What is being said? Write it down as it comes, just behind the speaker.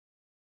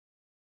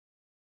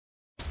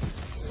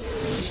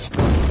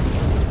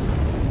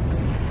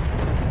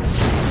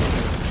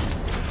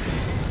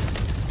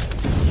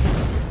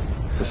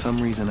some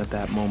reason at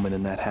that moment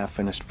in that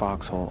half-finished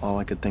foxhole, all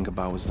I could think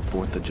about was the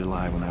 4th of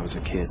July when I was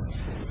a kid.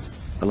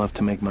 I loved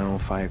to make my own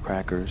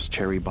firecrackers,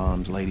 cherry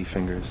bombs,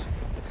 ladyfingers.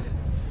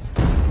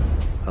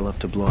 I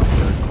loved to blow up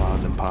bird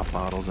clouds and pop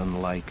bottles and the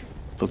like.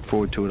 Looked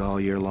forward to it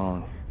all year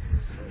long.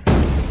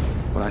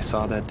 What I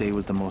saw that day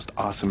was the most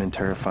awesome and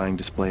terrifying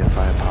display of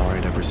firepower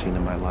I'd ever seen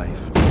in my life.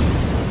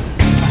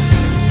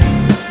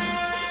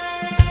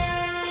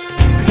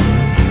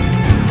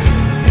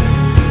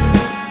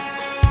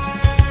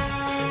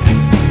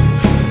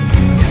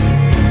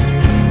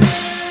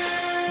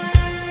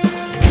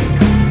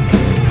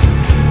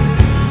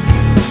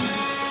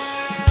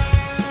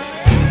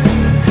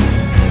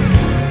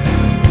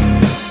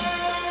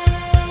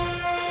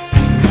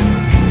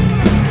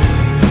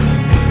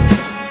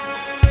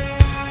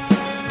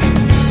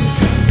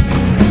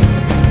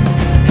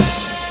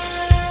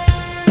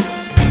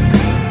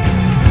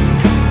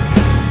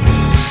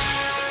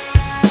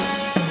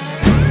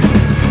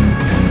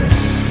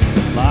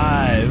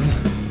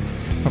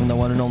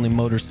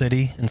 Motor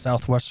City in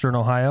southwestern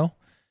Ohio.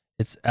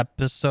 It's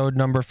episode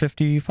number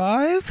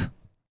 55.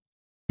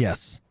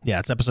 Yes. Yeah,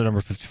 it's episode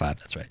number 55.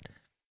 That's right.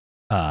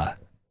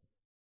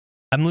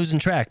 I'm losing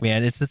track,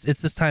 man. It's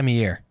this time of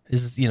year.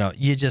 This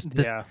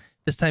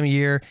time of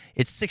year,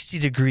 it's 60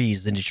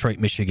 degrees in Detroit,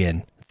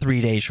 Michigan,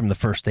 3 days from the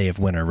first day of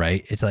winter,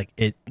 right? It's like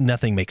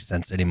nothing makes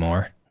sense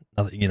anymore.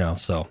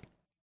 So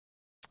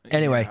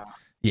anyway.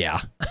 Yeah.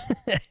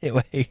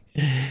 Anyway,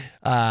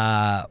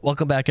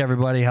 welcome back,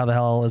 everybody. How the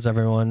hell is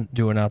everyone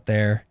doing out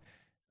there?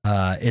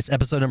 It's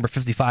episode number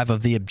 55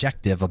 of The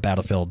Objective, a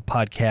Battlefield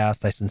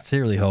podcast. I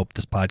sincerely hope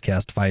this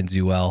podcast finds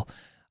you well.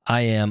 I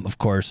am, of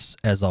course,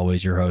 as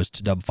always, your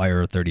host,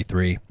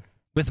 Dubfire33.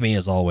 With me,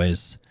 as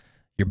always,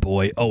 your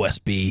boy,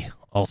 OSB,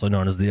 also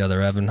known as the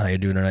other Evan. How you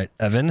doing tonight,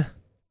 Evan?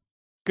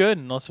 Good,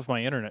 unless if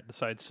my internet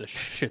decides to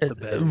shit the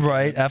bed.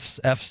 Right,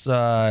 F's.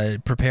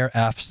 Prepare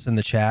F's in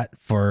the chat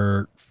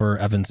for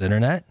Evan's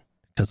internet,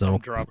 because I'm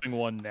dropping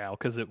one now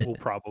because it will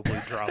probably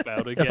drop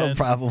out again. It'll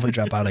probably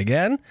drop out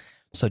again.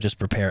 So just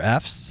prepare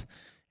F's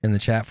in the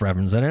chat for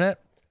Evan's internet.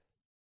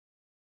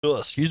 Oh,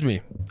 excuse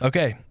me.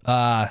 Okay.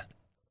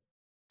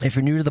 If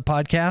you're new to the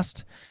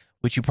podcast,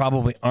 which you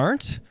probably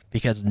aren't,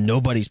 because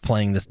nobody's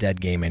playing this dead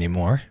game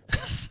anymore,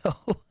 so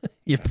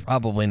you're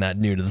probably not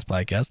new to this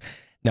podcast.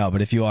 No,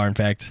 but if you are, in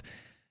fact,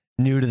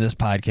 new to this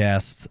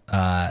podcast,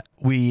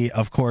 we,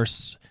 of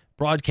course,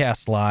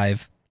 broadcast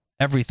live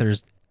every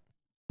Thursday,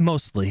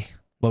 mostly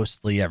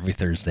every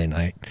Thursday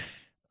night.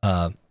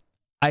 I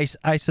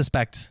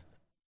suspect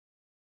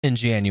in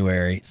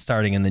January,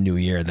 starting in the new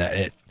year,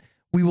 that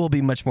we will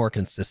be much more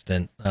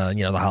consistent.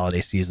 The holiday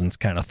season's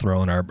kind of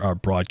thrown our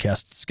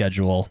broadcast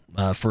schedule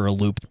for a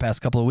loop the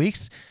past couple of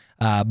weeks.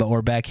 But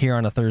we're back here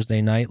on a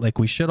Thursday night like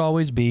we should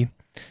always be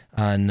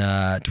on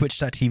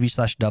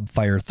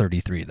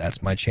twitch.tv/dubfire33.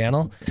 That's my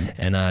channel.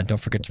 And don't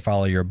forget to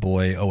follow your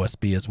boy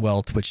OSB as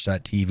well,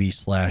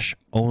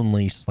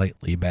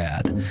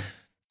 twitch.tv/onlyslightly_bad.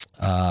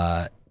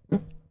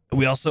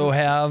 We also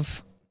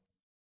have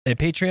a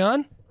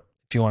Patreon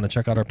if you want to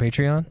check out our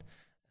Patreon.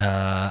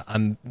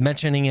 I'm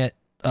mentioning it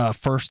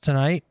first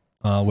tonight,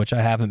 which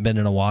I haven't been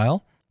in a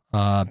while,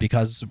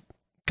 because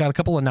got a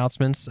couple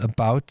announcements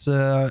about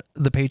the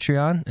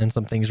Patreon and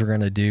some things we're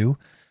going to do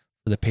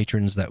for the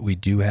patrons that we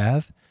do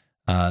have.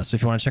 So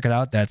if you want to check it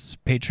out, that's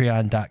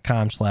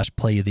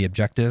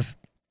patreon.com/playtheobjective.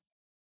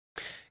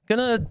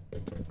 Gonna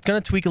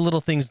tweak a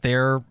little things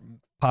there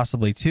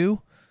possibly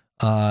too.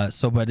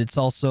 But it's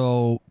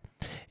also,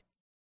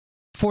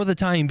 for the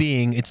time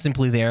being, it's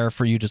simply there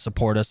for you to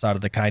support us out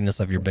of the kindness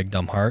of your big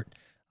dumb heart.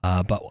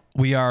 But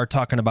we are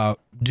talking about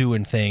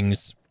doing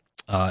things,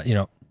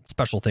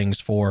 special things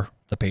for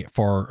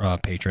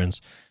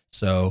patrons.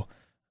 So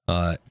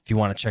if you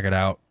want to check it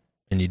out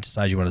and you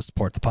decide you want to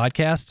support the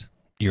podcast,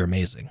 you're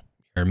amazing.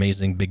 You're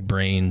amazing,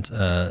 big-brained,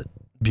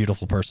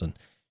 beautiful person.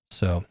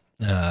 So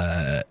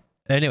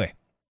anyway,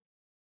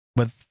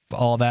 with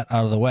all that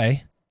out of the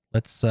way,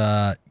 let's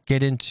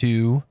get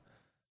into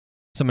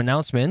some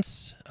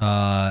announcements.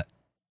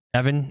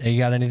 Evan, you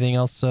got anything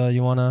else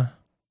you want to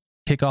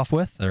kick off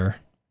with, or?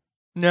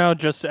 No,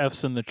 just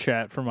F's in the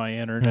chat for my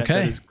internet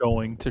that is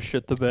going to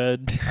shit the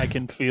bed. I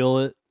can feel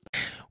it.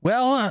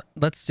 Well,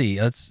 let's see.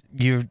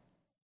 When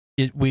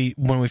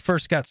we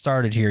first got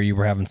started here, you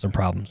were having some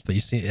problems, but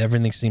you see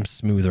everything seems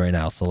smooth right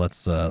now. So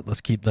let's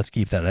keep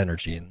that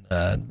energy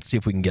and see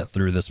if we can get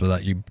through this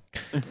without your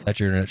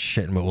internet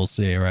shitting. But we'll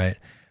see, right?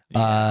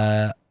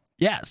 So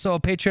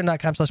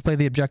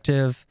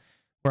patreon.com/playtheobjective.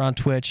 We're on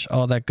Twitch,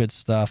 all that good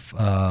stuff.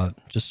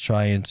 Just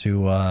trying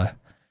to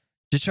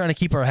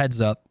keep our heads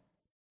up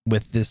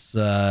with this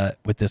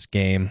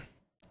game.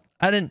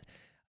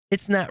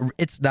 It's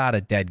not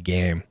a dead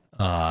game.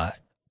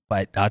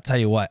 But I'll tell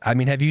you what. I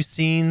mean, have you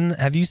seen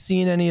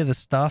any of the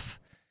stuff?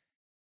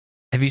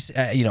 Have you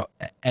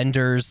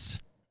Ender's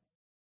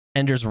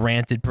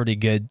ranted pretty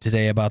good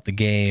today about the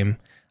game.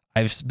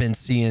 I've been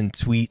seeing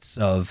tweets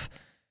of,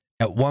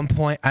 at one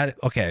point,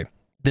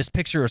 this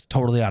picture is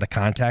totally out of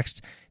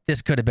context.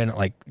 this could have been at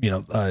like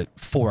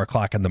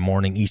 4:00 in the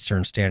morning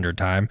Eastern Standard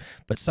Time,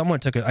 but someone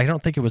took it. I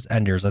don't think it was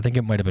Enders. I think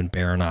it might have been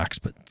Baranox,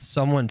 but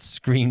someone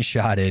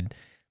screenshotted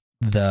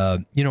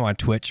the on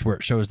Twitch where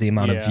it shows the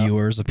amount of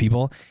viewers of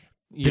people.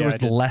 There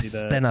was less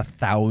than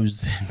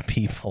 1,000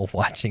 people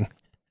watching.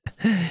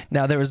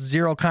 Now there was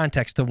zero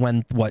context to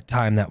what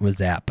time that was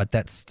at, but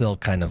that's still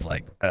kind of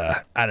like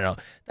I don't know.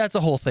 That's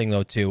a whole thing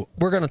though too.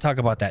 We're going to talk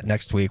about that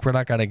next week. We're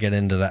not going to get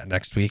into that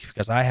next week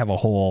because I've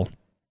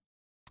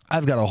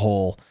got a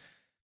whole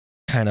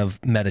kind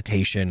of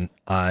meditation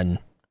on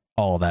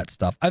all of that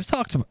stuff. I've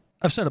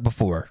said it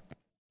before.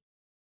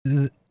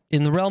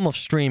 In the realm of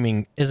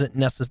streaming,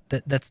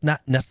 that's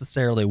not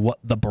necessarily what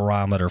the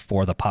barometer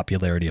for the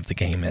popularity of the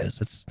game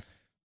is. It's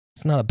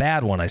not a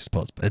bad one, I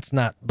suppose, but it's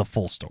not the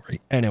full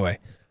story. Anyway,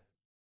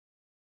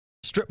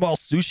 Strip Mall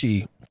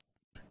Sushi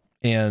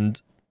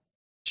and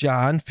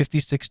John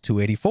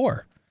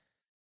 56284.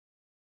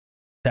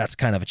 That's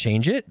kind of a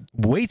change.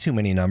 Way too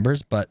many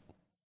numbers, but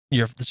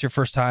this is your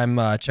first time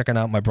checking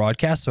out my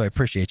broadcast, so I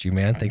appreciate you,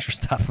 man. Thanks for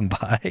stopping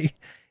by.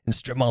 And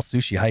Strip Mall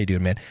Sushi, how you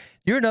doing, man?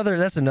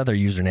 That's another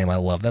username I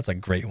love. That's a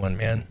great one,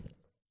 man.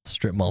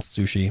 Strip Mall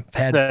Sushi.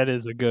 That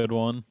is a good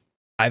one.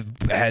 I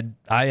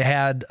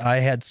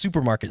had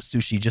Supermarket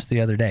Sushi just the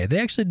other day. They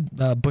actually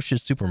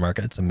Bush's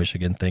Supermarket. It's a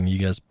Michigan thing. You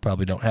guys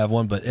probably don't have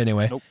one, but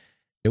anyway. Nope.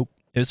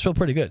 It was still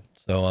pretty good.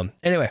 So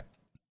anyway,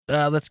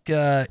 let's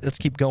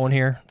keep going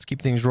here. Let's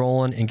keep things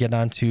rolling and get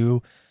on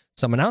to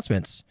some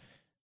announcements.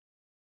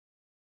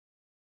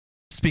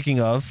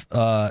 Speaking of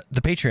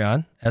the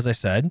Patreon, as I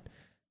said,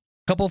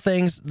 a couple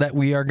things that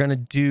we are going to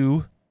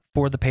do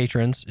for the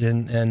patrons,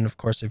 and of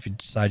course, if you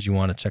decide you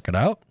want to check it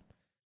out,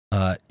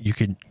 you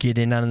could get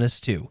in on this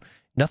too.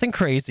 Nothing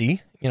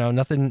crazy,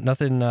 nothing.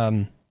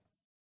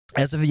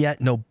 As of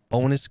yet, no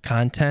bonus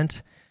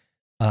content.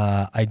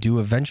 I do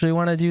eventually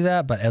want to do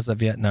that, but as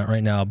of yet, not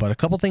right now. But a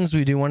couple things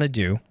we do want to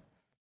do.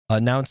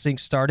 Announcing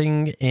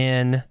starting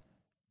in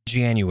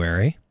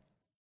January.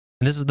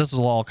 And this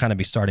will all kind of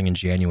be starting in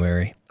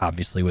January,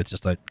 obviously, with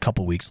just a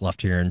couple weeks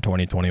left here in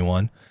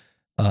 2021.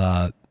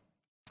 So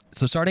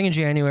starting in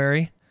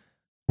January,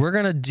 we're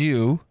gonna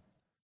do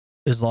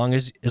as long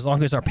as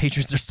our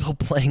patrons are still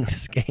playing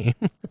this game,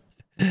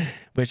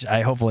 which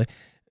I hopefully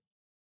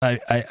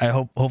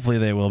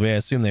they will be. I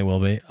assume they will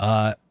be.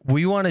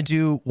 We want to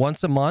do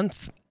once a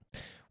month.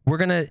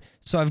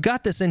 So I've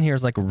got this in here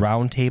as like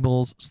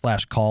roundtables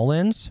 /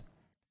 call-ins,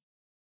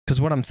 because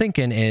what I'm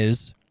thinking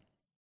is,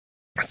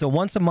 so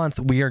once a month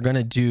we are going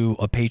to do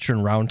a patron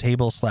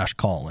roundtable /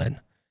 call-in.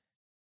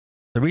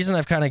 The reason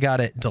I've kind of got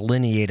it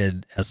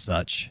delineated as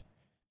such,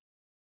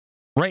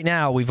 right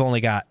now we've only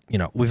got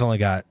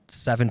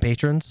 7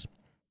 patrons.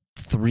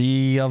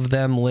 2 of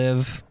them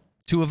live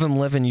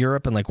in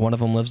Europe and like one of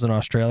them lives in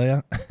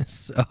Australia.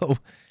 So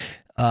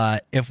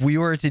if we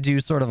were to do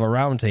sort of a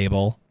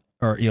roundtable,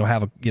 or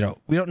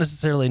we don't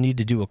necessarily need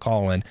to do a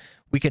call-in.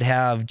 We could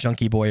have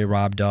Junkie Boy,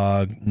 Rob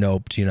Dog,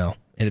 Noped,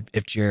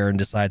 if Jaron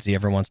decides he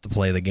ever wants to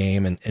play the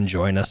game and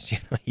join us,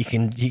 he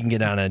can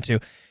get on it too.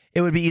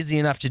 It would be easy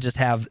enough to just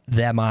have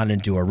them on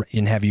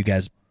and have you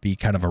guys be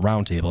kind of a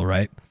roundtable,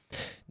 right?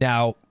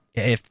 Now,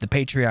 if the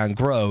Patreon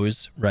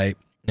grows, right,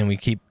 and we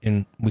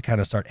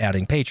kind of start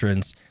adding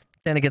patrons,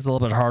 then it gets a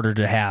little bit harder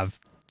to have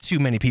too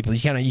many people.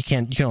 You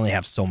can only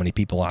have so many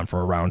people on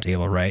for a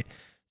roundtable, right?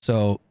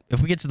 So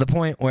if we get to the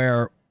point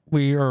where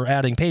we are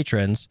adding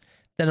patrons,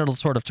 then it'll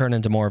sort of turn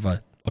into more of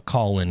a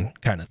call-in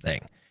kind of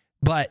thing.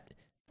 But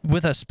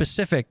with the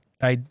specific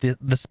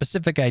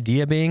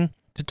idea being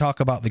to talk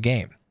about the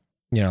game,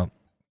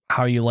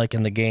 how you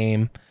liking the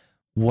game,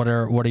 what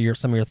are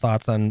some of your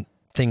thoughts on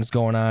things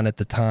going on at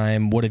the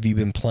time, what have you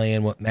been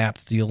playing, what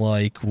maps do you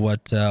like,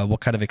 what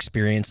kind of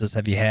experiences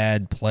have you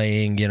had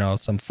playing,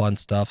 some fun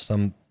stuff,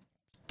 some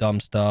dumb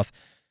stuff,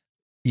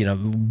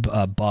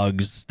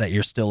 bugs that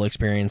you're still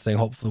experiencing,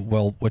 hopefully,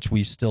 which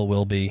we still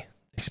will be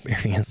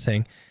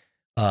experiencing.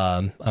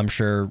 I'm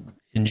sure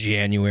in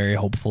January,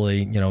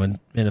 hopefully, in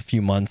a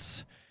few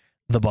months,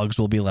 the bugs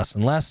will be less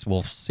and less.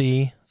 We'll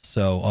see.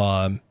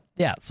 So,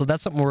 so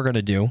that's something we're going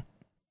to do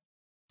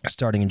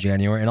starting in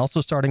January. And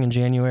also starting in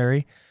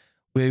January,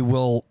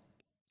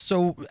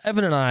 so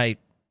Evan and I,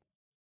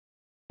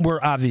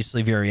 we're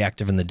obviously very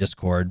active in the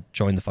Discord.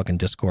 Join the fucking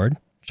Discord.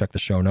 Check the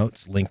show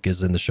notes. Link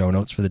is in the show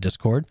notes for the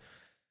Discord.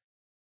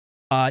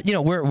 Him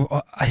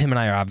and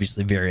I are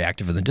obviously very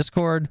active in the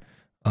Discord.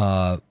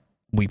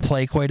 We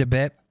play quite a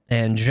bit,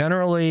 and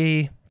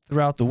generally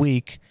throughout the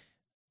week,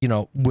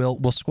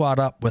 we'll squad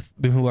up with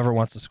whoever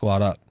wants to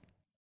squad up.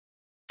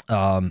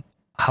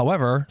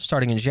 However,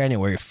 starting in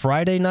January,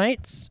 Friday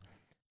nights,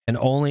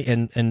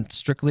 and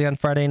strictly on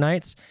Friday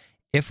nights,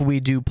 if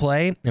we do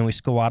play and we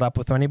squad up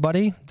with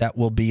anybody, that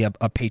will be a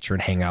patron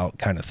hangout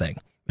kind of thing.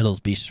 It'll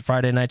be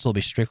Friday nights will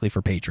be strictly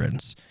for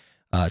patrons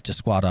to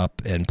squad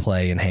up and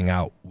play and hang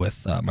out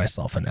with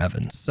myself and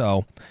Evan.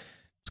 So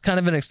it's kind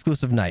of an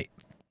exclusive night.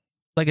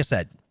 Like I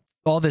said,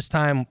 all this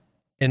time,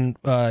 and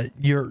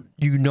you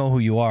know who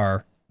you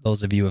are.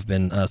 Those of you who have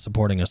been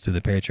supporting us through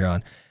the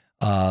Patreon.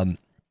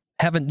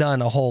 Haven't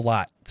done a whole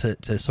lot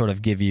to sort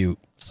of give you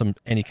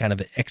any kind of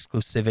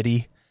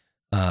exclusivity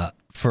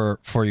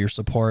for your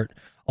support.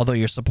 Although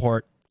your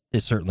support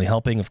is certainly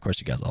helping. Of course,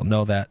 you guys all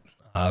know that.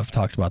 I've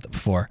talked about that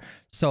before.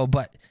 So,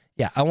 but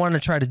yeah, I want to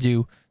try to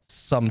do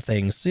some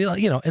things,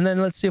 and then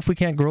let's see if we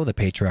can't grow the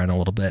Patreon a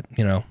little bit,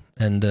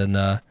 and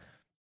then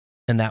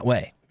in that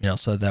way,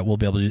 so that we'll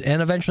be able to do.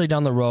 And eventually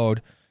down the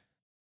road,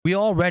 we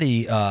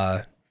already,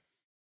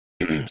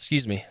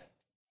 excuse me,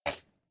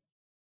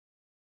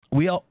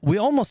 we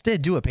almost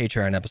did do a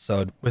Patreon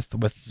episode with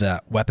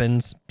that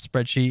weapons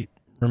spreadsheet,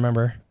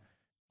 remember?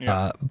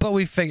 Yeah. But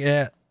we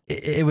figured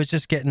it was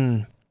just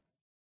getting.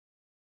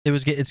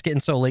 It's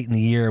getting so late in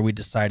the year. We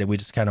decided we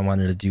just kind of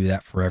wanted to do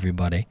that for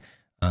everybody.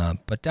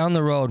 But down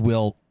the road,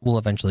 we'll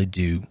eventually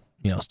do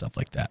stuff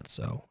like that.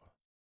 So,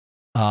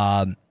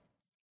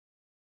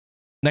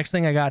 next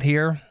thing I got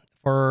here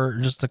for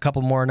just a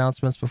couple more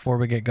announcements before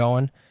we get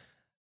going.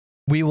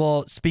 We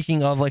will,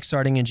 speaking of like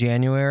starting in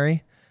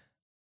January,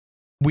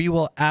 we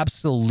will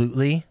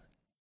absolutely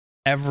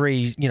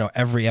every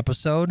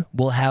episode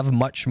we'll have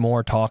much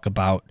more talk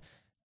about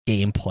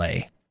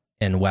gameplay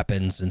and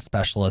weapons and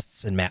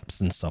specialists and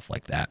maps and stuff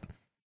like that.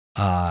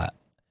 Our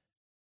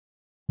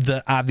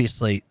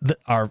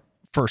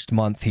first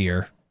month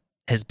here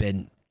has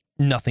been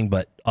nothing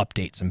but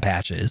updates and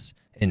patches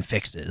and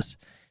fixes.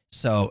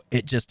 So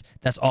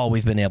that's all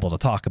we've been able to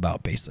talk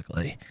about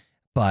basically.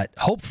 But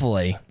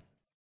hopefully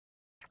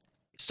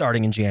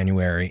starting in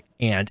January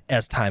and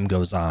as time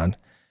goes on,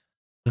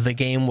 the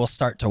game will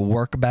start to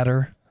work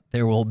better.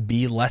 There will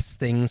be less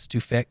things to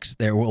fix.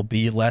 There will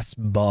be less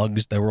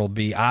bugs.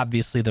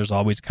 There's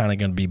always kind of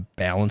going to be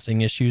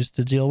balancing issues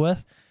to deal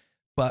with.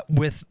 But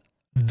with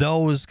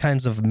those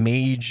kinds of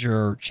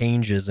major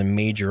changes and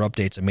major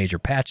updates and major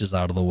patches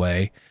out of the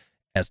way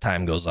as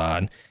time goes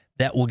on,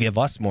 that will give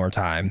us more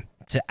time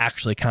to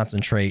actually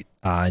concentrate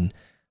on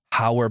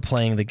how we're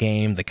playing the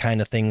game, the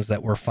kind of things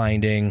that we're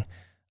finding,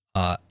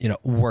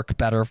 work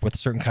better with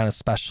certain kind of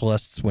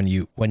specialists when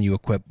you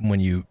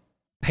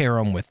pair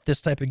them with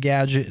this type of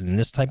gadget and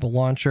this type of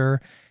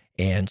launcher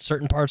and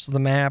certain parts of the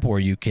map where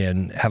you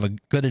can have a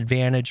good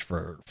advantage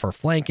for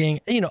flanking,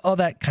 all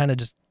that kind of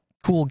just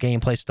cool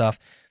gameplay stuff.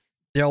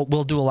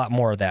 We'll do a lot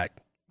more of that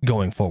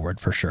going forward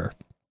for sure.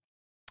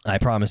 I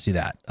promise you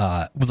that.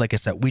 Like I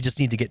said, we just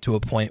need to get to a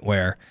point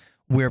where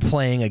we're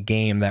playing a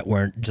game that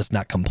we're just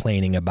not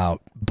complaining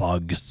about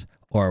bugs,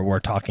 or we're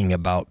talking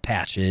about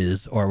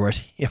patches, or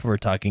we're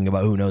talking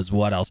about who knows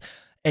what else,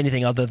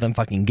 anything other than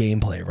fucking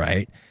gameplay,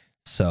 right?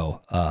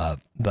 So,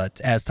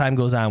 but as time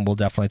goes on, we'll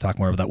definitely talk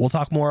more about that. We'll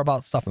talk more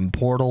about stuff in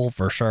Portal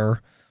for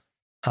sure.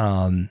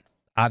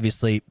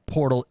 Obviously,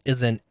 Portal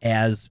isn't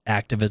as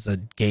active as a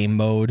game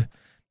mode.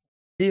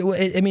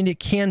 It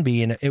can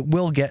be, and it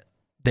will get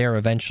there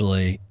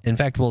eventually. In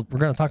fact, we're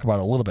going to talk about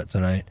it a little bit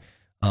tonight.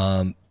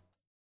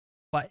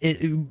 But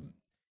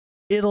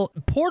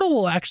Portal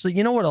will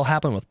actually, what'll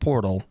happen with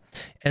Portal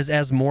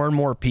as more and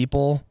more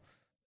people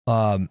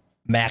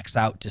max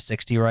out to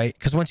 60, right?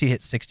 Because once you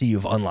hit 60,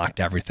 you've unlocked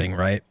everything,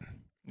 right?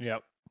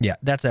 Yep. Yeah,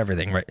 that's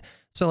everything, right?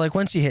 So like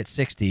once you hit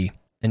 60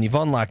 and you've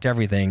unlocked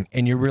everything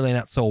and you're really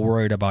not so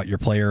worried about your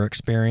player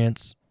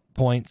experience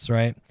points,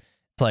 right?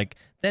 It's like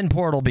then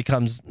Portal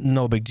becomes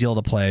no big deal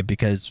to play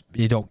because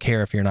you don't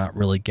care if you're not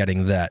really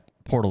getting that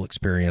Portal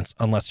experience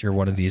unless you're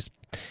one of these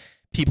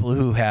people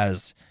who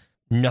has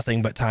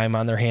nothing but time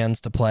on their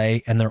hands to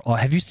play. And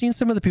have you seen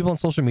some of the people on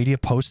social media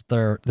post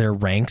their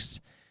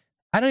ranks?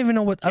 I don't even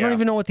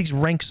know what these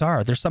ranks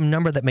are. There's some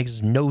number that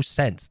makes no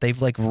sense.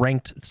 They've like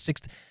ranked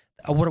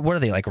what are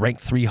they, like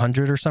ranked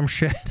 300 or some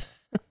shit?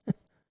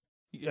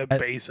 Yeah,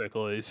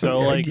 basically. So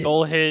like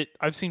they'll hit,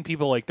 I've seen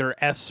people like they're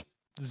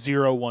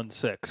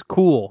S016.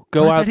 Cool.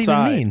 Go outside. What does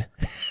outside. that even mean?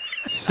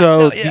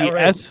 So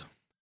right.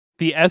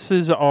 the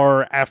S's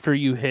are after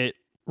you hit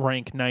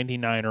rank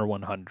 99 or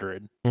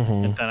 100. Mm-hmm.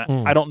 And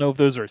then I don't know if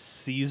those are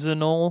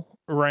seasonal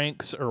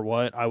ranks or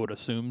what. I would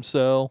assume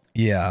so.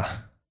 Yeah.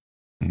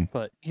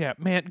 But yeah,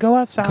 man, go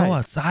outside. Go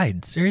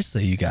outside.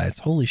 Seriously, you guys.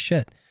 Holy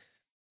shit.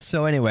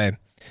 So anyway,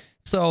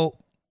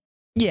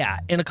 yeah,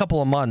 in a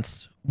couple of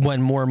months,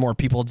 when more and more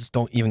people just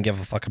don't even give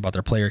a fuck about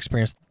their player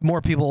experience,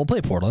 more people will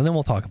play Portal, and then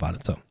we'll talk about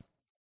it. So,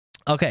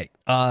 okay,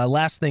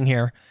 last thing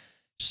here.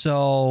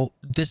 So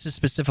this is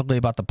specifically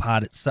about the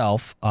pod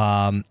itself.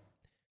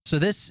 So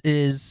this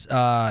is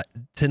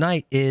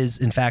tonight is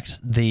in fact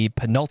the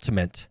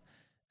penultimate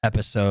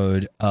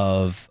episode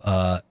of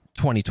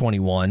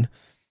 2021,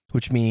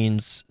 which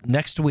means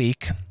next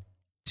week,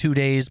 2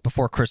 days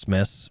before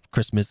Christmas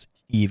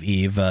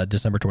Eve,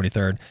 December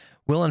 23rd,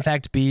 will in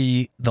fact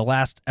be the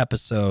last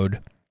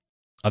episode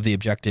of The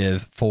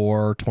Objective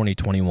for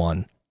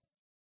 2021.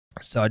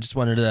 So I just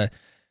wanted to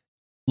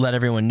let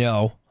everyone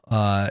know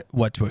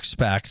what to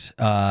expect.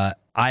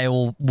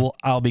 I'll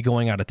be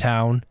going out of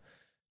town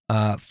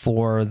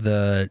for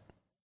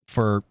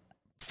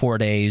 4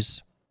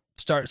 days,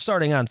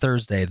 starting on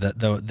Thursday,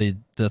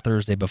 the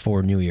Thursday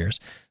before New Year's.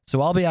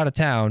 So I'll be out of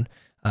town.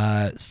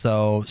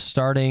 So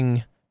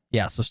starting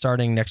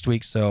next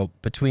week. So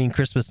between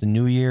Christmas and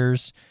New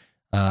Year's,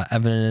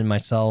 Evan and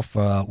myself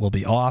will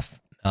be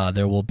off.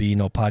 There will be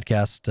no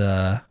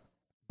podcast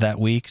that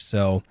week.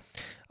 So,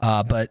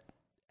 but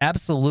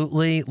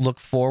absolutely look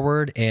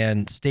forward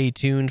and stay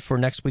tuned for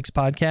next week's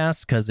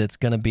podcast, because it's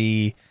going to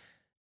be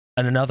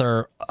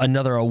another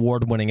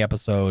award-winning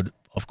episode,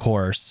 of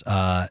course.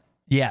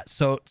 Yeah,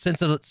 so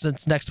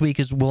since next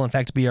week will in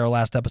fact be our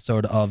last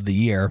episode of the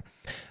year,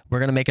 we're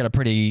going to make it a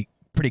pretty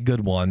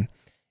good one,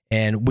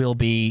 and we'll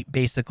be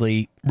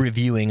basically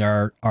reviewing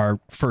our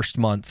first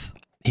month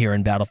here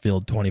in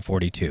Battlefield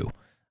 2042.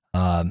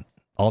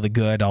 All the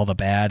good, all the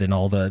bad, and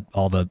all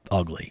the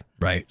ugly,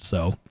 right?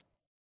 So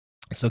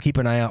keep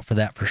an eye out for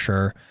that for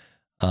sure.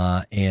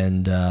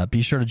 And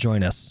be sure to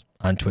join us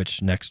on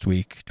Twitch next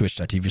week,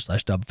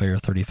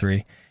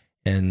 twitch.tv/dubfair33,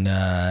 and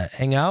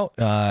hang out.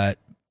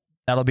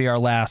 That'll be our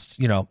last,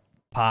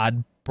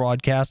 pod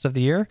broadcast of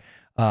the year.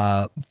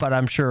 But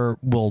I'm sure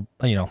we'll,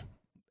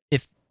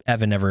 if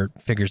Evan ever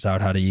figures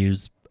out how to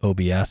use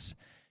OBS,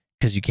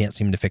 because you can't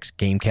seem to fix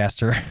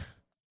Gamecaster.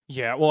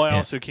 Yeah, well, I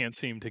also can't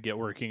seem to get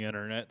working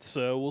internet,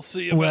 so we'll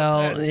see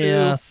about that too.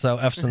 Yeah, so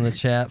F's in the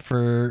chat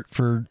for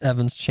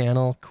Evan's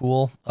channel.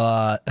 Cool.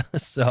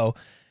 So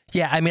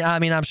yeah, I mean,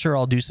 I'm sure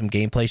I'll do some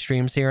gameplay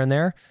streams here and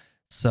there.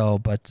 So,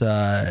 but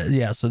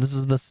yeah, so this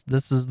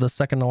is the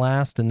second to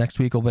last, and next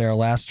week will be our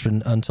last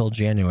until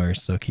January.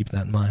 So keep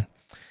that in mind.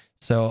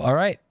 So, all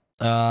right,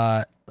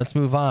 let's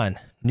move on.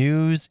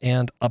 News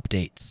and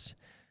updates.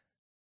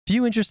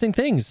 Few interesting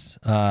things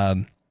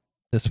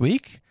this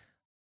week.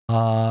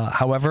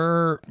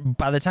 However,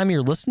 by the time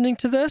you're listening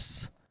to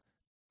this,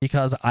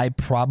 because I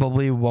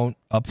probably won't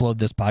upload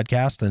this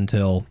podcast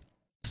until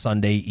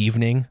Sunday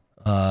evening,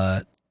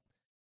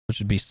 which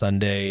would be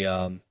Sunday,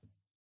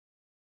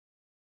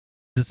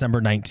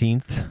 December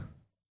 19th.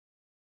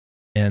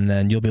 And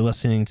then you'll be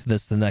listening to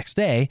this the next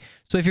day.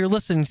 So if you're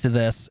listening to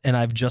this and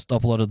I've just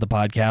uploaded the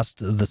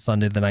podcast the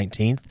Sunday the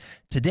 19th,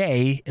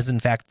 today is in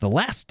fact the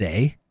last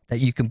day that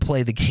you can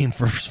play the game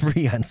for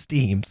free on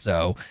Steam.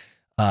 So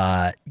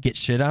get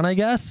shit on, I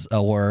guess,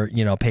 or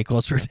pay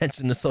closer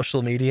attention to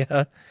social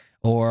media,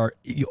 or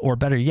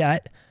better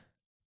yet,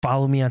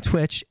 follow me on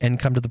Twitch and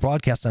come to the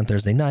broadcast on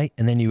Thursday night,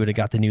 and then you would have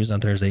got the news on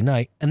Thursday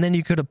night, and then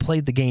you could have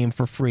played the game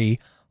for free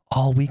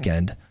all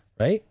weekend,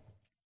 right?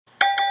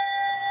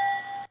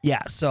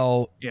 Yeah.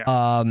 So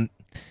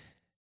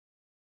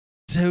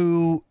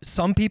to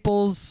some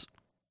people's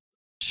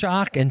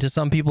shock and to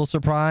some people's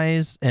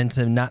surprise, and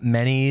to not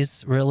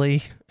many's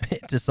really,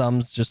 to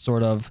some's just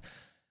sort of,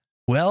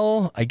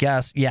 well, I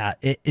guess, yeah,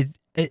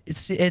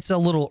 it's a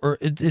little,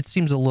 it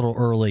seems a little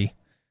early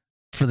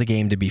for the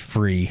game to be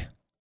free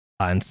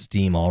on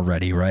Steam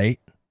already, right?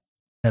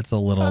 That's a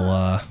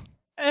little,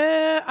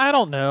 I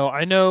don't know.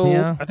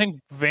 I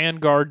think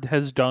Vanguard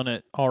has done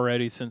it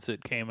already since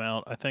it came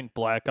out. I think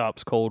Black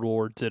Ops Cold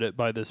War did it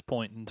by this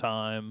point in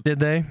time. Did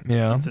they?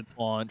 Yeah. Since its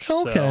launch.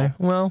 Okay. So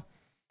well,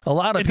 a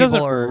lot of it people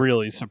doesn't are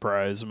really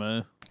surprise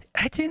me.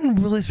 It didn't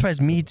really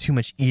surprise me too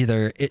much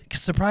either. It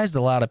surprised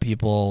a lot of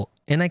people,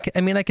 and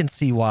I mean I can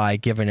see why,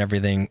 given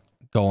everything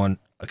going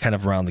kind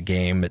of around the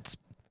game. Its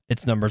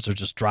numbers are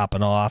just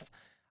dropping off.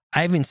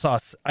 I even saw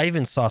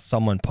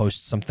someone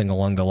post something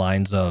along the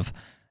lines of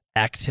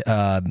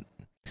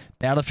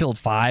Battlefield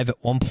 5 at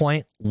one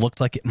point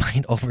looked like it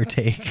might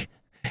overtake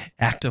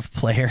active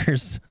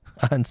players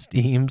on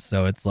Steam.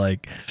 So it's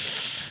like,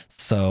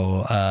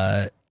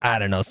 I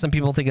don't know. Some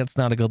people think it's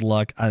not a good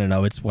look. I don't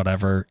know. It's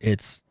whatever.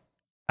 At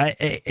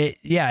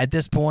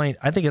this point,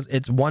 I think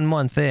it's 1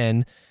 month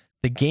in.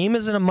 The game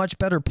is in a much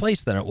better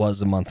place than it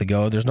was a month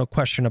ago. There's no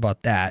question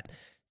about that.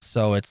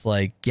 So it's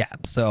like, yeah.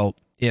 So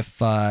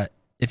if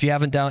you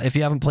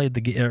haven't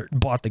played or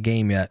bought the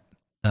game yet,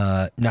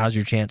 now's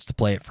your chance to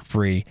play it for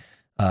free.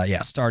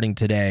 Starting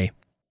today,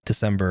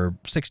 December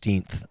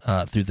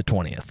 16th through the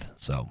 20th.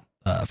 So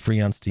free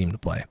on Steam to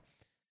play.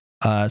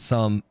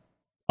 Some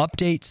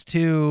updates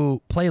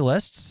to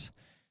playlists.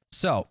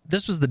 So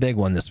this was the big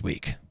one this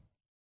week,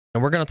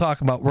 and we're going to talk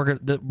about we're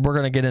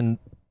going to get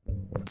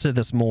into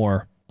this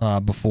more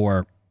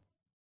before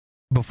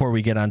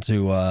we get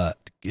onto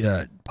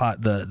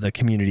the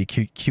community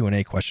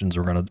Q&A questions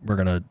we're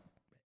gonna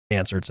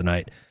answer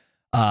tonight.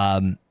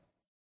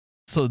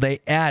 So they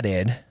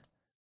added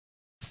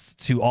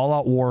to All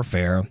Out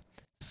Warfare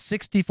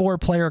 64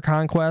 player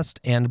conquest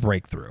and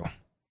breakthrough.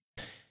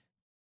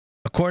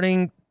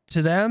 According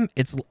to them,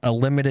 it's a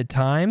limited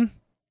time.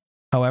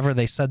 However,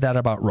 they said that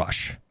about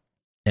Rush,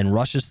 and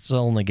Rush is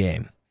still in the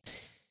game.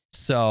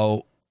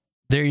 So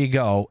there you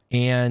go.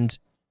 And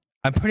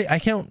I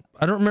don't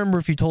remember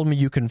if you told me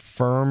you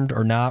confirmed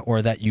or not,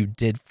 or that you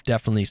did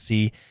definitely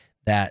see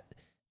that.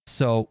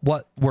 So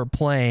what we're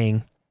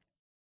playing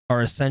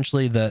are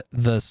essentially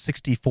the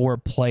 64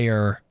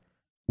 player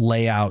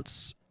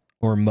layouts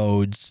or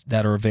modes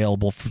that are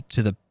available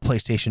to the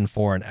PlayStation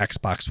 4 and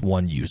Xbox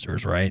One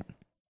users, right?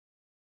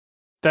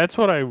 That's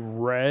what I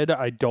read.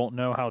 I don't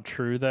know how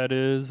true that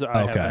is.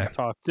 I Okay. haven't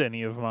talked to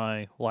any of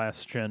my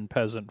last gen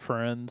peasant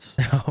friends.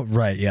 Oh,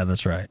 right. Yeah,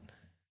 that's right.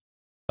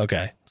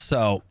 Okay.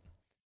 So,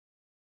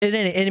 I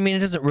mean, it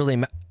doesn't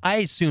really I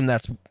assume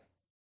that's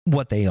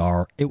what they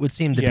are. It would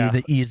seem to be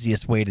the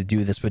easiest way to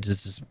do this, which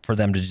is just for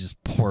them to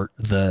just port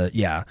the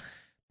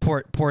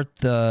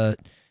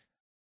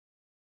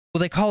well,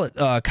 they call it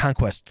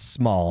Conquest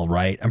Small,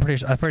 right? I'm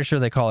pretty sure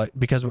they call it,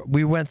 because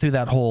we went through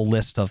that whole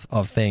list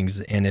of things,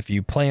 and if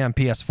you play on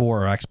PS4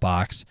 or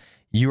Xbox,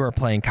 you are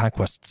playing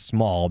Conquest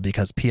Small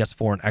because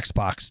PS4 and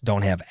Xbox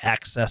don't have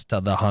access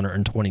to the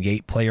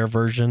 128 player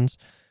versions.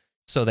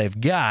 So they've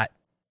got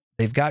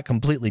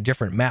completely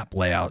different map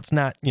layouts.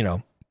 Not,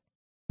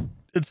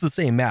 it's the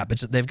same map, but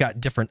they've got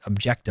different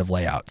objective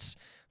layouts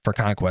for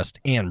Conquest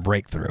and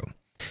Breakthrough.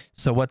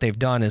 So what they've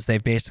done is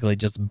they've basically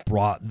just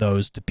brought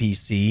those to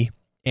PC,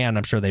 and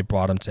I'm sure they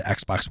brought them to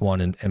Xbox One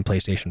and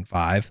PlayStation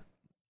 5.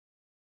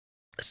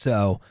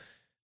 So,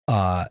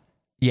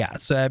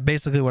 so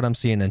basically what I'm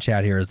seeing in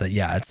chat here is that,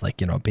 it's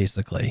like,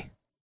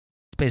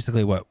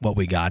 basically what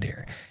we got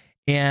here.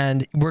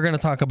 And we're going to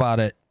talk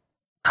about it,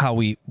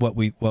 what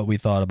we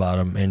thought about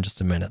them in just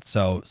a minute.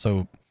 So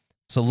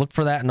look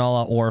for that in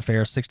All Out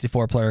Warfare,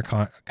 64 player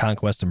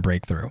Conquest and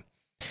Breakthrough.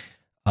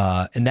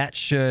 And that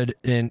should,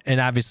 and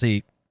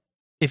obviously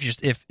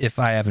if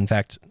I have in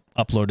fact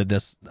uploaded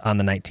this on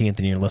the 19th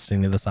and you're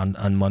listening to this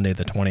on Monday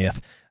the 20th,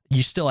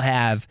 you still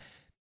have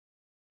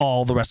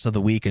all the rest of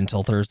the week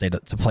until Thursday to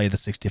play the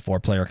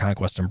 64 player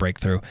Conquest and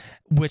Breakthrough,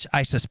 which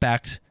I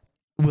suspect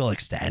will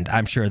extend.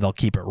 I'm sure they'll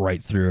keep it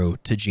right through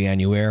to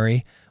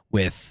January,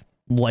 with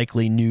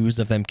likely news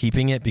of them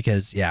keeping it,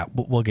 because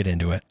we'll get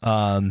into it.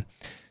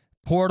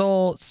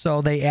 Portal,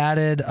 so they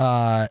added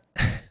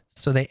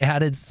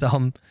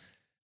some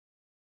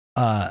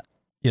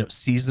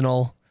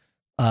seasonal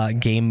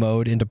game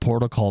mode into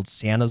Portal called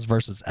Santas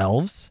versus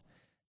Elves,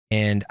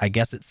 and I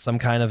guess it's some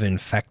kind of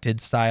infected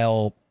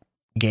style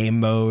game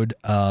mode.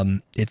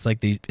 It's like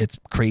it's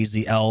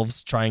crazy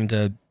elves trying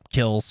to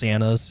kill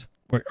Santas,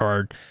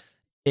 or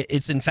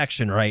it's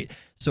infection, right?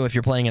 So if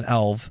you're playing an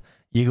elf,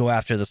 you go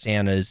after the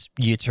Santas,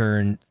 you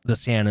turn the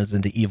Santas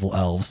into evil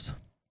elves.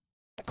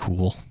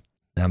 Cool.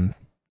 I'm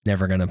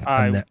never gonna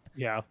play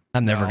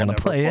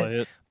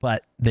it,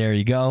 but there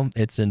you go.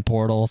 It's in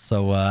Portal.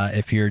 So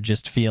if you're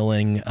just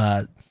feeling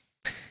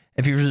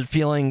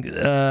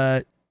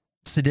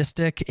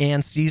sadistic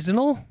and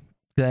seasonal,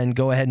 then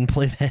go ahead and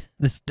play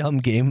this dumb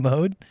game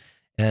mode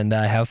and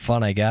have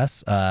fun, I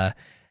guess.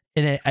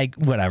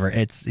 It's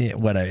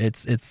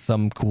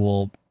some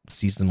cool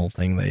seasonal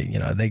thing.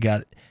 They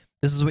got.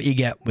 This is what you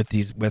get with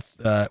these this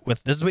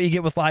is what you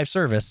get with live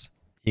service.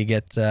 You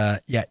get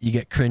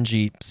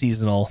cringy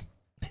seasonal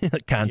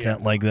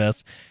content like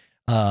this,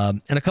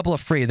 and a couple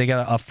of free. They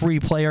got a free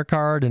player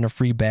card and a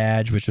free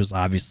badge, which was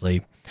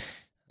obviously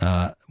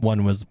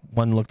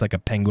one looked like a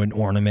penguin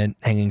ornament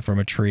hanging from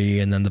a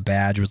tree, and then the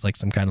badge was like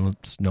some kind of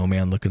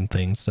snowman looking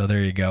thing. So there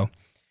you go.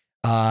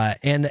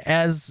 And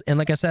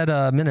like I said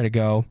a minute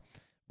ago,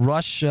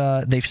 Rush,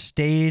 they've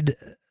stayed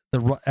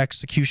the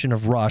execution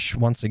of Rush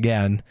once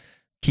again,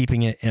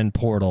 keeping it in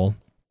Portal.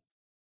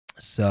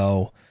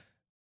 So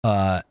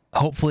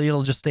hopefully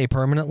it'll just stay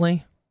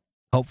permanently.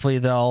 Hopefully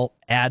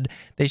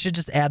they should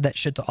just add that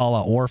shit to All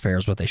Out Warfare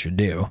is what they should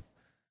do.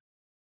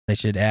 They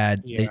should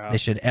add they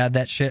should add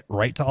that shit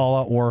right to All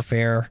Out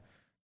Warfare.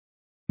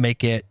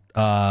 Make it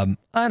I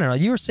don't know.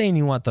 You were saying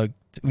you want it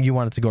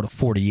to go to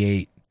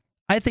 48.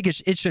 I think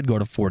it should go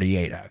to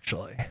 48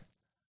 actually.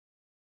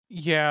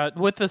 Yeah,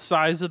 with the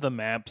size of the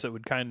maps it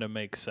would kind of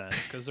make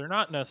sense, because they're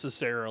not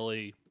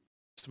necessarily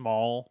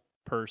small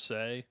per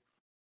se.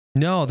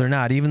 No, they're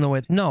not. Even though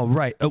I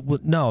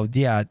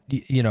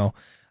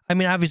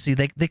mean, obviously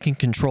they can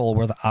control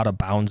where the out of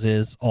bounds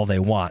is all they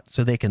want,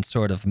 so they can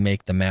sort of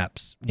make the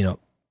maps,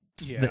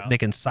 they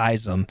can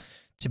size them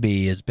to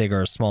be as big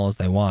or as small as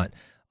they want.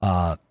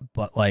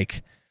 But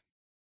like,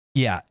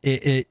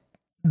 it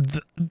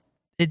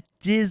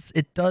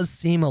does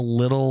seem a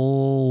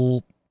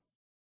little,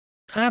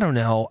 I don't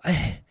know.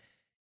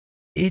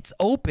 It's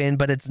open,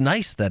 but it's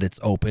nice that it's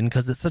open,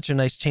 because it's such a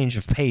nice change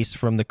of pace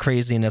from the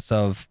craziness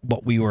of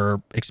what we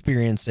were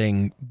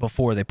experiencing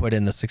before they put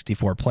in the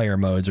 64 player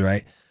modes,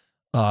 right?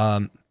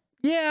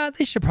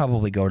 They should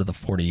probably go to the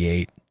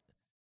 48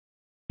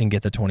 and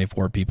get the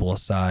 24 people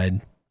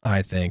aside,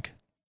 I think.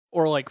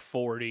 Or like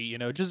 40,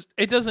 just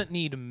it doesn't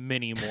need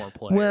many more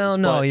players. Well,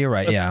 no, you're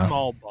right. A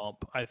small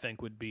bump, I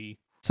think, would be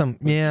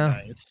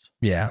nice.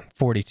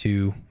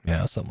 42,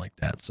 something like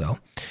that. So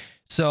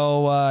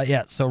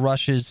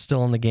Rush is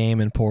still in the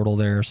game in Portal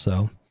there.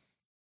 So,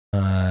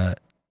 and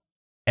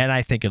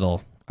I think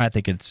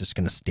it's just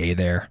going to stay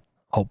there,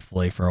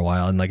 hopefully, for a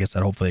while. And like I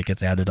said, hopefully it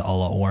gets added to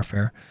All Out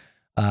Warfare.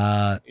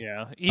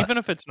 Even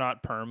if it's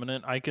not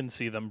permanent, I can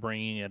see them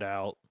bringing it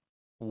out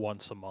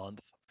once a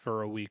month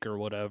for a week or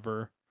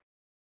whatever.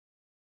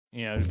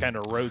 Kind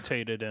of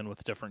rotate it in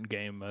with different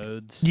game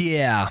modes.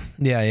 Yeah.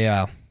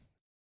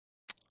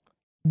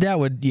 That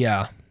would,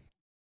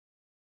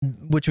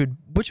 which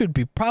would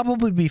be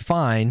probably be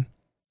fine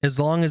as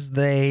long as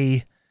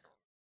they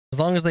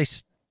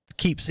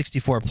keep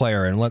 64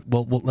 player. And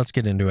let's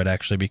get into it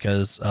actually,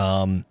 because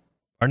our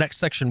next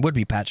section would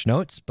be patch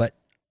notes, but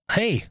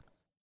hey,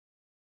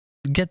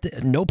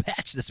 no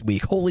patch this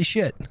week. Holy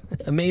shit.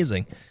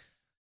 Amazing.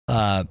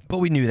 But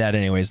we knew that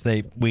anyways.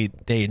 They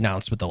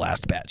announced with the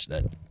last patch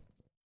that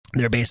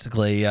they're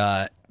basically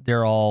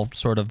they're all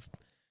sort of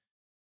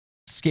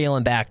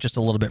scaling back just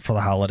a little bit for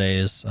the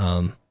holidays,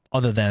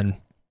 other than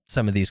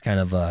some of these kind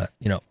of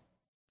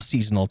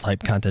seasonal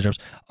type content jobs.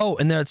 Oh,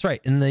 and that's right.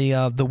 In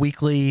the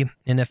weekly,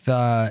 and if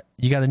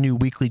you got a new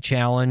weekly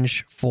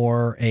challenge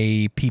for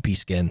a PP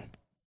skin.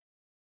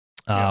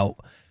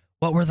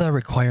 What were the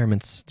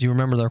requirements? Do you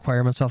remember the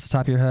requirements off the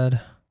top of your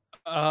head?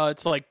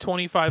 It's like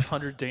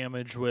 2,500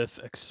 damage with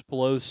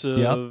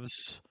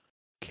explosives,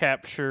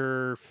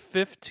 capture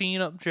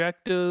 15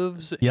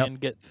 objectives, and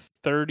get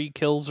 30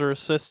 kills or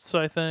assists,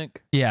 I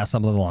think. Yeah,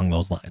 something along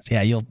those lines.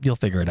 Yeah, you'll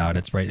figure it out.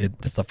 It's right.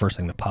 It's the first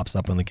thing that pops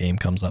up when the game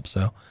comes up.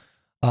 So,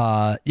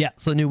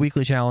 so new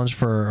weekly challenge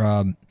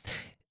for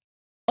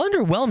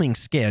underwhelming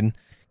skin.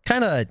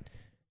 Kind of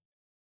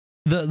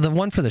the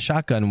one for the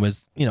shotgun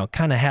was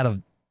kind of had a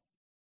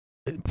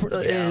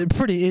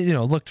pretty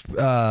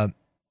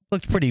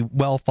looked pretty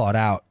well thought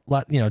out.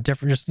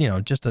 Different.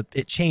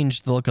 It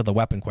changed the look of the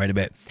weapon quite a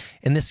bit,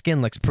 and this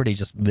skin looks pretty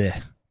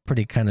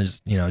pretty kind of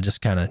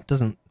just kind of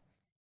doesn't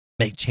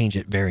change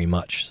it very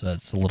much. So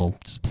it's a little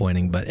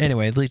disappointing, but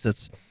anyway, at least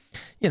it's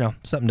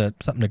something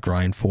to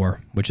grind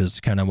for, which is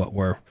kind of what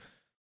we're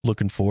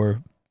looking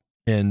for.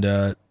 And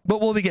but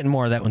we'll be getting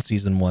more of that when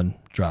season 1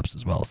 drops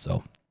as well.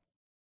 So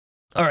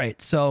all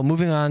right, so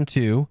moving on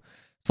to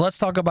let's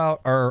talk about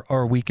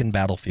our week in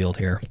Battlefield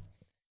here.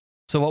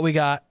 So what we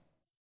got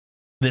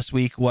this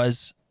week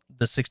was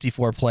the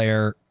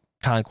 64-player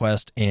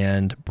Conquest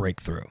and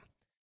Breakthrough.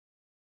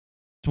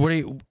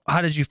 So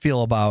how did you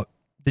feel about?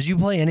 Did you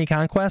play any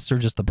Conquest or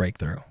just the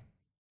Breakthrough?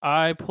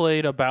 I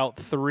played about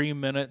 3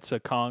 minutes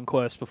of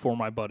Conquest before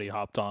my buddy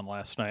hopped on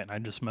last night, and I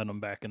just met him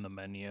back in the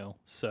menu.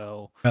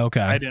 So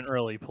I didn't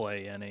really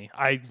play any.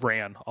 I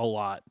ran a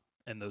lot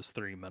in those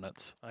 3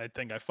 minutes. I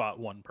think I fought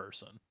one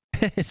person.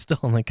 It's still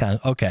in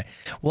the okay.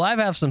 Well, I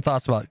have some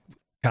thoughts about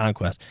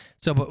Conquest.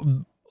 So,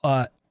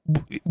 but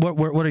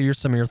what are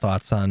some of your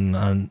thoughts on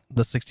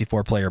the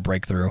 64-player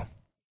Breakthrough?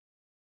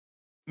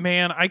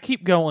 Man, I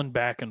keep going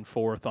back and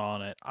forth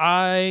on it.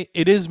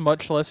 It is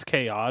much less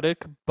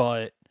chaotic,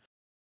 but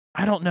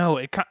I don't know.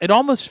 It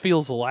almost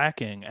feels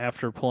lacking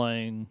after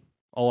playing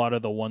a lot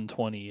of the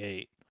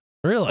 128.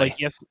 Really? Like,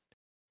 yes,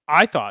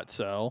 I thought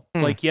so.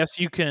 Like, yes,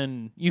 you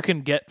can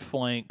get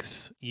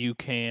flanks. You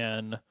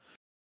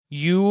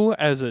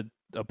as a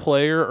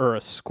player or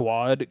a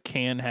squad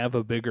can have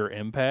a bigger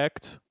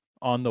impact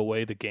on the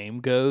way the game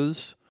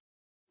goes,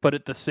 but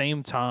at the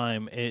same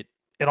time, it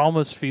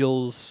almost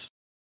feels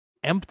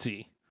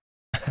empty.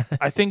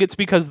 I think it's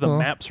because the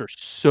maps are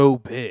so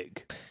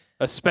big,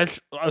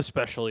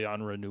 especially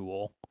on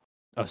Renewal.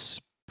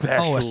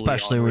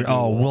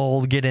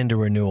 We'll get into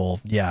Renewal.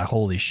 Yeah,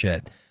 holy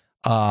shit.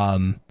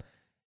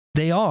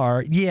 They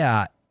are.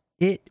 Yeah.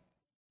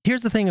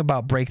 Here's the thing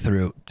about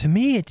Breakthrough. To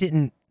me, it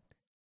didn't.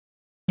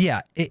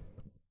 Yeah, it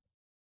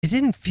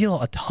didn't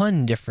feel a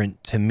ton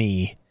different to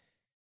me.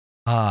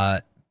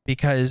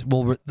 Because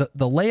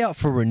the layout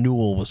for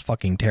Renewal was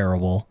fucking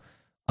terrible.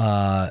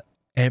 But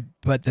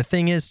the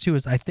thing is too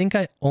is I think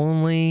I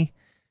only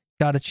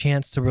got a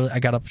chance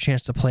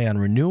to play on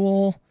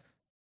Renewal,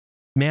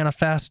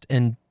 Manifest,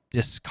 and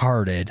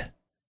Discarded,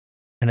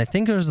 and I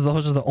think those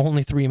are the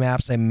only 3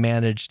 maps I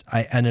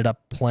ended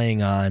up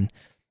playing on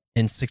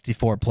in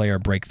 64-player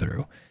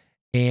Breakthrough,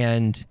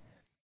 and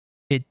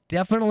it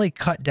definitely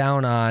cut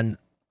down on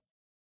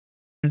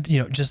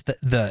just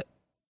the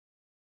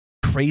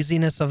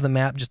craziness of the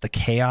map, just the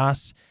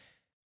chaos.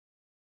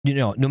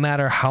 No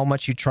matter how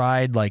much you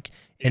tried, like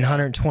in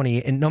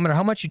 120, and no matter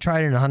how much you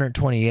tried in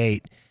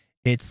 128,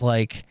 it's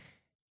like,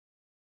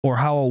 or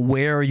how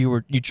aware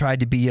you tried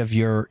to be of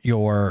your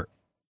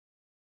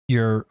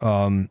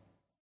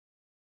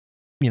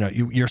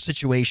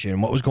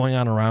situation, what was going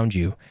on around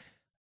you.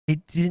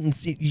 It didn't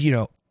see,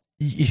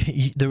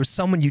 there was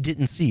someone you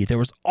didn't see. There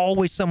was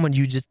always someone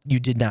you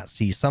did not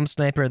see. Some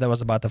sniper that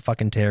was about to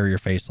fucking tear your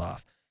face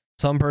off.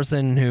 Some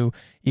person who,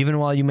 even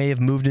while you may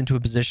have moved into a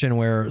position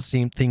where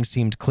things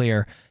seemed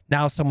clear,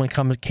 now someone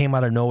came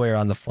out of nowhere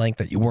on the flank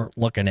that you weren't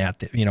looking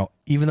at.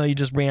 Even though you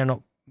just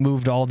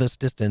moved all this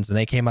distance, and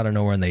they came out of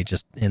nowhere and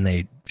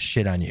they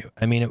shit on you.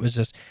 I mean, it was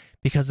just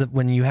because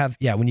when you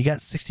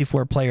got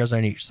 64 players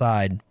on each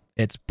side,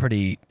 it's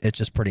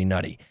just pretty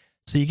nutty.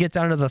 So you get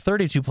down to the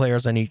 32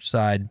 players on each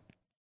side,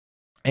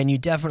 and you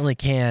definitely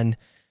can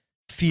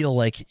feel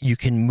like you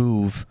can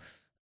move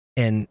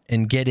and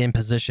get in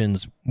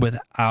positions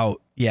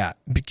without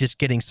just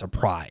getting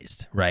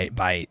surprised, right,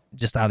 by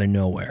just out of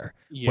nowhere.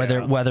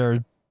 Whether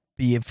it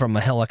be from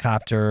a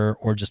helicopter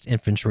or just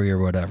infantry or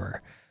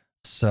whatever.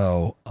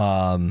 So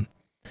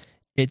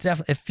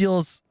it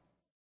feels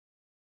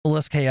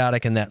less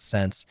chaotic in that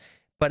sense,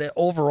 but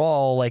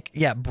overall,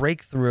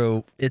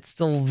 Breakthrough, it's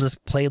still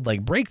just played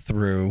like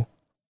Breakthrough.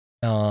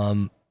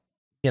 And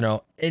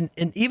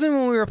even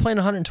when we were playing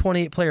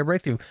 128 player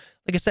Breakthrough,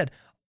 like I said,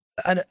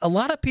 a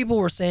lot of people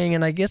were saying,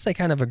 and I guess I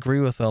kind of agree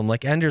with them,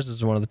 like Enders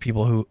is one of the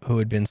people who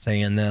had been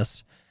saying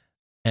this,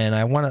 and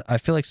I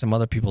feel like some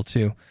other people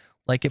too.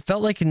 Like it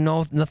felt like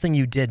nothing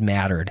you did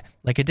mattered.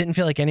 Like it didn't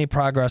feel like any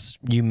progress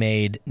you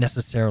made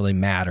necessarily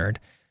mattered.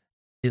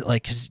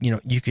 Like, 'cause,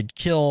 you could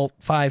kill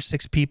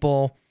 5-6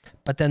 people,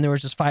 but then there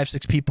was just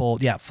 5-6 people,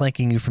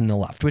 flanking you from the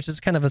left, which is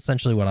kind of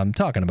essentially what I'm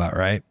talking about,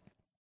 right?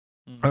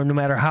 Mm-hmm. Or no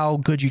matter how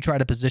good you try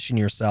to position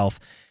yourself,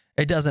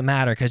 it doesn't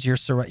matter because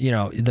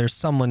there's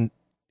someone,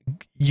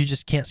 you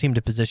just can't seem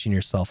to position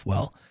yourself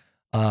well.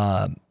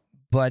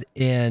 But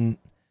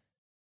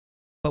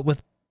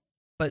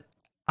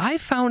I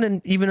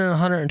found even in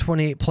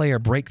 128 player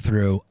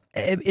breakthrough,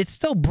 it's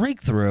still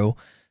breakthrough.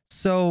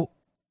 So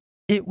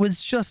it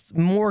was just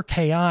more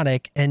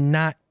chaotic and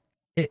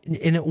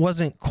it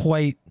wasn't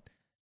quite,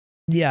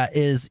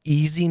 as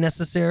easy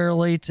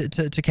necessarily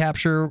to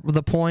capture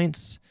the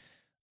points.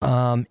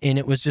 And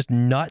it was just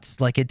nuts.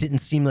 Like it didn't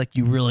seem like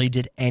you really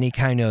did any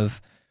kind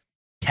of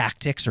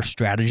tactics or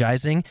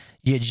strategizing.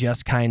 You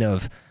just kind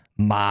of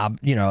mobbed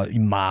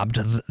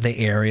the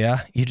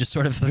area. You just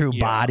sort of threw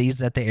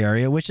bodies at the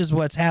area, which is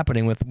what's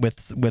happening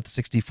with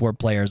 64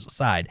 players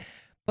aside.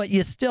 But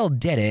you still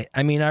did it.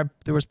 I mean,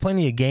 there was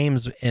plenty of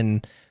games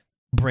in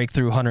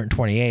Breakthrough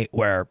 128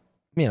 where,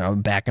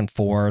 back and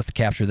forth,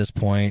 capture this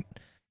point.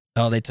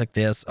 Oh, they took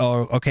this.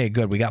 Oh, okay,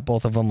 good. We got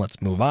both of them.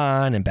 Let's move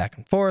on, and back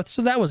and forth.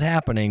 So that was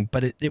happening,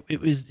 but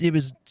it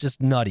was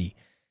just nutty.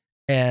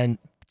 And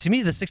to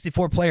me, the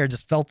 64 player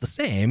just felt the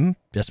same,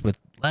 just with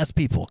less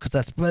people,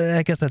 because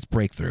I guess that's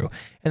Breakthrough,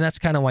 and that's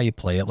kind of why you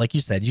play it. Like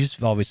you said,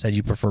 you've always said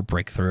you prefer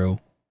Breakthrough.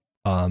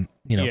 I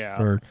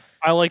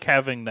like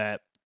having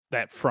that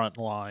front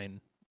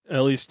line,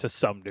 at least to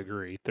some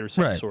degree. There's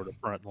some sort of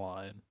front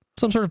line.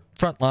 Some sort of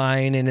front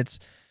line, and it's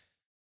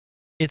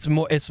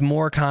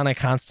more kind of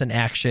constant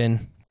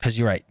action, because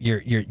you're right.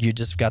 You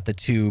just got the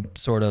two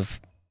sort of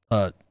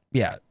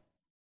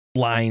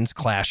lines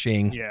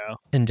clashing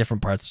in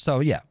different parts.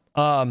 So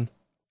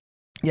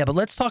but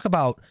let's talk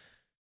about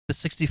the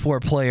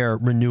 64 player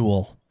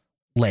renewal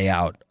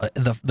layout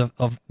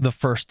of the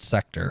first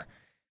sector.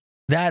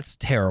 That's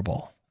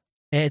terrible.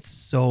 It's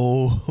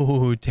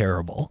so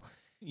terrible.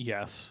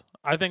 Yes.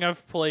 I think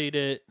I've played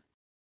it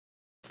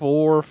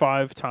 4 or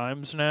 5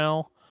 times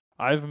now.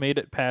 I've made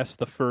it past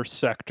the first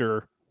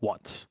sector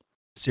once.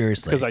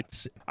 Seriously.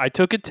 Because I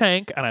took a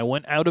tank and I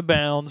went out of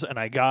bounds and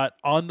I got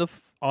on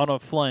a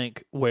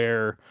flank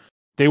where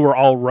they were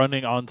all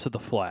running onto the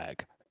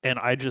flag. And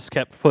I just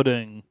kept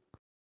putting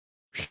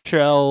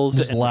shells,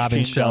 just and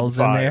lobbing shells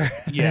in there.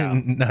 Yeah.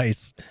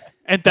 Nice.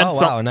 And then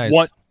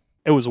nice.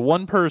 It was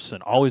one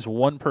person. Always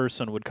one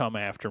person would come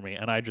after me,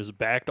 and I just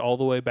backed all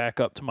the way back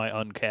up to my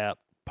uncap,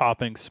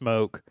 popping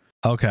smoke.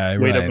 Okay,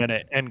 wait a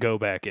minute, and go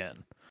back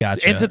in.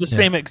 Gotcha. Into the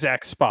same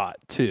exact spot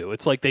too.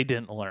 It's like they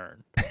didn't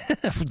learn.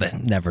 They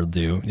never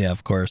do. Yeah,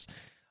 of course.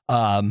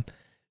 No,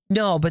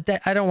 but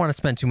I don't want to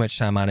spend too much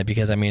time on it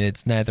because I mean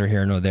it's neither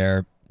here nor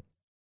there.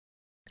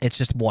 It's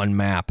just one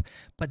map,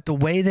 but the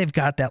way they've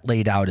got that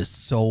laid out is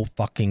so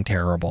fucking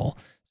terrible.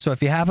 So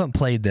if you haven't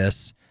played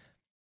this,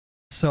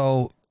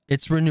 so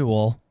it's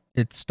renewal.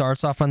 It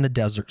starts off on the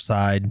desert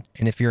side,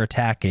 and if you're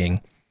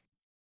attacking,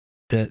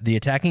 the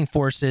attacking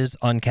forces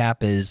uncap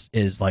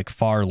is like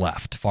far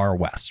left, far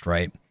west,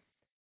 right?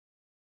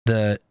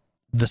 The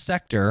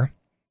sector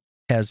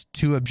has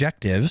 2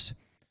 objectives,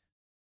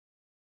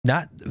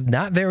 not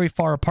very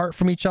far apart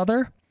from each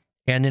other,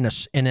 and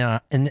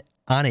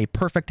on a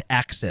perfect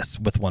axis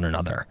with one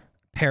another,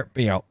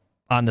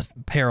 on this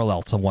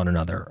parallel to one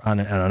another on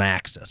an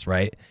axis,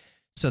 right?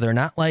 So they're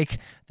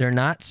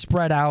not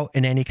spread out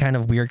in any kind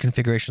of weird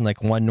configuration,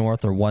 like one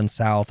north or one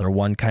south or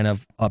one kind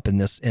of up in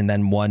this, and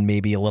then one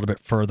maybe a little bit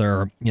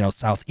further,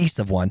 southeast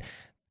of one.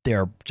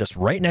 They're just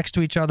right next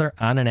to each other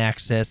on an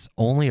axis,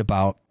 only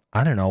about,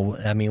 I don't know.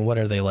 I mean, what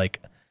are they like?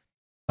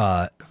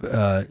 I'm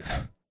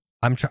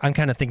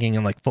kind of thinking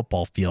in like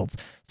football fields.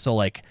 So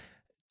like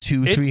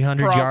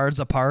 200-300 yards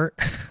apart.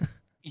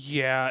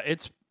 Yeah,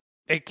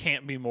 it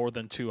can't be more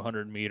than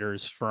 200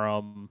 meters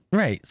from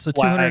right. So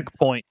flag 200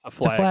 point to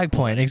flag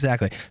point,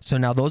 exactly. So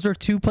now those are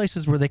 2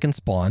 places where they can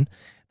spawn.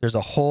 There's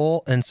a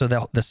hole, and so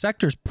the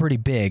sector's pretty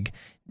big.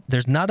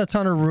 There's not a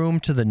ton of room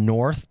to the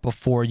north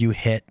before you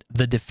hit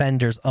the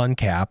defender's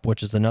uncap,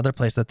 which is another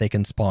place that they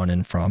can spawn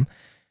in from.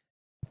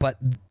 But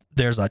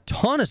there's a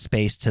ton of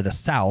space to the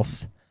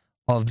south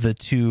of their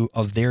 2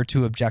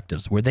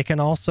 objectives where they can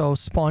also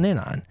spawn in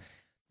on.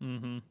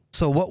 Mm-hmm.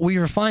 So what we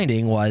were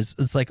finding was,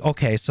 it's like,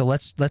 okay, so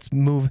let's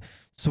move.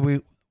 So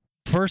we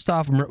first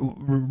off,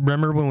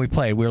 remember when we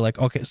played, we were like,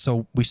 okay,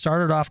 so we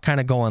started off kind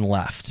of going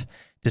left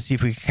to see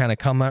if we could kind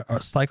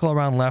of cycle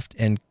around left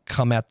and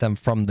come at them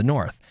from the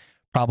north.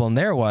 Problem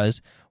there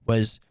was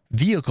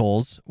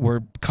vehicles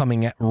were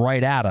coming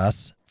right at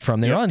us from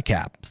their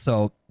uncap.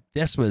 So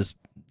this was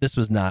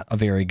not a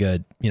very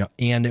good,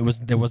 and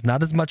there was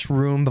not as much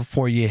room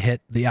before you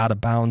hit the out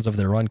of bounds of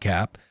their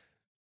uncap.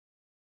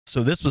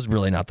 So this was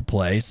really not the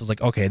play. So it's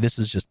like, okay, this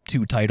is just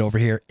too tight over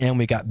here, and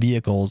we got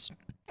vehicles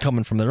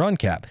coming from their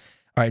uncap.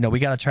 All right, no, we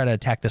got to try to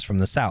attack this from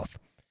the south.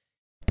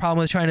 Problem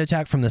with trying to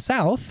attack from the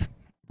south,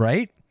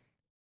 right,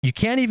 you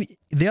can't even,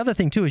 the other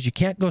thing too is you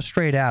can't go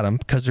straight at them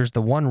because there's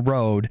the one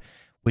road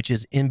which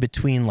is in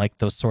between like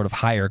those sort of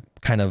higher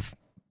kind of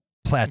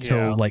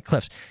plateau like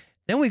cliffs.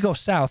 Then we go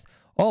south.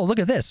 Oh, look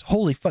at this.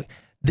 Holy fuck.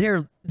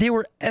 They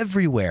were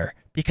everywhere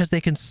because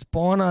they can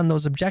spawn on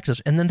those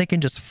objectives and then they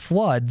can just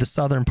flood the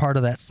southern part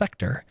of that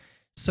sector.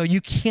 So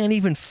you can't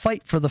even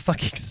fight for the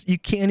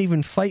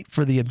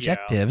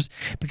objectives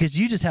because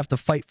you just have to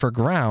fight for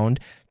ground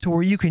to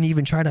where you can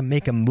even try to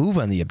make a move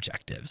on the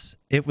objectives.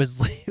 It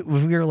was,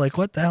 we were like,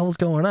 what the hell is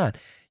going on?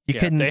 You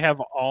couldn't. They have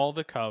all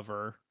the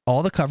cover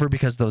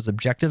Because those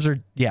objectives are,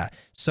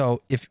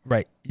 So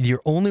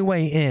your only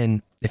way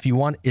in, if you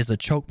want, is a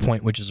choke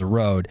point, which is a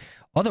road.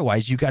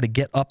 Otherwise, you got to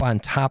get up on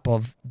top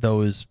of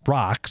those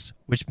rocks,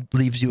 which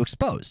leaves you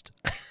exposed.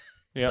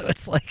 So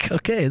it's like,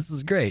 okay, this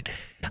is great.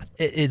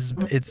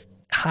 It's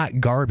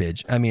hot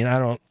garbage. I mean, I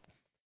don't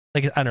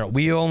know.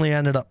 We only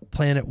ended up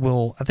playing it.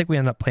 I think we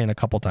ended up playing a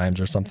couple times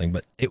or something,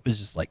 but it was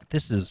just like,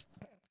 this is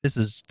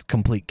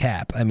complete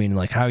cap. I mean,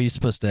 like, how are you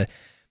supposed to?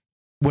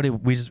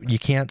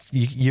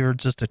 You're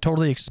just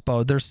totally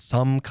exposed. There's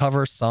some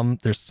cover,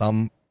 there's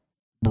some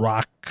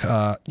rock,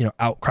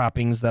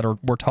 outcroppings that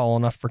were tall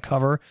enough for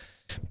cover,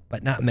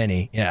 but not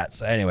many. Yeah.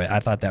 So anyway, I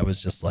thought that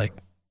was just like,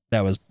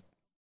 that was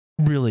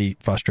really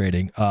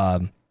frustrating.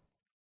 The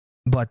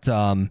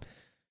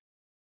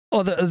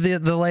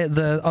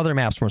other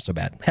maps weren't so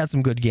bad. Had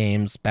some good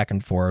games back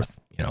and forth,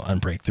 on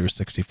Breakthrough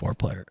 64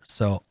 player.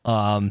 So,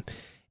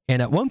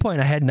 and at one point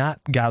I had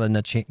not gotten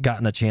a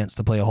chance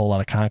to play a whole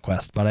lot of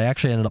Conquest, but I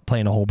actually ended up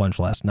playing a whole bunch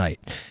last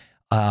night.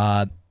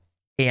 And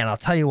I'll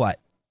tell you what,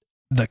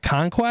 the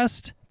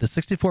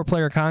 64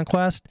 player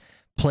Conquest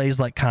plays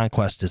like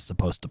Conquest is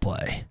supposed to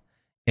play.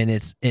 And they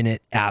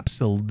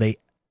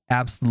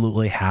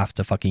absolutely have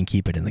to fucking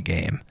keep it in the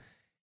game.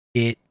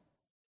 It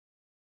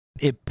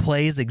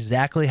plays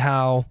exactly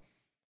how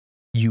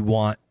you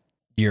want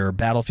your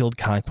Battlefield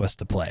Conquest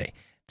to play.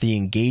 The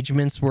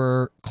engagements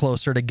were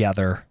closer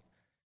together.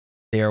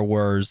 There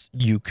was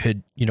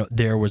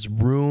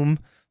room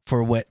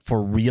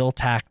for real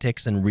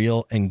tactics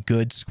and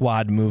good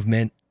squad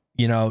movement,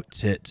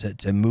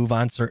 to move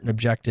on certain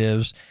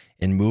objectives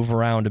and move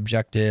around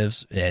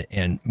objectives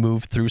and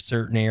move through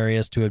certain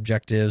areas to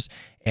objectives.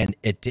 And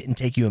it didn't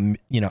take you,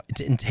 you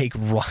didn't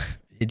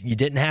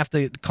have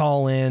to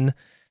call in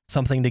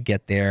something to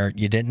get there.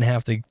 You didn't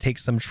have to take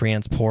some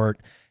transport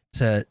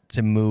to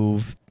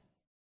move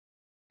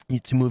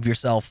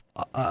yourself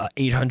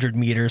 800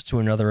 meters to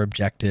another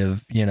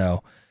objective. It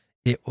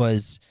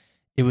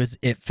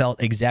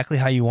felt exactly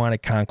how you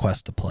wanted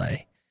Conquest to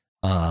play.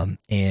 I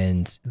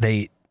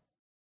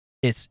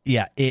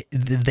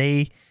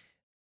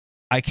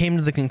came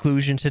to the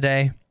conclusion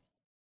today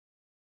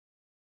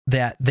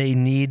that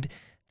they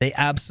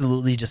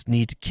absolutely just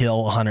need to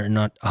kill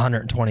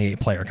 128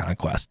 player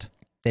Conquest.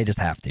 They just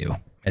have to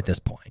at this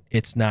point.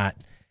 It's not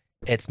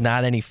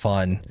any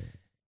fun.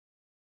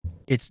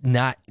 It's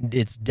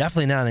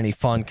definitely not any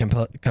fun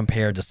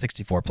compared to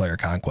 64 player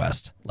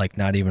Conquest. Like,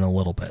 not even a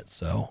little bit.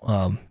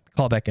 So,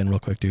 call back in real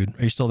quick, dude.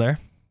 Are you still there?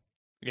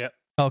 Yep.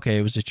 Okay,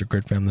 it was just your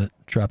grid fam that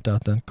dropped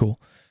out then. Cool.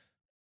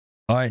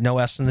 All right, no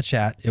F's in the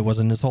chat. It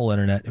wasn't his whole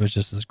internet. It was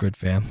just his grid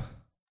fam.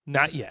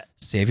 Not yet.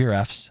 Save your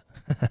F's.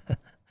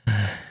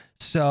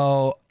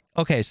 So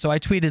I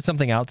tweeted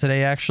something out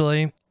today,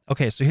 actually.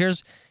 Okay, so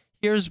here's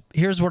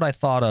what I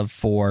thought of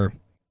for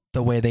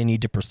the way they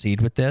need to proceed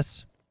with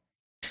this.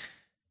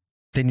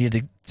 They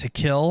need to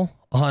kill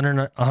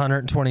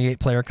 128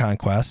 player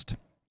Conquest.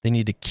 They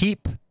need to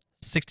keep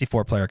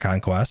 64 player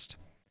Conquest.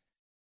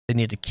 They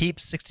need to keep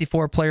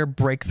 64 player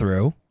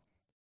Breakthrough,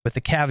 with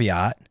the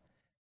caveat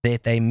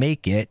that they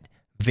make it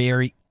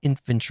very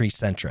infantry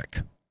centric.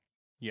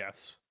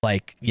 Yes.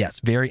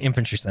 Very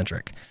infantry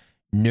centric.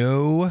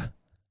 No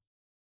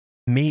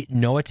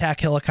attack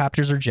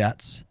helicopters or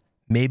jets.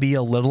 Maybe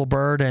a little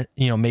bird, and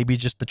maybe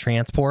just the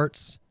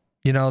transports.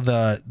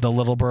 The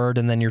little bird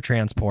and then your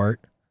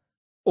transport.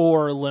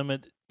 Or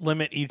limit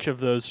each of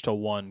those to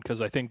one,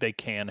 because I think they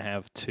can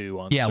have two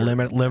on. Yeah,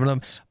 limit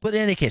them. But in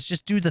any case,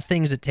 just do the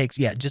things it takes.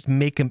 Yeah, just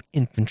make them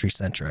infantry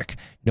centric.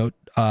 No,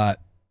 a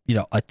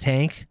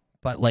tank,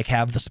 but like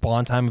have the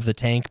spawn time of the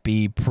tank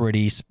be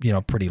pretty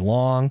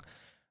long,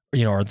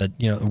 or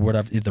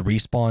whatever the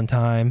respawn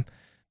time.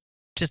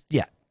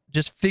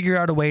 Just figure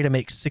out a way to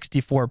make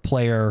 64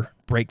 player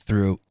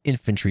Breakthrough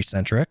infantry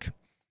centric.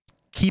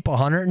 Keep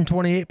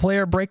 128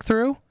 player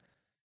Breakthrough,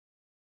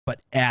 but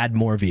add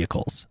more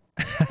vehicles.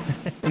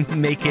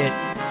 make it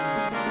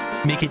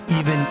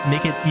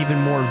even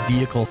more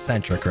vehicle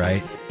centric,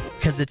 right?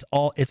 Because it's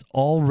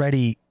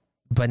already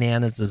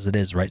bananas as it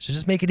is, right? So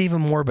just make it even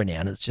more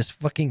bananas. Just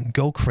fucking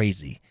go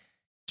crazy.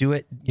 Do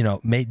it,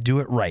 do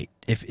it right.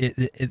 If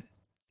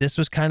this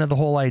was kind of the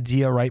whole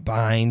idea right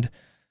behind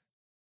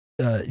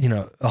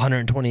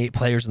 128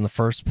 players in the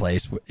first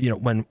place,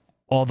 when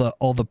all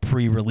the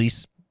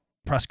pre-release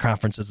press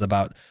conferences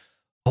about,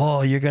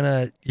 oh, you're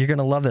gonna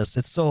love this,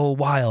 it's so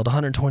wild,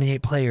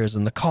 128 players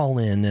and the call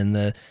in and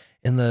the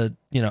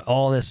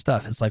all this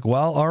stuff. It's like,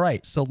 well, all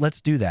right, so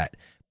let's do that,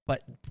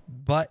 but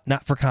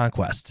not for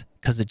Conquest.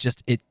 because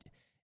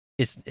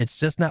it's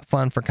just not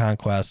fun for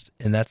Conquest,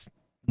 and that's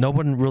no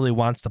one really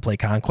wants to play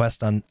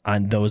Conquest on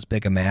those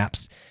big of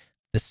maps.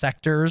 The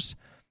sectors,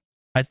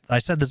 I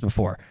said this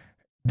before,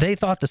 they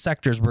thought the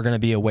sectors were going to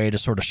be a way to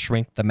sort of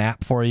shrink the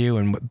map for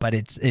you, but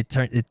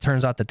it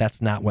turns out that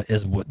that's not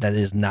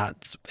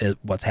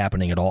what's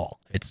happening at all.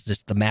 It's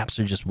just the maps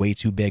are just way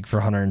too big for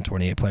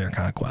 128 player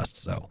Conquest.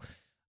 So,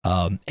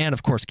 and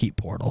of course keep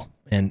Portal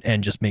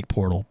and just make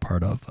Portal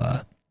part of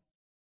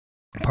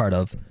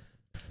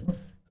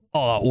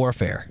All Out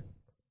Warfare.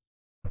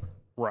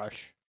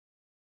 Rush.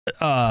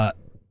 What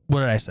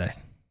did I say?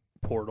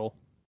 Portal.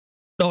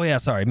 Oh yeah,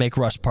 sorry. Make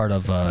Rush part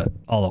of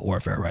All Out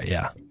Warfare, right?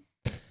 Yeah.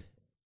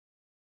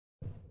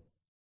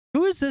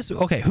 Who is this?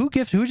 Okay, who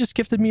just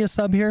gifted me a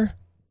sub here?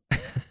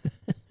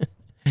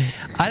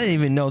 I didn't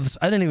even know this.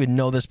 I didn't even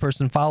know this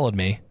person followed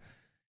me.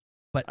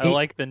 But I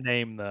like the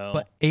name though.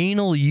 But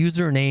anal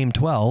username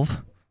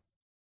 12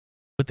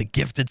 with the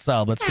gifted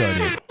sub. Let's go,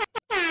 dude.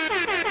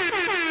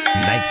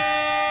 Nice.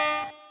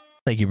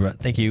 Thank you, bro.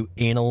 Thank you,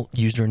 anal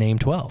username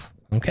 12.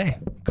 Okay,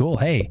 cool.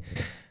 Hey,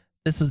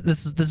 this is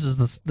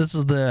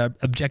the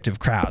objective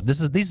crowd.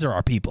 These are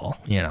our people.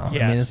 You know.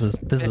 Yes. I mean, this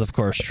is of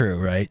course true,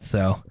 right?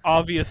 So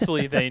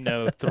obviously they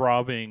know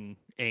throbbing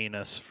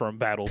anus from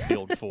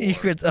Battlefield 4. you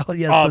could, oh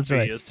yes,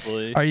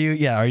 obviously. That's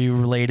right. Are you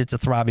related to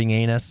throbbing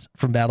anus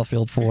from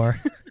Battlefield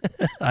 4?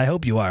 I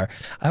hope you are.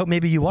 I hope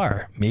maybe you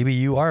are. Maybe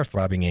you are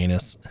throbbing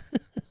anus.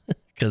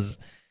 Because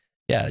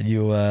yeah,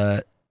 you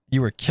were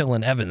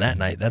killing Evan that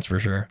night. That's for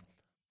sure.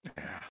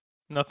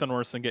 Nothing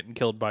worse than getting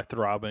killed by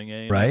throbbing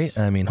anus. Right?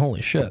 I mean,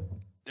 holy shit.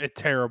 A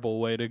terrible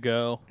way to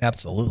go.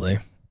 Absolutely.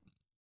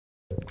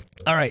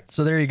 All right,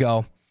 so there you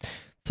go.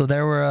 So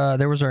there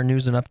was our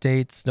news and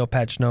updates, no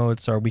patch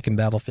notes, our week in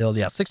Battlefield.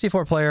 Yeah,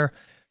 64 player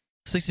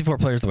is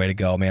the way to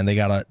go, man. They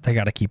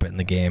gotta keep it in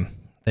the game.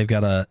 They've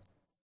gotta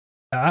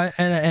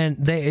and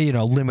they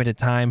limited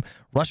time.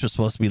 Rush was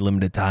supposed to be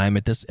limited time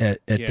at this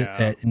at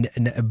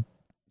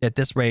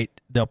this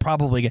rate. They'll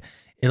probably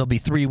it'll be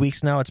 3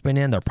 weeks now. It's been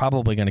in. They're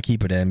probably going to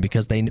keep it in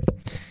because they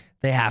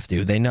have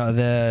to. They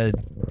know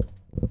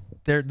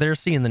they're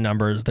seeing the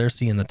numbers. They're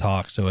seeing the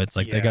talk. So it's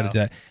like they got to do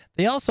that.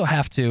 They also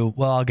have to.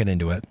 Well, I'll get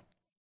into it.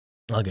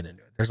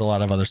 There's a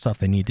lot of other stuff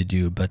they need to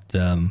do, but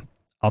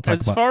I'll talk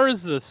about. As far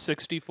as the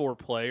 64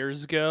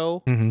 players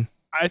go,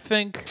 I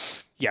think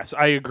yes,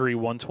 I agree.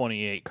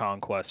 128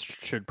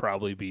 Conquest should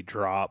probably be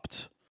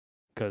dropped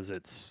because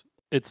it's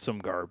some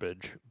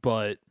garbage.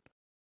 But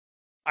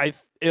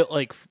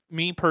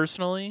me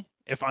personally,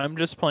 if I'm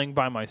just playing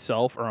by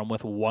myself or I'm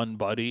with one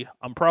buddy,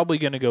 I'm probably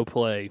going to go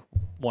play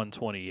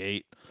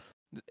 128.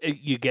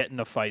 You get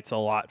into fights a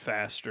lot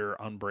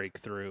faster on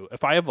Breakthrough.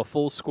 If I have a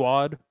full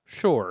squad,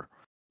 sure,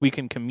 we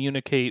can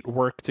communicate,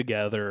 work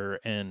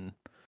together, and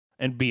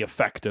be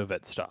effective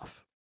at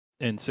stuff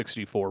in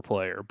 64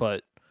 player.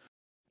 But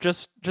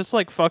just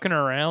like fucking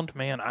around,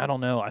 man, I don't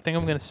know. I think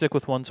I'm going to stick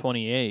with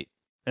 128,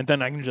 and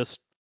then I can just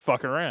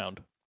fuck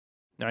around.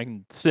 I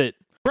can sit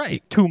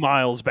 2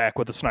 miles back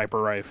with a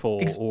sniper rifle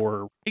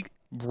or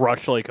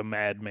rush like a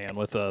madman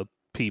with a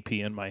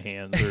PP in my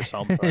hands or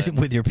something.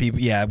 with your PP,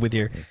 yeah, with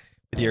your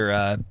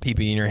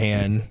PP in your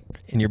hand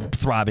and your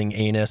throbbing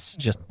anus,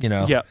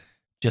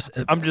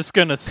 I'm just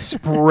gonna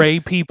spray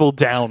people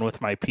down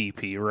with my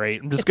PP, right?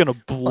 I'm just gonna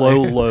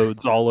blow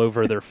loads all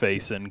over their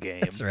face in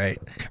game. That's right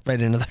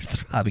into their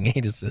throbbing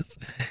anuses.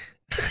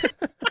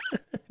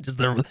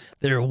 Just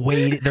they're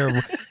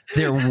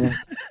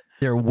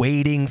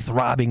waiting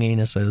throbbing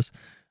anuses.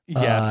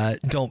 Yes.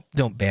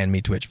 Don't ban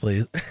me, Twitch,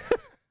 please.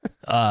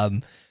 No,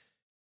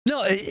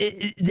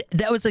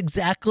 that was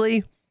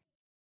exactly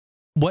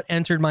what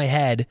entered my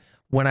head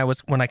when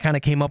I kind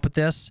of came up with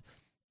this.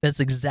 That's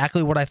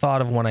exactly what I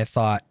thought of when I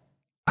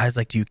was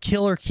like, do you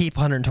kill or keep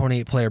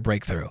 128 player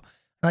Breakthrough? I'm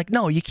like,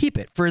 no, you keep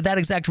it for that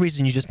exact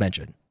reason you just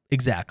mentioned.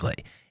 Exactly.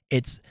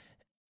 It's,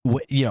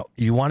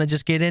 you want to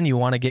just get in, you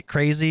want to get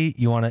crazy,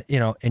 you want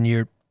to, and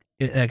you're,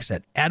 like I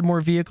said, add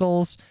more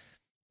vehicles,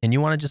 and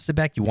you want to just sit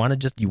back. You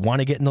want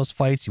to get in those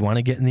fights. You want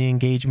to get in the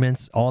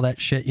engagements, all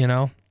that shit,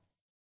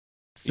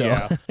 So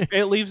yeah,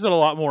 it leaves it a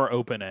lot more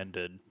open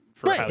ended.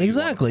 Right,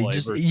 exactly.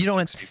 Just you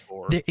don't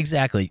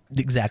exactly.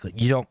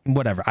 You don't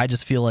whatever. I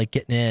just feel like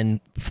getting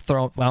in, I just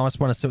want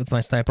to sit with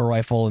my sniper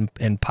rifle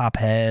and pop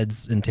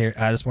heads and tear.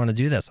 I just want to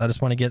do this. I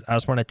just want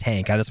to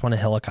tank. I just want a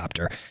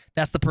helicopter.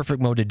 That's the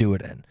perfect mode to do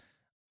it in.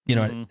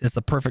 It's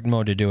the perfect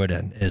mode to do it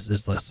in. Is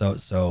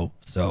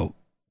so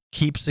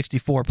keep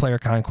 64 player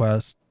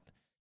Conquest,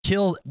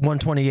 kill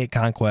 128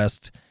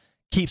 Conquest,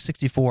 keep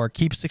 64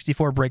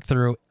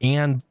 Breakthrough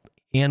and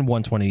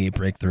 128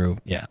 Breakthrough.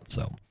 Yeah,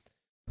 so.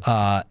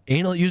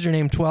 Anal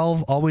username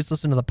 12. Always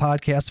listen to the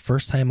podcast.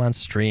 First time on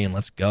stream.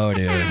 Let's go,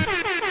 dude.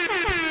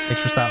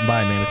 Thanks for stopping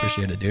by, man.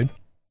 Appreciate it, dude.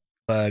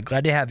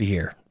 Glad to have you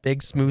here.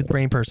 Big smooth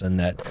brain person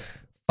that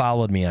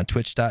followed me on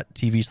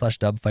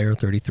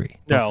twitch.tv/dubfire33.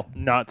 No,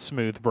 not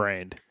smooth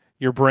brained.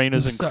 Your brain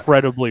is So-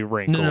 incredibly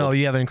wrinkled. No,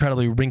 you have an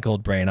incredibly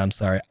wrinkled brain. I'm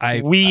sorry.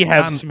 We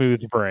have I'm-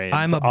 smooth brains,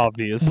 I'm a-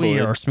 obviously. We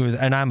are smooth,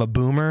 and I'm a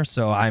boomer,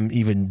 so I'm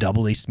even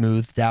doubly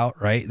smoothed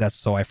out, right? That's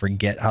so I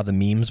forget how the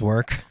memes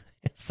work.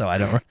 So I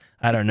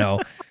don't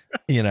know,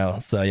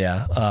 So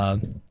yeah.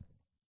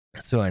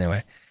 So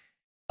anyway,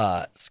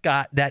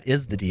 Scott, that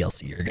is the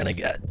DLC you're gonna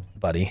get,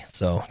 buddy.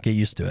 So get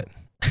used to it.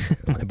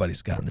 My buddy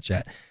Scott in the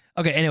chat.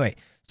 Okay. Anyway,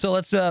 so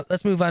let's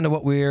move on to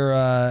what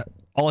we're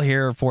all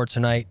here for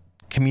tonight.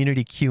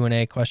 Community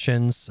Q&A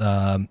questions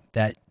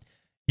that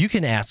you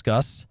can ask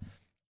us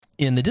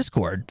in the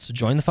Discord. So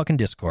join the fucking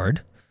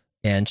Discord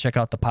and check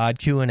out the pod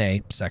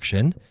Q&A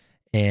section.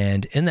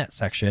 And in that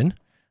section,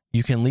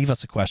 you can leave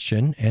us a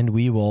question and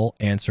we will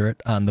answer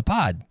it on the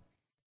pod.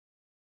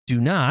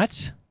 Do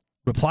not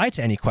reply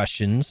to any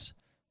questions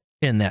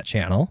in that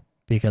channel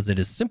because it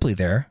is simply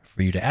there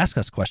for you to ask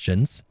us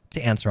questions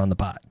to answer on the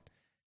pod.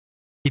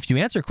 If you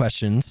answer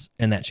questions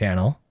in that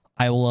channel,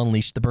 I will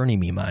unleash the Bernie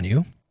meme on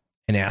you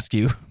and ask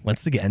you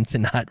once again to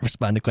not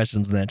respond to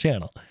questions in that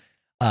channel.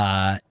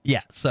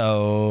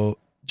 So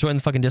join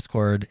the fucking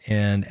Discord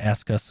and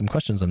ask us some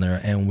questions in there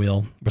and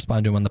we'll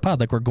respond to them on the pod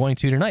like we're going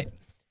to tonight.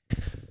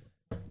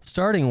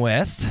 Starting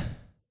with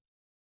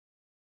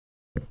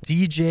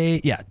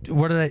DJ. Yeah.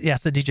 What did I? Yeah, I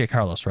said DJ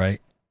Carlos, right?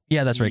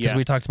 Yeah, that's right. Because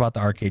we Yes. talked about the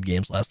arcade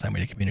games last time we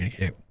did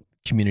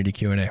community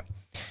Q&A.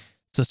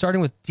 So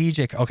starting with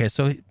DJ. Okay,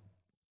 so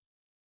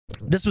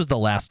this was the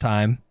last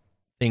time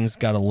things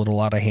got a little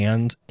out of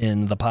hand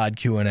in the pod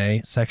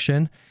Q&A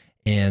section.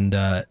 And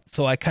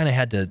so I kind of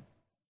had to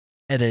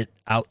edit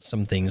out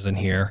some things in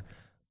here.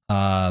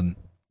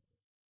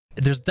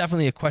 There's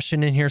definitely a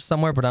question in here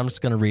somewhere, but I'm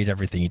just going to read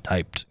everything he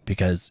typed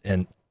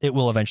and it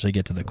will eventually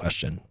get to the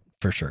question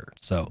for sure.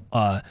 So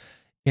so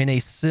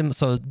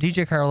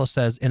DJ Carlos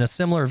says in a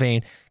similar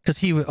vein, because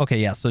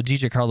so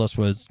DJ Carlos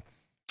was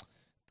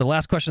the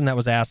last question that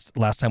was asked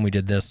last time we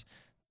did this.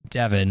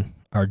 Devin,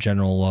 our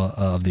general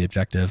of the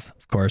Objective,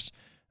 of course,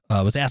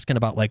 was asking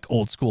about like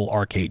old school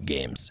arcade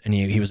games. And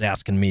he was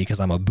asking me, because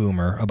I'm a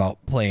boomer,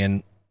 about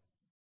playing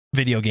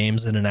video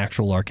games in an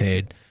actual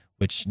arcade,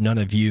 which none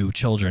of you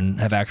children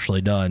have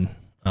actually done,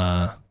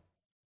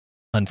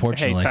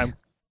 unfortunately. Hey,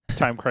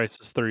 Time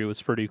Crisis 3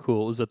 was pretty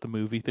cool. It was at the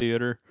movie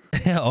theater.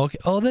 Yeah, okay.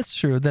 Oh, that's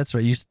true. That's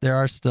right. There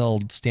are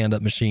still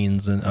stand-up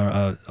machines and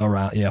around,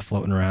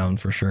 floating around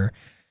for sure.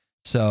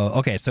 So,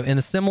 okay. So in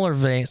a similar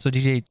vein, so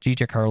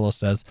DJ Carlos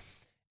says,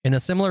 in a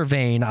similar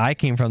vein, I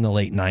came from the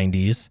late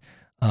 90s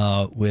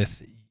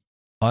with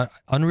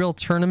Unreal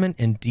Tournament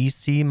and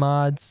DC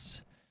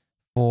mods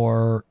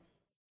for,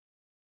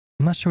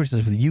 I'm not sure what it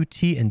says, with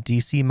UT and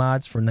DC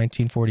mods for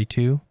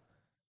 1942.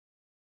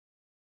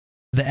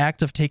 The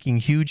act of taking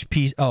huge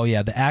PCs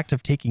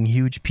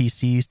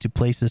to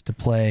places to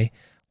play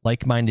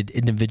like-minded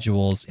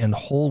individuals and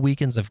whole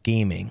weekends of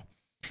gaming.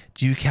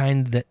 Do you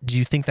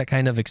think that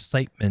kind of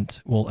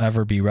excitement will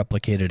ever be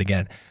replicated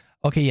again?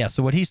 Okay, yeah.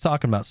 So what he's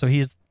talking about, so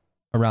he's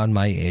around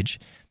my age.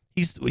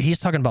 He's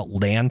talking about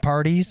LAN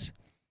parties.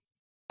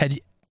 I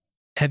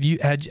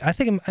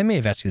think I may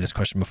have asked you this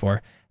question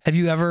before. Have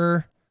you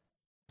ever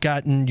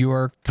gotten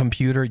your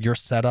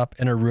set up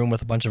in a room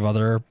with a bunch of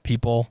other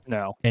people?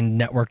 No. And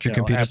networked your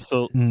computers?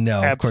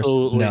 No, of course.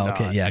 Absolutely No,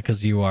 not. okay, yeah,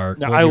 because you are.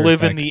 No, I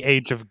live in the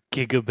age of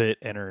gigabit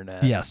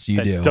internet. Yes,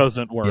 you do. It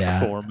doesn't work Yeah.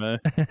 for me.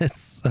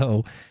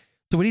 So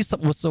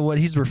what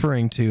he's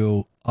referring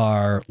to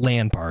are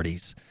LAN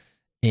parties.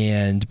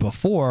 And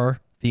before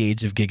the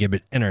age of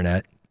gigabit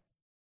internet,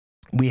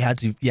 we had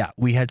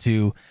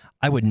to,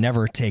 I would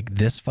never take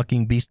this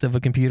fucking beast of a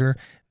computer.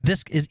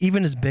 This is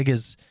even as big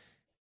as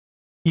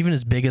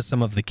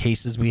some of the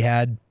cases we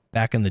had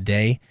back in the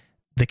day.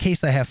 The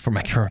case I have for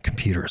my current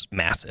computer is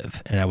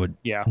massive, and I would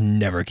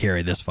never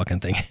carry this fucking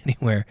thing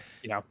anywhere.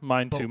 Yeah,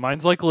 mine too.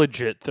 Mine's like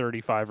legit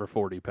 35 or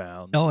 40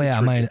 pounds. Oh, It's yeah,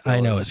 mine. I know,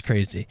 ridiculous. it's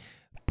crazy.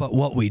 But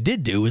what we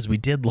did do is we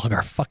did lug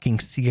our fucking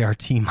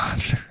CRT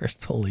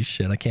monitors. Holy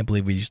shit, I can't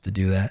believe we used to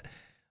do that.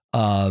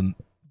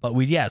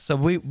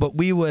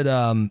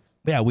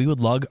 We would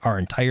lug our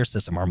entire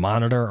system, our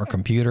monitor, our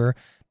computer,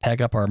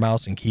 peg up our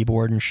mouse and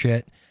keyboard and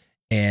shit.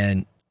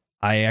 And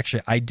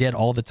I did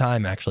all the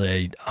time.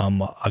 Actually,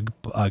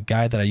 a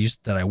guy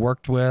that I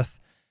worked with,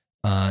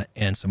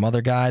 and some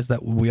other guys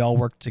that we all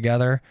worked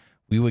together.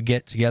 We would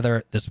get together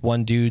at this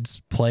one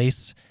dude's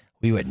place.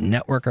 We would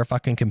network our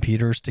fucking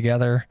computers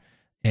together,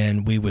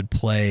 and we would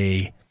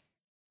play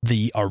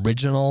the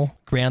original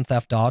Grand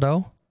Theft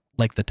Auto,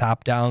 like the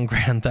top-down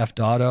Grand Theft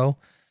Auto.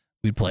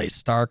 We'd play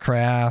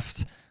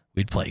StarCraft.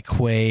 We'd play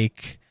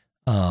Quake,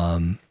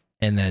 and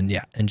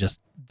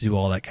just do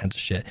all that kinds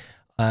of shit.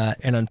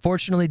 And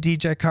unfortunately,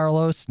 DJ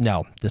Carlos,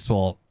 no,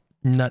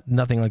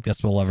 nothing like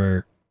this will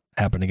ever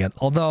happen again.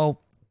 Although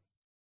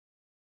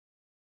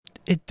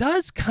it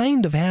does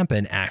kind of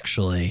happen,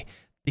 actually,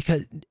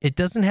 because it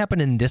doesn't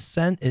happen in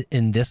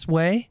this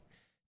way.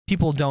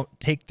 People don't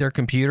take their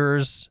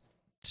computers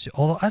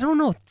although I don't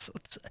know.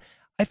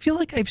 I feel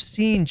like I've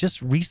seen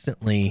just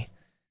recently,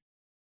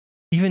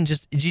 even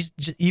just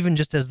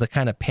as the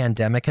kind of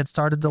pandemic had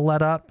started to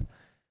let up,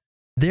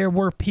 there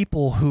were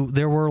people who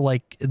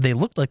they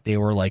looked like they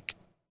were like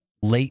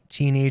late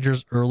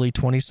teenagers, early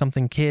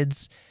 20-something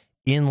kids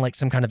in like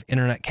some kind of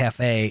internet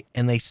cafe,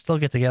 and they still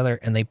get together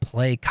and they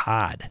play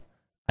COD,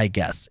 I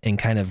guess, in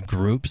kind of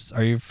groups.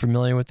 Are you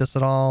familiar with this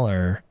at all,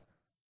 or?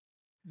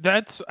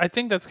 I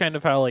think that's kind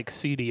of how like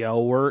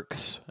CDL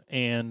works,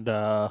 and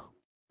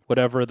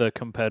whatever the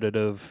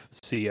competitive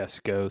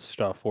CS:GO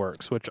stuff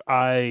works, which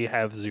I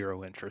have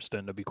zero interest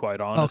in, to be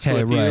quite honest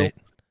with you. Right.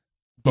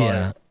 But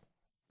Yeah.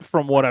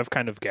 from what I've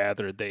kind of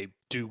gathered, they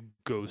do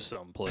go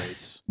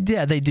someplace.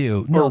 Yeah, they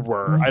do. Or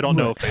were. I don't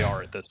know if they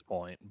are at this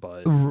point,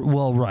 but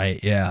well, right,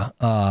 yeah.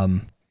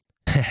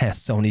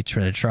 Sony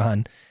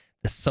Trinitron.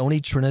 The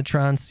Sony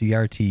Trinitron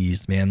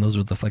CRTs, man, those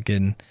were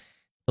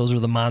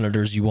the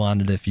monitors you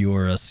wanted if you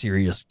were a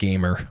serious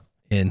gamer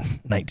in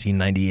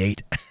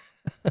 1998.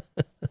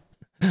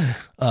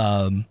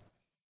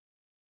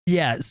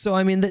 Yeah, so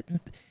I mean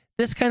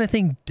this kind of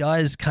thing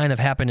does kind of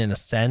happen in a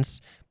sense,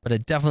 but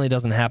it definitely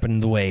doesn't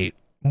happen the way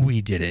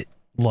we did it,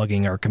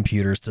 lugging our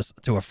computers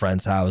to a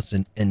friend's house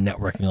and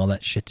networking all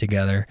that shit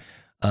together.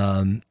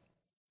 And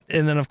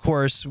then of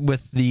course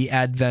with the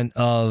advent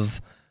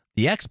of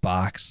the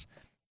Xbox,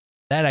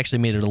 that actually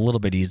made it a little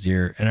bit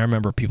easier. And I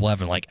remember people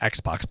having like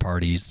Xbox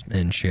parties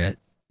and shit,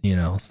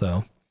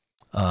 so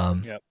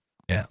yep.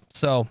 Yeah.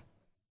 So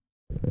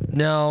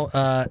no,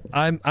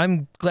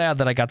 I'm glad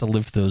that I got to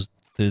live through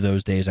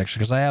those days actually,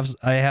 because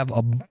I have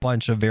a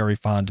bunch of very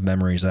fond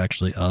memories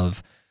actually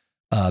of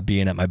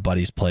being at my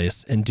buddy's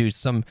place. And dude,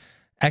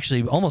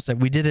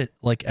 we did it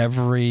like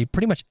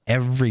pretty much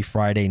every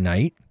Friday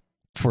night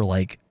for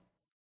like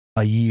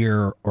a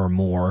year or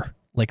more,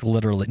 like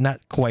literally not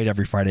quite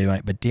every Friday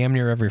night, but damn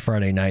near every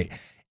Friday night.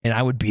 And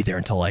I would be there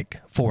until like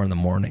 4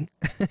 a.m.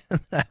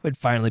 I would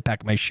finally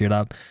pack my shit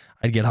up.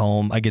 I'd get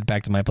home. I'd get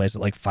back to my place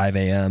at like 5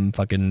 a.m.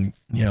 Fucking,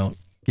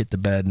 get to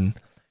bed. And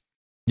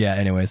yeah,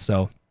 anyway,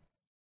 so.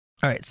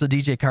 All right. So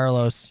DJ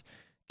Carlos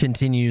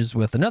continues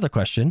with another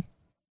question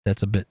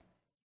that's a bit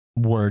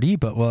wordy,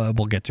 but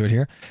we'll get to it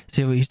here.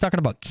 So he's talking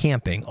about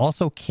camping.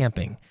 Also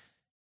camping.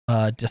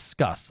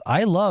 Discuss.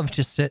 I love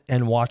to sit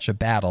and watch a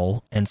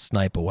battle and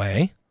snipe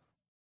away.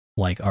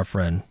 Like our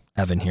friend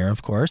Evan here,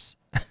 of course.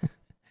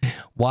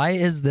 Why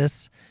is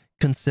this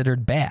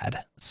considered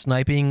bad?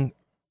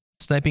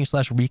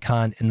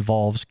 Sniping/recon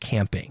involves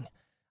camping.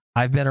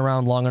 I've been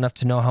around long enough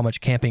to know how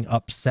much camping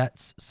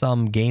upsets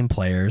some game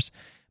players,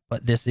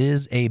 but this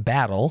is a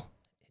battle,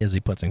 as he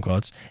puts in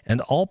quotes,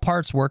 and all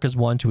parts work as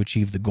one to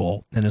achieve the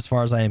goal. And as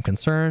far as I am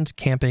concerned,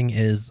 camping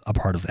is a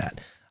part of that.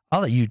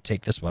 I'll let you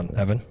take this one,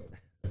 Evan.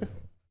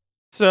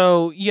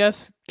 So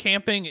yes,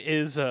 camping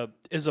is a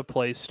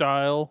play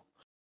style.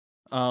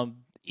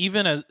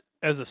 Even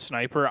as a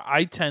sniper,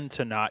 I tend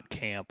to not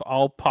camp.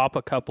 I'll pop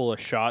a couple of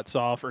shots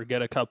off or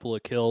get a couple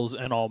of kills,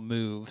 and I'll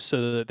move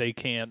so that they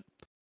can't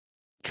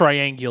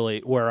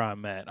triangulate where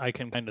I'm at. I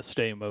can kind of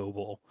stay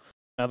mobile.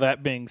 Now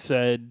that being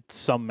said,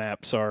 some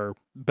maps are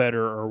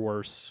better or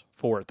worse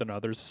for it than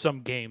others.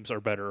 Some games are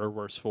better or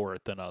worse for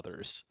it than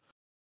others.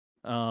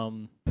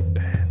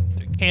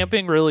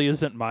 Camping really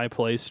isn't my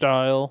play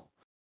style.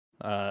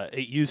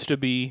 It used to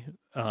be.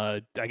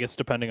 I guess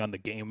depending on the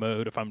game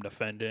mode, if I'm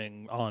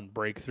defending on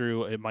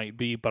breakthrough, it might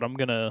be, but I'm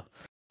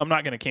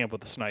not gonna camp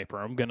with a sniper.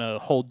 I'm gonna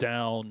hold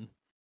down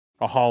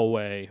a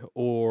hallway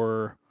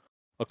or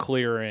a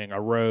clearing,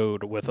 a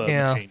road with a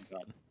machine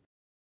gun.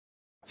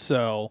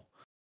 So,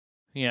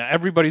 yeah,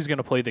 everybody's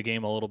gonna play the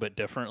game a little bit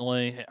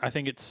differently. I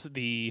think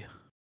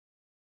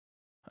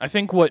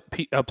what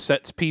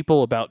upsets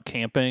people about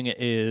camping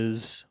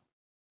is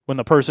when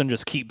the person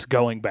just keeps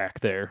going back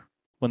there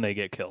when they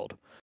get killed,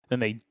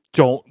 and they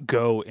don't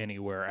go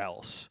anywhere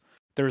else.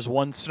 There's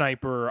one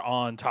sniper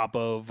on top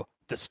of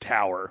this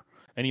tower,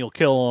 and you'll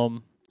kill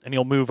him, and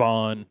you'll move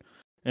on,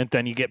 and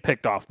then you get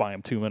picked off by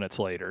him 2 minutes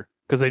later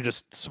because they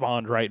just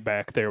spawned right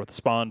back there with the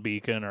spawn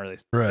beacon, or they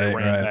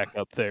ran back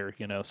up there,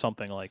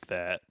 something like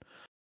that.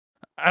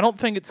 I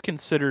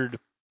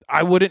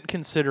wouldn't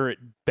consider it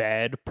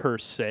bad per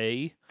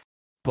se,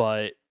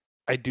 but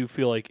I do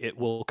feel like it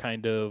will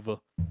kind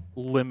of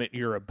limit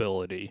your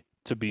ability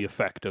to be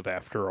effective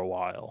after a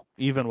while,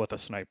 even with a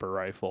sniper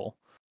rifle.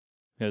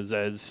 Because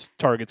as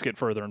targets get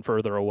further and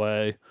further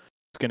away,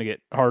 it's going to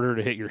get harder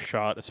to hit your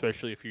shot,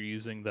 especially if you're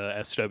using the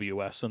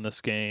SWS in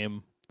this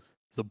game.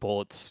 The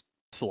bullet's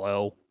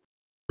slow.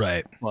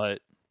 Right.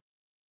 But,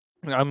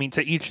 I mean,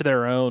 to each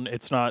their own.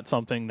 It's not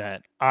something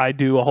that I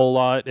do a whole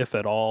lot, if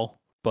at all.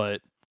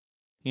 But,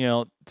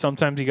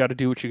 sometimes you got to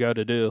do what you got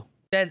to do.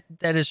 That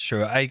is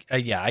true. I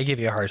give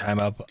you a hard time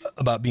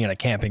about being a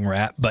camping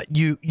rat, but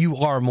you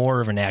are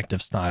more of an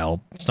active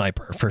style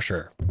sniper for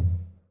sure.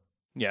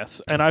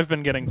 Yes, and I've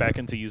been getting back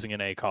into using an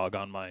ACOG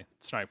on my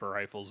sniper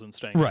rifles and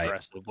staying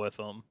aggressive with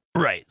them.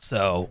 Right.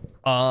 So,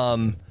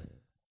 but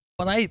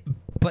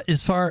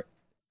as far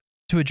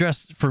to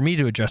address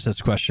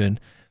this question,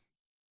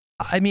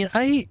 I mean,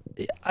 I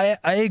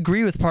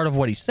agree with part of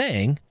what he's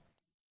saying,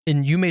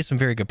 and you made some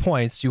very good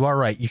points. You are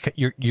right.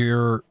 You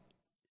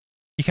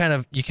kind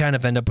of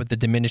end up with the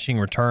diminishing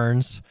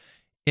returns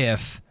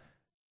if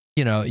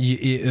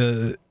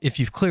if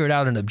you've cleared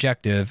out an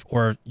objective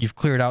or you've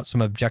cleared out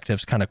some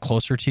objectives kind of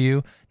closer to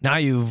you, now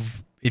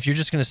if you're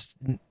just going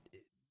to,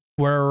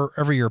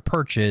 wherever your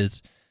perch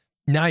is,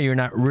 now you're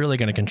not really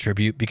going to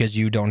contribute because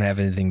you don't have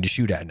anything to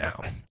shoot at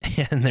now.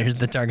 And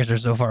the targets are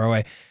so far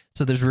away.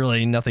 So there's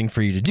really nothing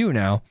for you to do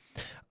now.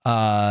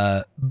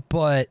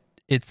 But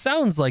it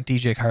sounds like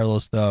DJ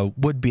Carlos, though,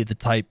 would be the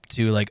type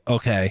to like,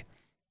 okay,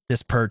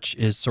 this perch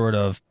is sort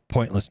of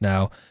pointless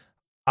now.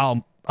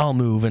 I'll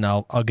move and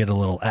I'll get a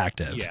little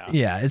active.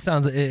 Yeah. It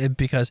sounds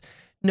because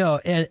no,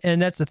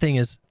 and that's the thing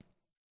is,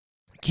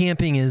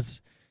 camping is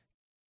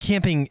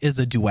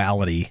a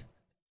duality.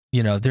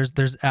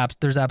 There's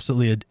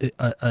absolutely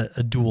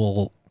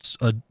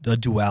a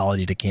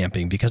duality to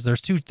camping because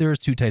there's two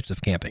types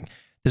of camping.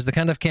 There's the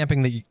kind of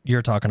camping that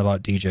you're talking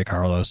about, DJ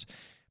Carlos,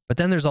 but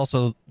then there's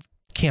also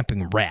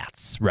camping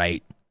rats,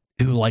 right?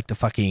 Who like to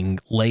fucking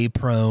lay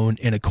prone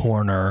in a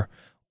corner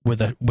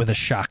with a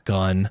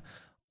shotgun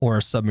or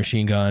a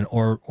submachine gun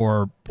or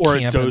a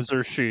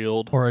dozer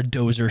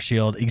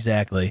shield.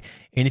 Exactly.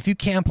 And if you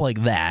camp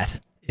like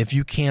that, if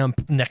you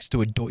camp next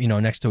to a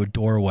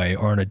doorway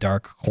or in a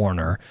dark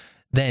corner,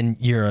 then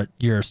you're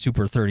a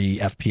super 30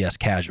 FPS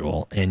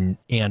casual and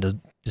a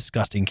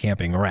disgusting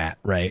camping rat,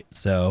 right?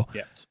 So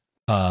yes.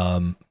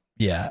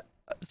 Yeah.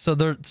 So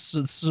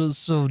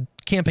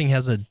camping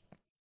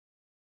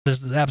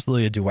there's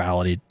absolutely a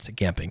duality to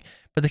camping,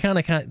 but the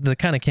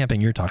kind of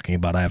camping you're talking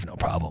about, I have no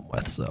problem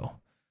with. So,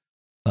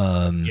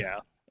 yeah,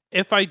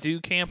 if I do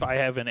camp, I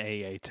have an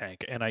AA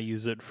tank and I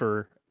use it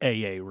for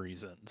AA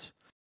reasons,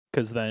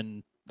 because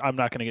then I'm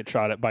not going to get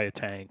shot at by a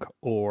tank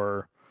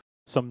or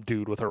some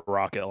dude with a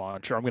rocket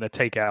launcher. I'm going to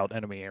take out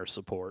enemy air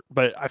support,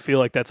 but I feel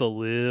like that's a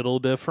little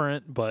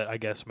different, but I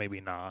guess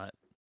maybe not.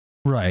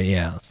 Right.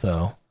 Yeah.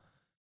 So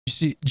you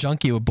see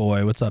Junkie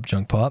Boy, what's up,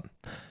 Junk Pup?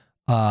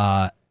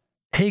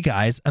 Hey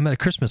guys, I'm at a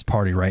Christmas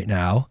party right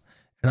now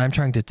and I'm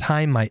trying to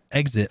time my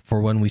exit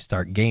for when we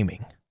start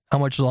gaming. How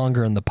much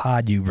longer in the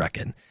pod you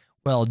reckon?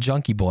 Well,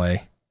 Junkie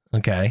Boy,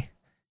 okay.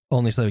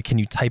 Only so can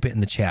you type it in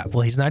the chat?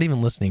 Well, he's not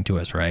even listening to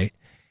us, right?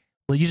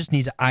 Well, you just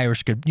need to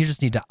Irish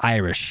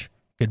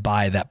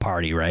goodbye that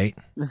party, right?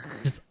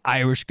 Just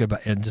Irish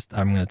goodbye. And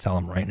I'm going to tell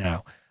him right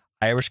now.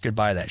 Irish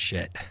goodbye that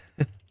shit.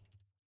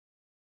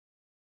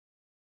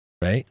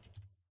 Right?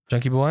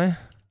 Junkie Boy?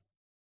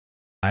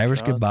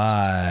 Irish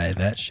goodbye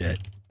that shit.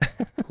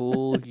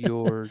 Pull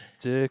your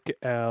dick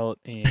out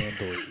and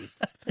leave.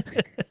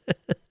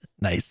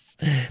 Nice.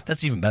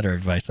 That's even better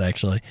advice,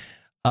 actually.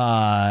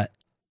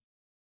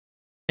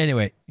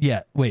 Anyway,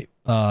 yeah, wait.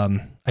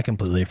 I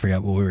completely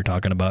forgot what we were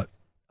talking about.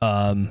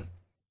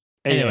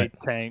 Anyway,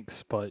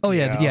 tanks, but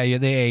yeah,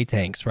 the AA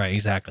tanks, right?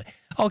 Exactly.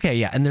 Okay,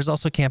 yeah, and there's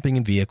also camping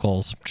in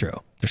vehicles.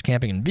 True, there's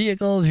camping in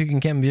vehicles. You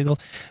can camp in vehicles,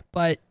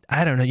 but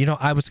I don't know.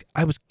 I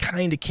was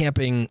kind of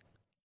camping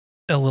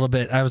a little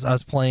bit. I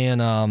was playing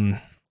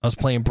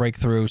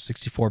Breakthrough,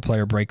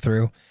 64-player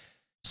Breakthrough.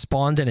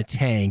 Spawned in a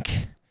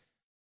tank.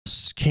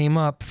 Came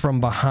up from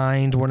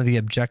behind one of the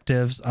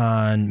objectives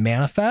on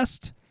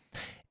Manifest,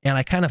 and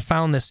I kind of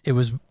found this.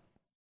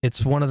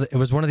 It's one of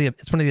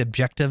the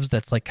objectives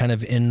that's like kind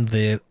of in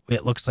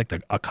it looks like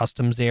a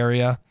customs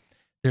area.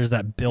 There's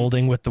that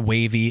building with the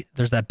wavy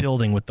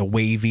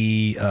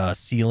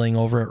ceiling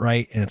over it,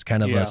 right? And it's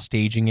kind of a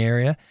staging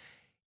area.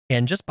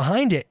 And just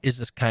behind it is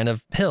this kind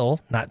of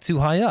hill, not too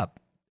high up.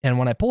 And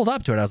when I pulled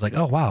up to it, I was like,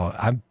 oh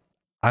wow,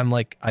 I'm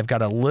like, I've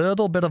got a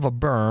little bit of a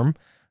berm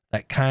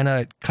that kind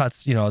of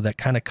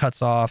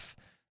cuts off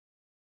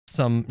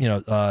some,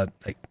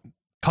 like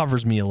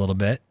covers me a little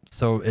bit.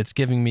 So it's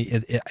giving me,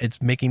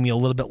 it's making me a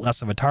little bit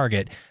less of a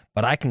target,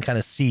 but I can kind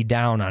of see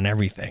down on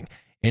everything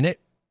and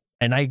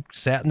I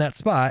sat in that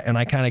spot and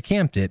I kind of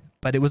camped it,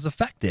 but it was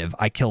effective.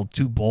 I killed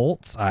 2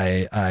 bolts.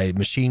 I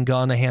machine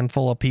gun a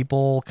handful of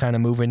people kind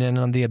of moving in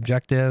on the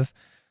objective.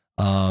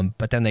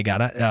 But then they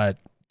got,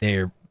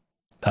 they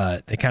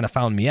kind of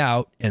found me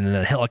out and then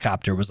a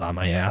helicopter was on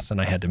my ass and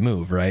I had to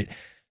move. Right.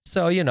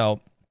 So,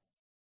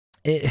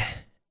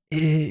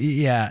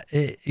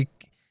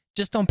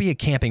 just don't be a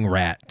camping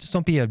rat. Just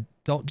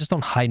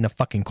don't hide in a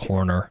fucking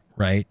corner,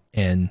 right?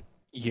 And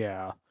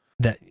yeah,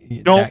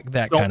 don't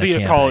be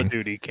a Call of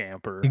Duty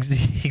camper.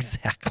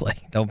 Exactly.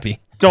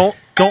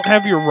 Don't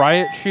have your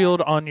riot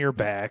shield on your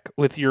back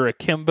with your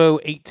Akimbo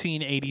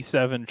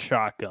 1887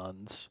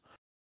 shotguns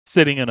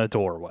sitting in a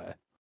doorway.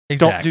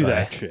 Exactly. Don't do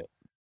that shit.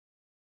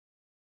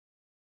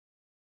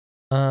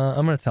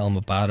 I'm gonna tell him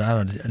about it. I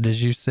don't know. Did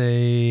you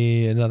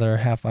say another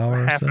half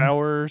hour?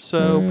 Hour or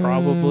so,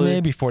 probably.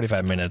 Maybe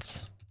 45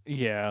 minutes.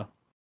 Yeah.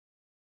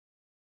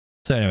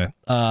 So anyway,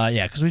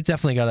 because we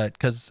definitely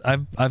because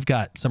I've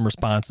got some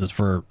responses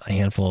for a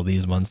handful of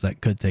these ones that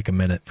could take a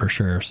minute for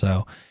sure.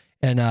 So,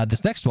 and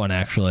this next one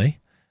actually,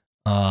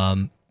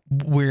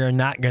 we're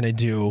not gonna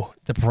do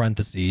the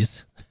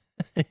parentheses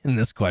in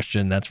this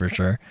question, that's for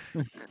sure.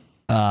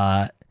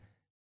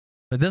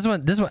 But this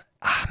one,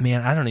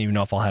 man, I don't even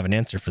know if I'll have an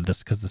answer for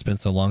this because it's been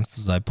so long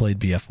since I played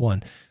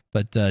BF1.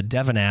 But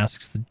Devin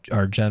asks,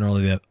 our general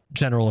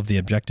of the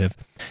objective,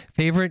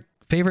 favorite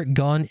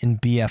gun in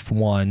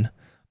BF1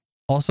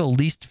 Also,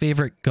 least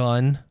favorite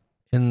gun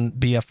in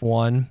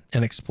BF1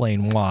 and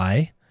explain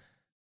why.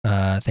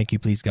 Thank you.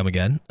 Please come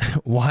again.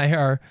 Why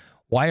are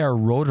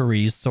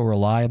rotaries so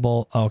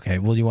reliable? Okay.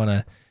 Well, you want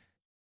to,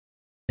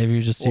 if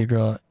you just see a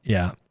girl.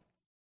 Yeah.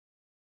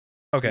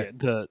 Okay.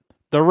 Yeah,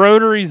 the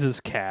rotaries is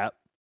cap.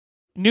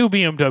 New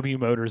BMW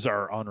motors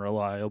are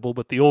unreliable,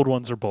 but the old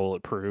ones are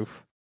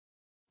bulletproof.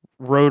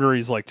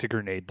 Rotaries like to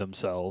grenade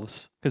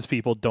themselves because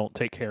people don't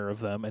take care of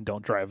them and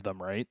don't drive them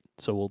right.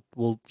 So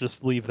we'll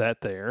just leave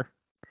that there.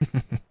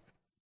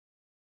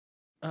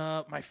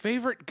 My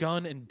favorite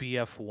gun in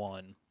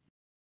BF1.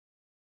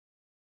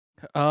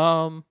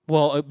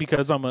 Well,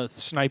 because I'm a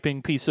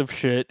sniping piece of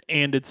shit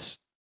and it's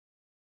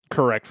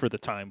correct for the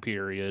time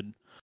period.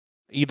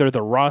 Either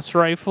the Ross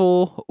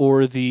rifle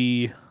or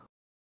the,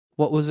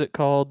 what was it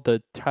called?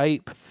 The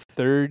Type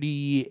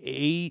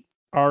 38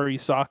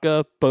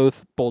 Arisaka,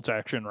 both bolt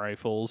action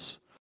rifles.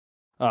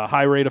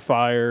 High rate of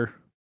fire,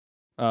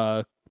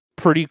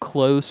 pretty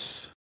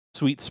close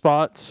sweet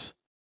spots.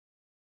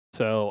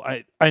 So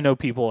I know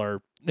people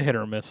are hit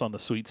or miss on the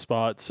sweet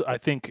spots. I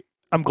think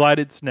I'm glad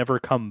it's never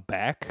come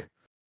back,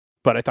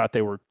 but I thought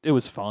it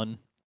was fun.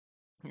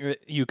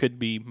 You could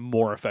be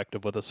more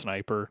effective with a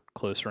sniper,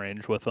 close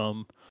range with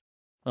them.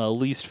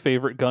 Least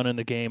favorite gun in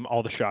the game,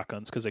 all the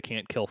shotguns, because I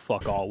can't kill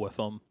fuck all with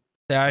them.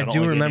 Yeah, I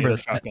do remember.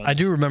 I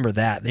do remember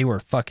that they were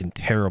fucking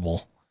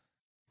terrible.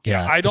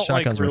 Yeah, I don't the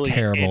shotguns like really were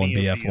terrible in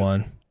any of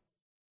BF1.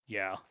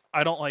 Yeah,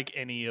 I don't like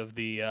any of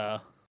the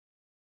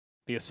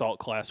assault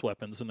class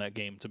weapons in that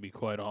game. To be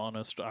quite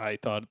honest, I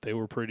thought they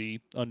were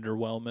pretty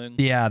underwhelming.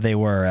 Yeah, they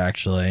were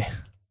actually.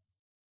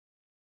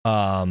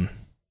 Okay,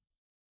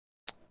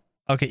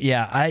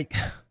 yeah,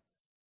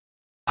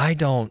 I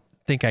don't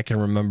think I can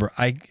remember.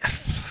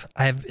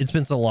 It's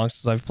been so long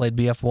since I've played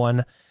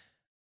BF1.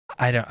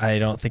 I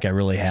don't think I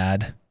really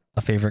had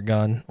a favorite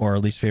gun or a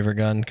least favorite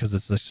gun because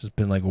it's just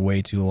been like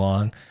way too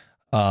long.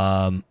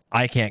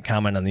 I can't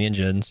comment on the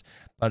engines,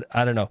 but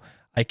I don't know.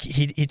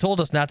 He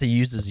told us not to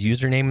use his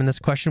username in this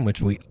question,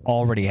 which we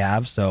already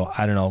have. So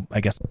I don't know. I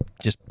guess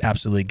just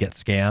absolutely get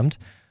scammed.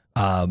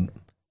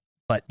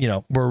 But you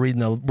know, we're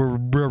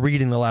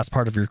reading the last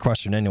part of your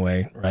question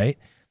anyway, right?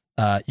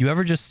 You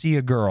ever just see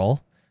a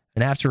girl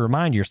and have to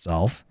remind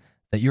yourself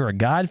that you're a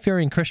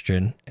God-fearing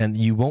Christian and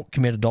you won't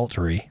commit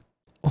adultery,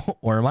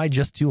 or am I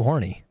just too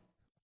horny?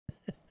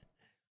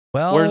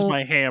 Well, where's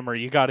my hammer?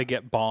 You got to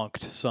get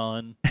bonked,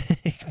 son.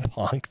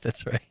 Bonk.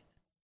 That's right.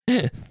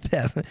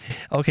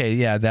 Okay,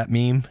 yeah, that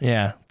meme.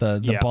 Yeah, the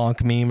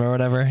bonk meme or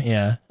whatever.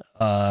 Yeah.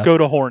 Go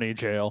to horny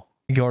jail.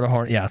 Go to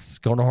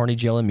horny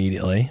jail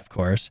immediately, of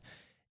course.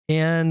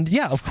 And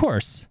yeah, of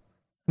course.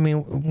 I mean,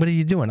 what are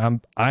you doing?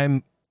 I'm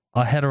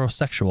a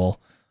heterosexual.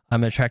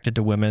 I'm attracted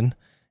to women,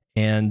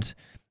 but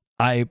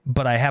I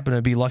happen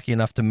to be lucky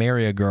enough to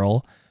marry a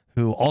girl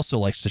who also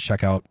likes to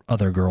check out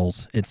other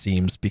girls, it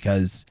seems,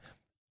 because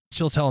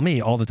she'll tell me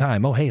all the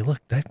time, "Oh, hey,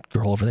 look, that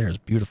girl over there is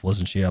beautiful,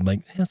 isn't she?" I'm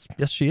like, "Yes,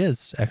 she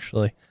is,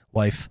 actually,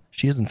 wife.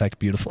 She is in fact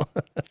beautiful."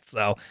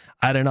 So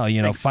I don't know,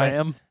 Thanks,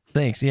 fam.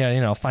 Thanks.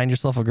 Yeah, find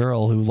yourself a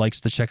girl who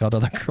likes to check out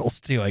other girls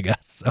too, I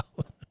guess.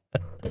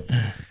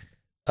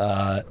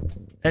 So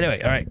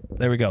anyway, all right,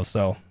 there we go.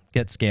 So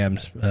get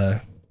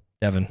scammed,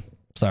 Devin.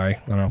 Sorry,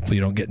 I don't know if you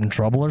don't get in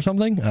trouble or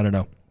something. I don't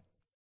know.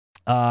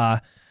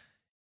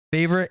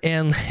 Favorite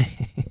and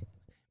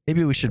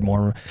maybe we should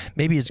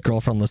maybe his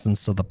girlfriend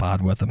listens to the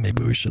pod with him.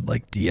 Maybe we should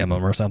like DM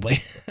him or something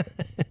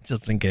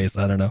just in case.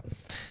 I don't know.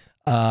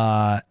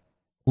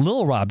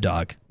 Lil Rob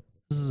Dog.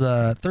 This is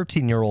a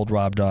 13-year-old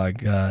Rob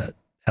Dog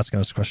asking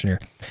us a question here.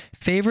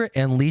 Favorite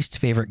and least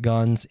favorite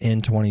guns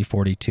in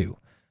 2042.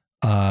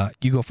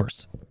 You go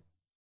first.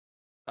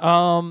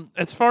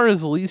 As far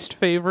as least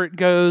favorite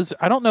goes,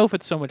 I don't know if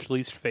it's so much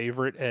least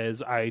favorite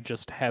as I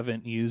just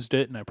haven't used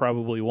it and I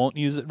probably won't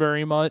use it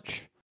very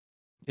much,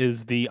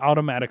 is the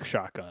automatic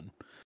shotgun,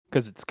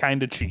 because it's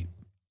kind of cheap.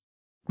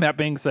 That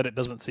being said, it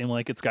doesn't seem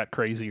like it's got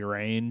crazy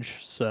range,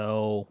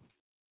 so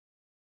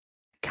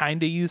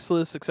kind of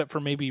useless except for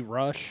maybe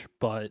rush,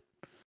 but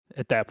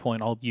at that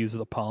point I'll use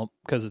the pump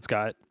because it's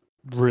got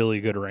really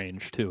good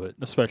range to it,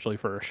 especially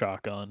for a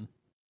shotgun.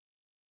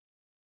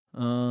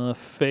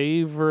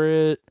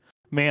 Favorite,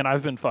 man,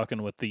 I've been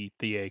fucking with the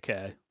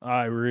AK.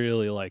 I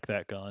really like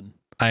that gun.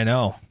 I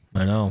know.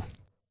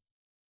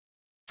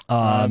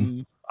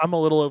 I'm a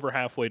little over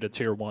halfway to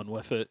tier 1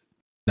 with it.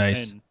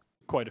 Nice. And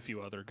quite a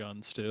few other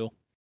guns too.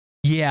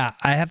 Yeah,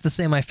 I have to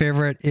say my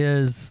favorite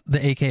is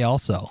the AK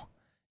also.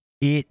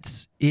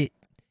 The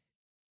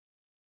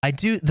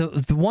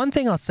one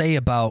thing I'll say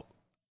about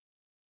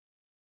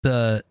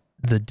the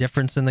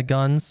difference in the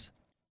guns,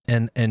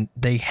 and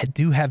they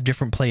do have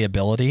different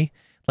playability.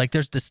 Like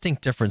there's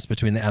distinct difference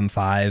between the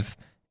M5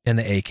 and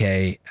the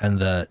AK and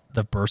the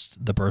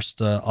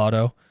burst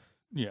auto.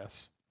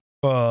 Yes.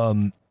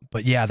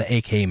 But yeah, the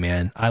AK,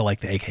 man, I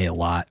like the AK a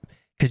lot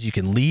because you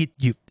can lead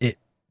you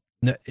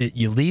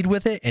lead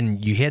with it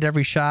and you hit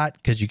every shot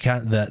because you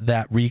can't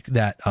that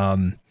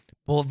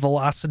bullet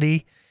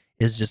velocity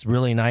is just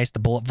really nice. The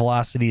bullet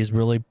velocity is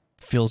really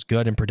feels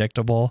good and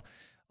predictable.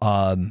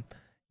 You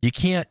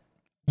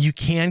you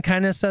can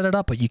kind of set it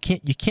up, but you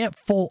can't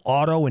full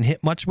auto and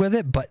hit much with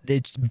it, but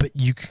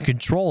you can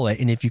control it,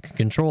 and if you can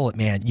control it,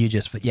 man, you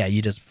just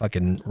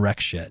fucking wreck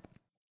shit.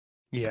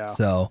 Yeah.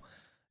 So,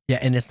 yeah,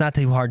 and it's not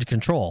too hard to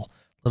control.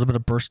 A little bit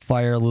of burst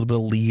fire, a little bit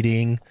of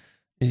leading,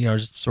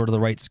 just sort of the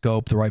right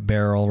scope, the right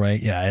barrel,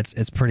 right? Yeah,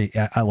 it's pretty.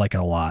 I like it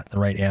a lot. The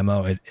right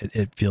ammo,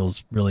 it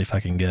feels really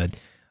fucking good.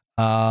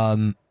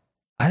 I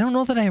don't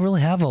know that I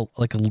really have a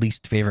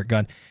least favorite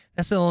gun.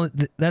 That's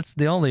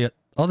the only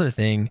other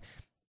thing.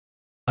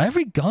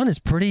 Every gun is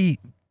pretty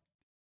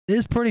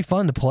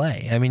fun to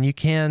play. I mean, you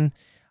can,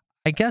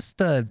 I guess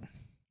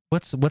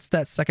what's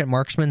that second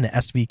marksman, the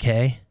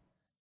SVK?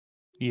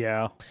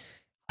 Yeah.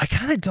 I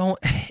kind of don't.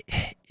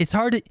 It's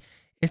hard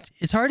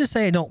to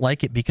say I don't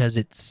like it because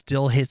it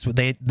still hits.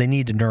 They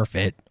need to nerf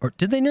it, or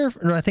did they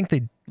nerf? Or I think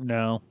they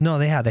no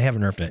they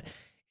haven't nerfed it.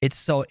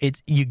 It's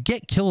you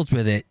get kills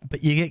with it,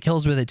 but you get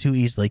kills with it too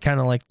easily. Kind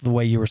of like the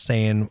way you were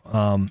saying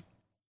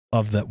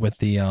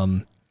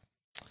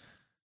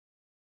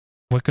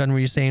what gun were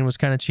you saying was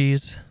kind of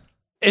cheese?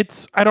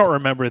 I don't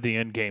remember the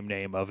in-game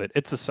name of it.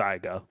 It's a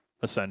Saiga,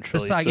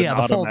 essentially.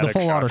 The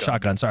full auto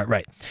shotgun. Sorry,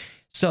 right.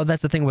 So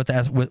that's the thing with the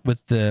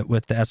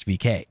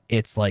SVK.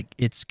 It's like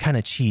it's kind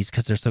of cheese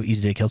because they're so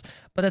easy to kill.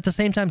 But at the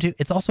same time too,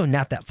 it's also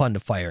not that fun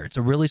to fire. It's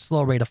a really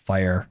slow rate of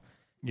fire.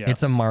 Yes.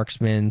 It's a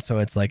marksman, so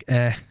it's like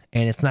and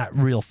it's not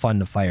real fun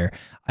to fire.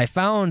 I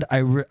found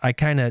the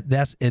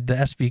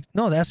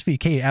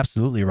SVK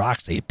absolutely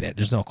rocks 8-bit.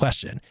 There's no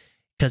question.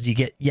 Because you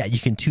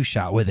can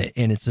 2-shot with it,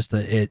 and it's just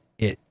it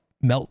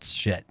melts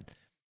shit.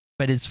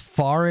 But as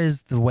far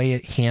as the way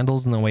it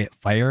handles and the way it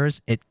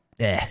fires,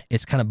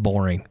 it's kind of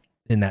boring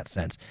in that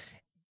sense.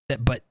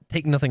 But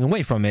take nothing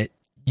away from it,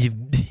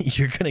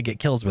 you're gonna get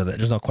kills with it.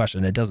 There's no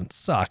question. It doesn't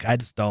suck.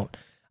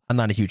 I'm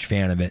not a huge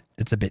fan of it.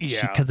 It's a bit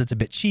because it's a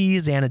bit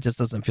cheese, and it just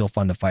doesn't feel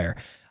fun to fire.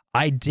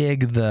 I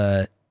dig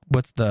the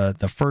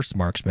first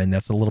marksman.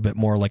 That's a little bit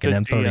more like an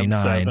M39,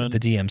 DM7. The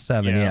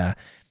DM7. Yeah.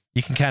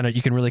 You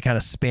can really kind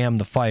of spam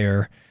the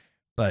fire,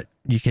 but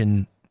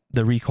the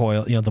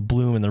recoil, the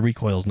bloom and the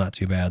recoil is not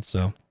too bad.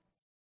 So,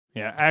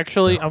 yeah,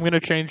 actually, I'm going to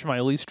change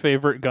my least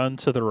favorite gun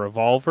to the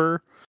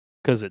revolver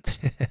because it's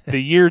the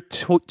year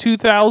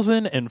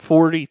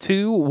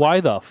 2042. Why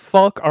the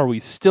fuck are we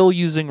still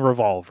using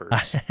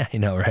revolvers? I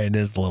know, right? It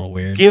is a little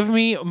weird. Give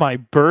me my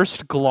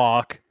burst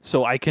Glock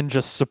so I can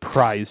just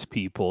surprise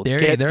people.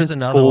 There's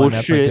another one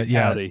that's like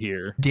out of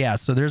here. Yeah,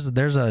 so there's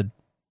a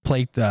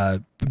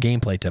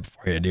gameplay tip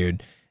for you,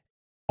 dude.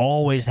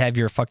 Always have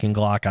your fucking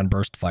Glock on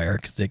burst fire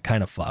because it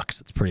kind of fucks.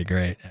 It's pretty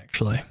great,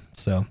 actually.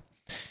 So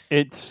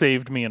it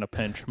saved me in a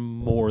pinch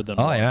more than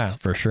once. Yeah,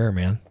 for sure,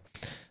 man.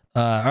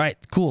 All right,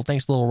 cool.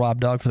 Thanks, little Rob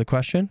Dog, for the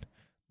question.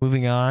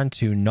 Moving on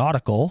to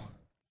Nautical.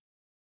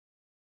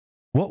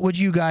 What would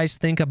you guys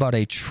think about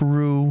a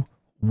true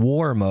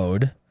war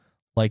mode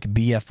like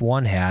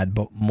BF1 had,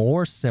 but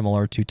more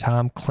similar to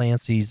Tom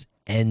Clancy's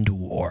End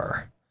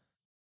War?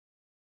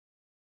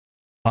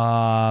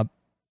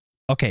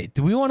 Okay,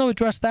 do we want to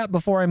address that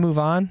before I move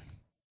on?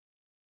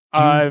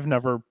 I've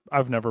never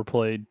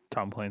played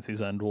Tom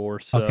Clancy's End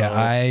War, so okay,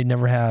 I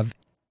never have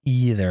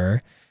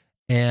either.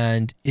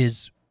 And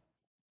is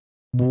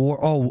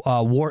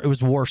war it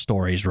was War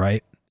Stories,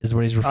 right? Is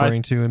what he's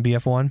referring to in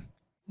BF1?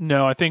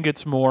 No, I think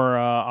it's more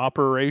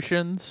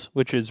Operations,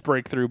 which is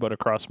Breakthrough but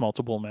across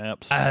multiple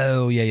maps.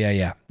 Oh,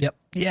 yeah. Yep.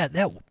 Yeah,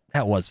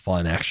 that was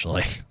fun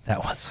actually.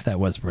 That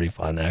was pretty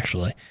fun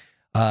actually.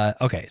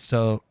 Okay,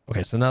 so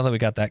now that we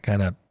got that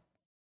kind of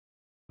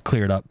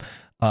cleared up,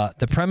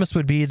 the premise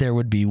would be there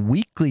would be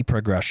weekly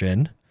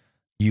progression.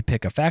 You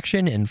pick a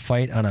faction and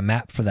fight on a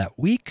map for that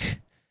week.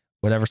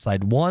 Whatever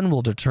side won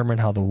will determine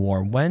how the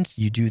war went.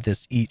 You do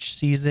this each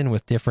season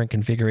with different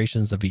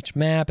configurations of each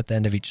map. At the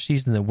end of each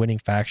season, the winning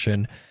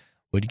faction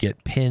would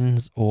get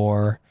pins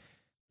or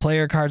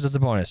player cards as a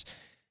bonus.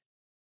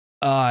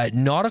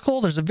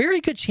 Nautical, there's a very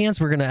good chance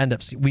we're going to end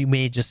up, we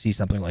may just see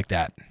something like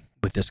that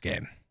with this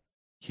game.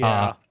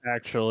 Yeah,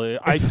 actually,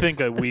 I think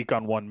a week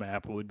on one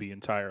map would be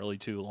entirely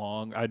too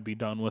long. I'd be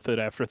done with it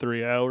after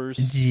 3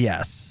 hours.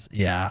 Yes,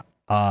 yeah.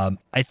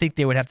 I think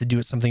they would have to do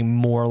it something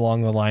more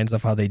along the lines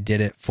of how they did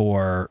it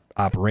for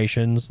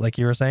Operations, like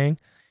you were saying.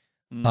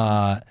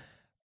 But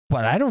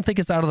I don't think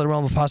it's out of the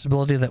realm of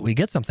possibility that we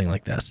get something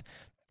like this.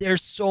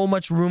 There's so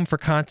much room for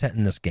content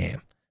in this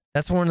game.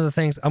 That's one of the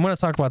things I'm going to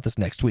talk about this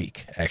next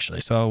week,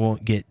 actually, so I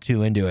won't get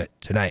too into it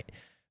tonight.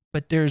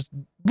 But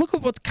look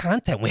at what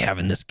content we have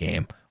in this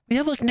game. We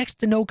have like next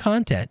to no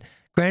content.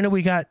 Granted,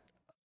 we got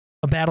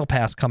a battle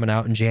pass coming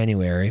out in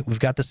January. We've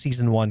got the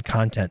season 1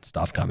 content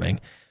stuff coming.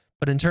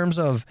 But in terms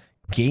of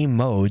game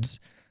modes,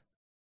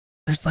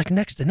 there's like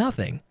next to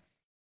nothing.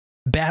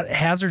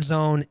 Hazard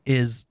Zone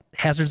is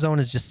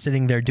just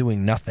sitting there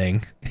doing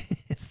nothing.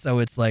 So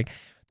it's like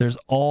there's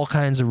all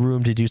kinds of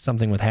room to do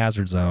something with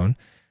Hazard Zone.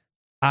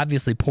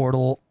 Obviously,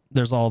 Portal,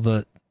 there's all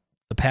the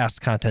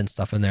past content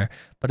stuff in there.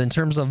 But in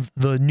terms of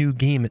the new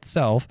game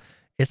itself,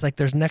 it's like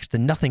there's next to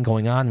nothing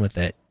going on with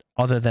it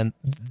other than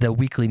the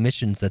weekly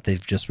missions that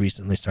they've just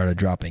recently started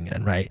dropping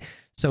in, right?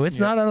 So it's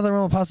Yeah. not out of the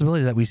realm of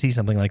possibility that we see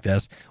something like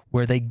this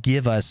where they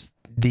give us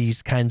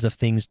these kinds of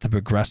things to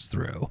progress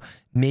through.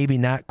 Maybe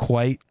not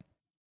quite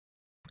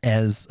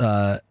as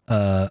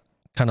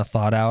kind of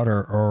thought out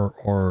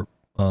or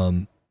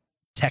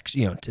text,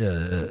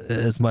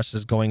 as much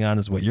as going on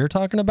as what you're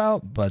talking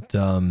about, but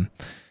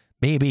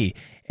maybe.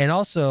 And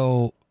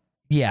also,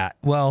 yeah,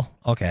 well,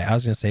 okay, I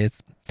was gonna say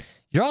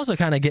you're also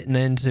kind of getting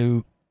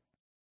into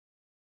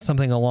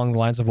something along the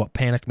lines of what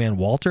Panic Man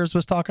Walters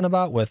was talking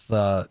about with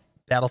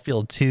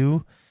Battlefield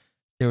 2.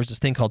 There was this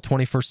thing called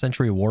 21st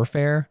Century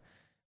Warfare,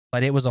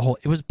 but it was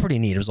pretty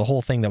neat. It was a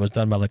whole thing that was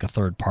done by like a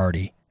third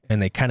party,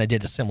 and they kind of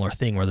did a similar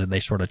thing where they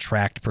sort of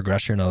tracked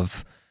progression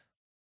of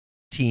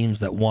teams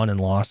that won and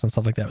lost and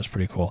stuff like that. It was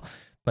pretty cool.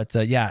 But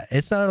yeah,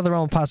 it's not out of the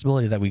realm of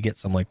possibility that we get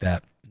something like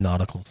that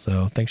nautical.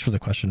 So thanks for the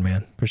question,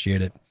 man.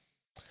 Appreciate it.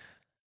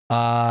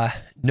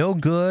 No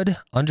good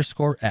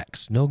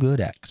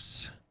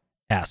X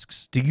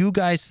asks, do you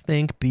guys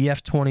think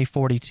BF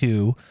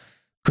 2042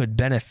 could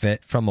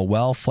benefit from a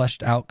well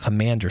fleshed out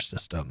commander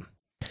system?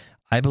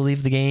 I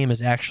believe the game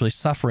is actually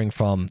suffering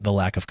from the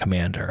lack of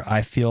commander.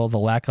 I feel the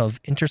lack of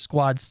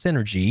inter-squad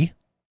synergy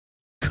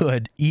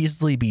could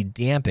easily be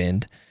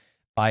dampened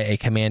by a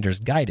commander's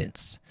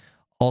guidance.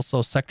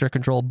 Also, sector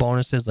control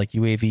bonuses like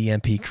UAV,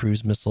 MP,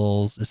 cruise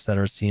missiles,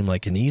 etc. seem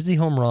like an easy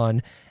home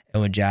run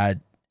and would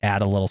add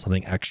a little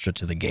something extra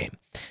to the game.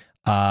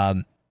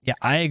 Yeah,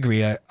 I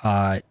agree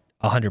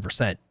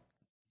 100%.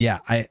 Yeah,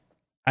 I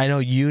know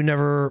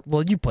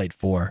you played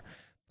 4,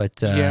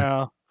 but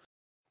yeah.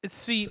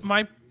 See,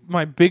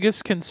 my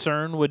biggest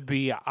concern would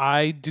be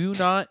I do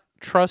not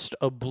trust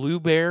a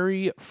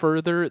blueberry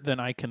further than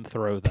I can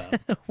throw them.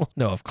 well,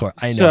 no, of course.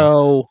 I know.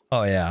 So,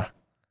 oh yeah.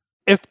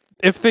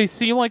 If they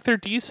seem like they're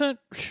decent,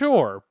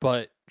 sure,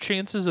 but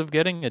chances of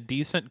getting a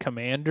decent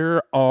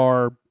commander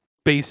are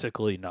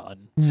basically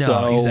none.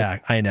 No,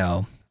 exactly. I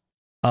know.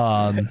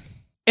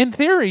 In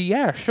theory,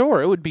 yeah,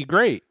 sure, it would be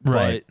great.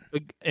 Right.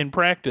 But in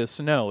practice,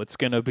 no, it's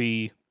going to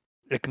be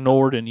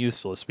ignored and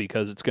useless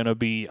because it's going to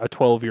be a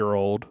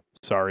 12-year-old.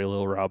 Sorry,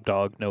 little Rob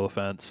Dog, no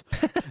offense.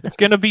 It's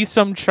going to be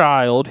some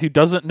child who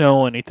doesn't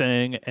know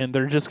anything, and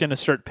they're just going to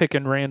start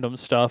picking random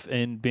stuff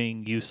and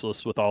being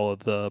useless with all of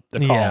the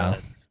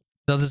colonists.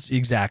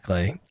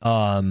 Exactly.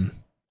 It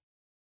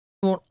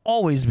won't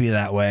always be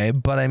that way,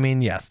 but I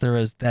mean, yes, there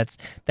is. That's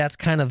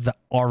kind of the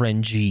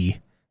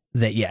RNG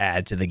that you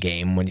add to the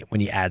game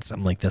when you add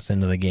something like this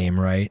into the game,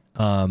 right?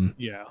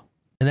 Yeah.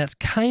 And that's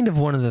kind of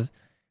one of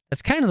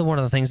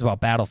the things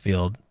about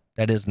Battlefield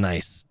that is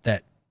nice,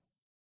 that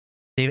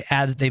they've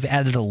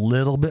added a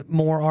little bit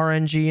more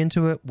RNG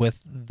into it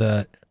with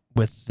the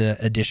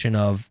addition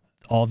of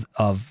all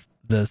of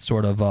the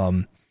sort of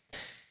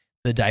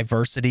the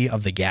diversity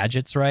of the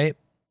gadgets, right?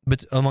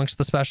 But amongst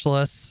the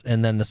specialists,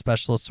 and then the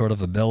specialist sort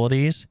of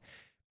abilities.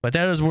 But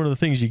that is one of the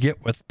things you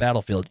get with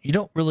Battlefield. You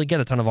don't really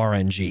get a ton of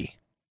RNG.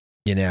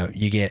 You know,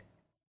 you get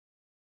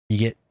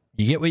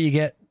what you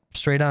get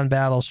straight on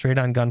battle, straight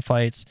on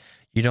gunfights.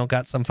 You don't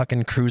got some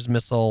fucking cruise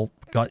missile,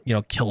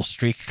 kill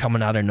streak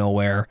coming out of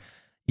nowhere.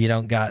 You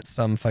don't got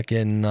some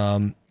fucking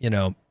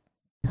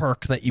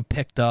perk that you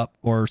picked up,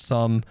 or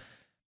some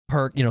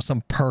perk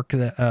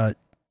that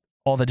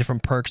all the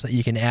different perks that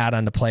you can add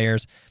onto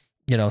players.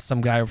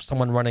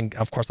 Someone running,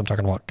 of course I'm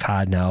talking about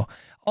COD now.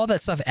 All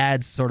that stuff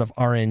adds sort of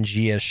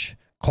RNG-ish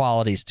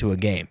qualities to a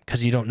game,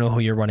 because you don't know who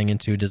you're running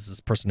into. Does this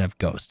person have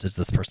ghosts? Does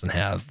this person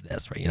have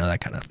this, right? That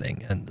kind of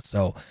thing. And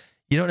so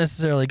you don't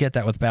necessarily get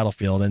that with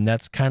Battlefield, and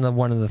that's kind of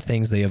one of the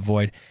things they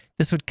avoid.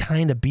 This would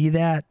kind of be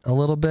that a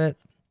little bit,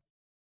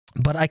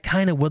 but I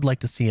kind of would like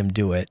to see him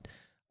do it,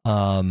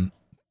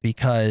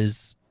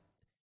 because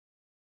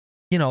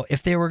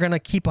if they were gonna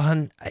keep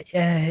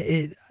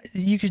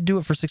you could do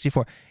it for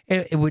 64.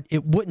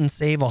 It wouldn't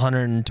save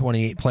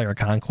 128 player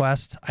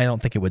conquest. I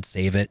don't think it would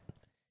save it.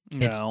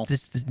 No.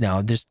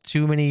 There's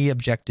too many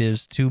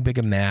objectives, too big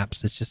of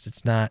maps. It's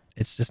just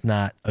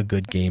not a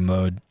good game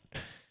mode.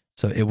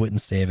 So it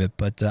wouldn't save it.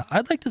 But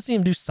I'd like to see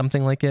him do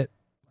something like it.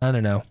 I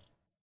don't know.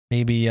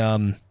 Maybe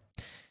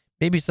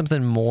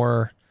something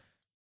more.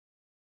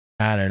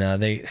 I don't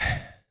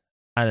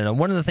know.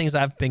 One of the things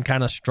I've been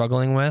kind of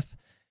struggling with,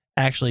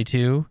 actually,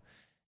 too,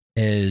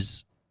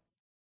 is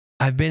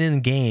I've been in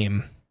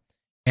game,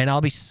 and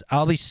I'll be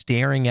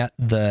staring at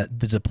the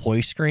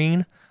deploy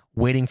screen,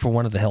 waiting for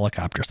one of the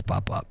helicopters to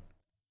pop up,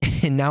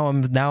 and now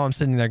I'm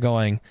sitting there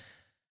going,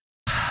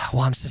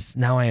 well,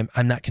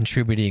 I'm not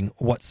contributing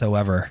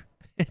whatsoever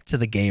to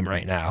the game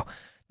right now.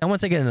 Now,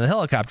 once I get into the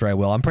helicopter, I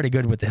will. I'm pretty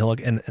good with the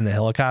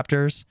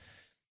helicopters.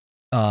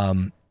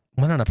 Went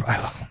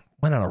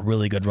on a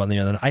really good run the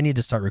other night. I need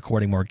to start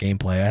recording more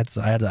gameplay. I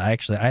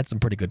had some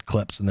pretty good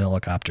clips in the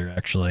helicopter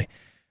actually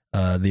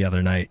the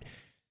other night.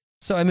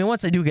 So I mean,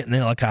 once I do get in the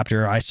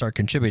helicopter, I start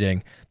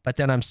contributing. But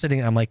then I'm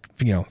like,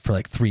 for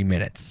like 3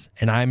 minutes,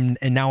 and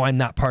now I'm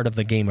not part of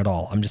the game at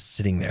all. I'm just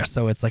sitting there.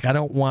 So it's like I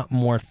don't want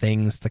more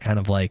things to kind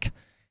of like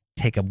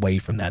take away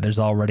from that. There's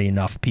already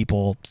enough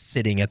people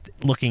looking at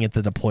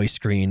the deploy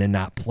screen and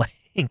not playing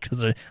because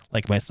they're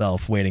like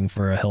myself, waiting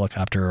for a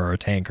helicopter or a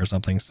tank or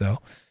something. So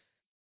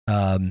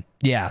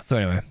Yeah. So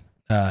anyway,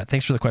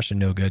 thanks for the question.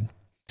 No good.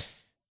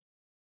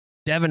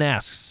 Devin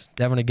asks,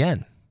 Devin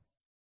again,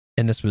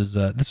 and this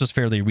was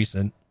fairly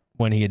recent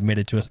when he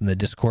admitted to us in the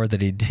Discord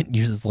that he didn't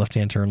use his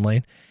left-hand turn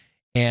lane,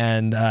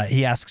 and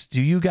he asks,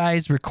 do you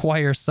guys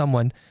require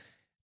someone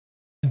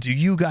to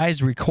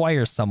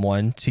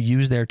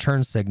use their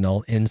turn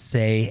signal in,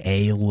 say,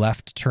 a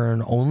left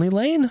turn only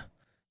lane?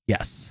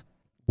 Yes,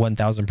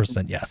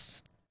 1000%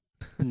 yes.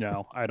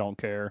 No, I don't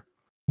care.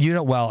 You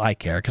know, well, I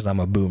care because I'm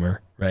a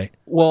boomer, right?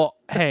 Well,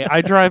 hey,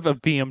 I drive a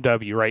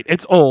BMW, right?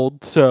 It's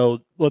old, so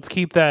let's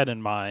keep that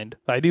in mind.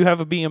 I do have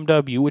a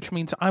BMW, which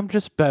means I'm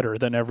just better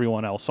than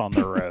everyone else on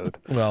the road.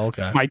 Well,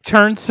 okay. My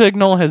turn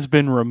signal has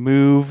been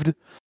removed.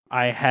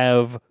 I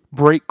have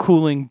brake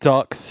cooling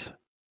ducts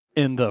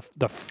in the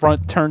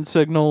front turn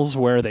signals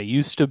where they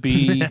used to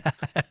be.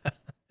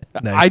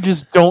 Nice. I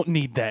just don't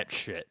need that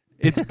shit.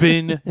 It's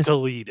been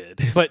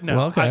deleted. But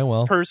no,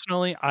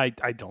 personally, I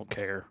don't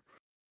care.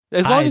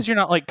 As long as you're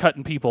not like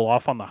cutting people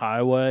off on the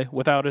highway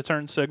without a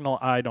turn signal,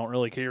 I don't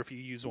really care if you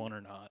use one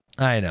or not.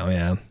 I know,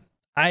 yeah.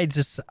 I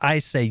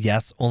say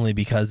yes only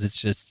because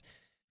it's just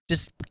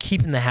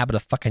keep in the habit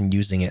of fucking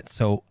using it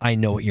so I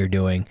know what you're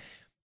doing.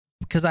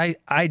 Because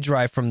I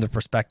drive from the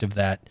perspective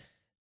that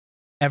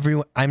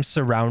I'm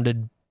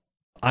surrounded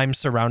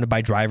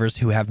by drivers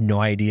who have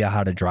no idea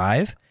how to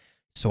drive.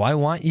 So I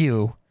want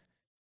you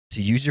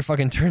to use your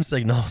fucking turn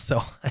signal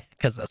so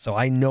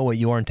I know what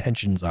your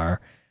intentions are.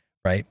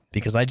 Right?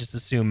 Because I just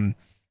assume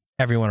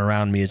everyone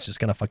around me is just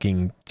going to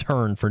fucking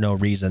turn for no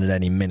reason at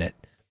any minute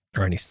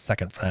or any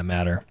second for that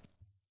matter.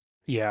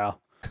 Yeah.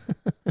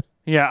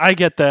 Yeah, I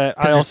get that.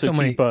 I also so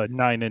keep a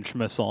 9-inch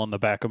missile on the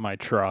back of my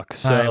truck.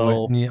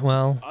 So,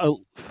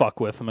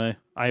 fuck with me.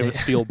 I have a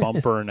steel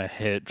bumper and a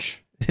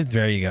hitch.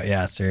 There you go.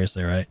 Yeah,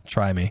 seriously, right?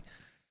 Try me.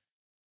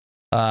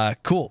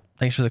 Cool.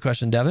 Thanks for the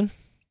question, Devin.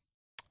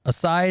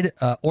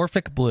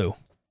 Orphic Blue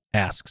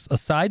asks,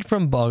 aside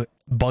from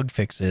bug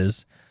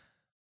fixes,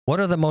 what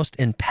are the most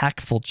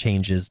impactful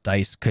changes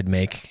DICE could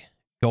make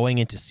going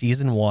into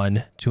Season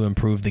 1 to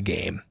improve the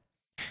game?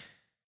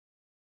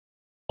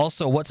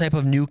 Also, what type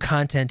of new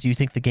content do you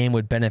think the game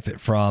would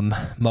benefit from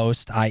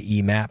most,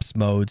 i.e. maps,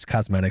 modes,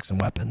 cosmetics, and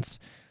weapons?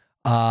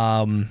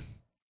 So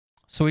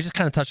we just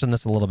kind of touched on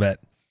this a little bit.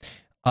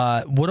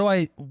 Evan,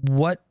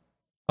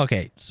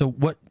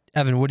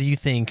 what do you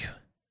think,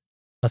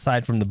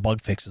 aside from the bug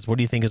fixes, what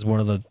do you think is one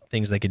of the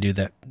things they could do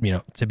that,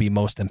 to be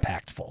most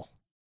impactful?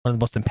 One of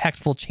the most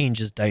impactful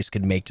changes DICE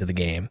could make to the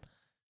game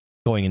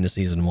going into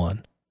Season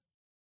 1.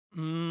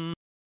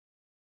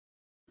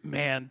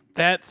 Man,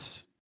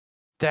 that's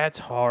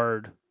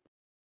hard.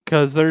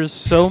 Because there's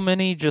so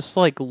many just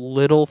like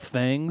little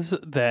things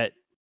that,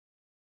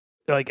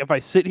 like, if I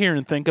sit here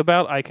and think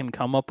about, I can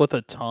come up with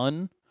a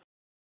ton.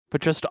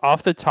 But just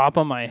off the top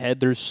of my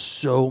head, there's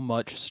so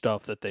much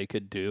stuff that they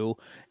could do.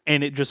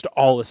 And it just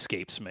all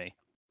escapes me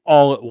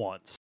all at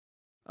once.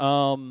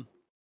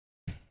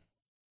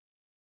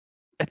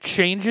 It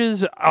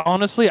changes,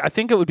 honestly, I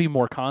think it would be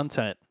more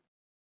content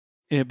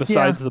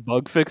besides the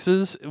bug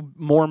fixes,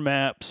 more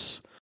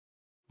maps,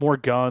 more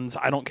guns.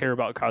 I don't care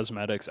about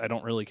cosmetics. I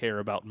don't really care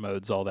about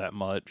modes all that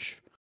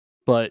much.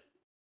 But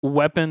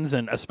weapons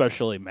and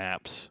especially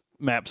maps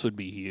would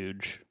be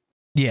huge.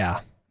 Yeah.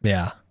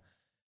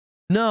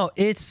 No,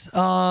 it's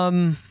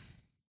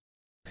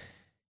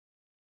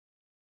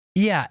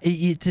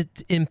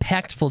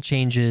impactful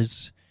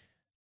changes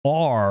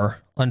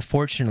are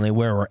unfortunately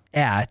where we're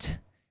at.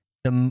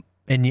 And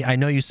I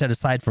know you said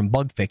aside from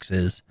bug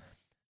fixes,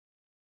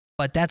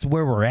 but that's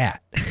where we're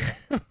at.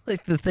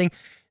 Like the thing,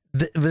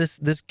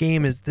 this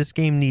game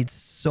needs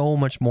so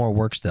much more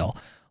work still.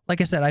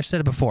 Like I said, I've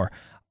said it before.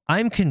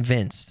 I'm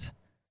convinced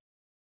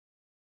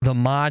the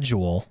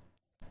module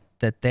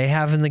that they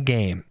have in the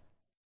game,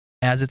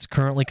 as it's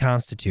currently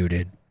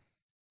constituted,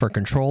 for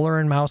controller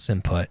and mouse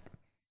input,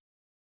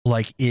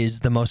 like, is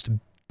the most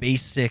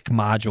basic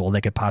module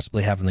they could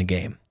possibly have in the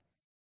game.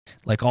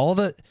 Like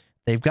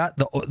they've got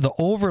the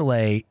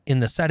overlay in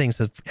the settings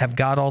that have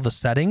got all the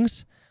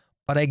settings,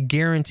 but I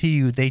guarantee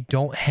you they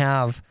don't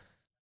have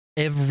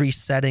every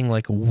setting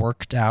like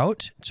worked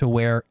out to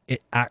where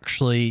it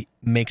actually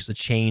makes a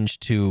change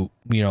to,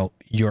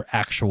 your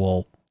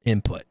actual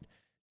input.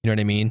 You know what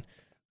I mean?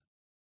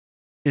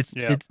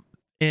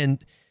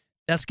 And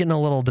that's getting a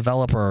little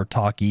developer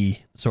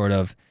talky sort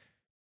of,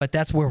 but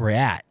that's where we're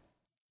at.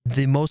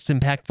 The most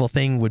impactful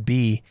thing would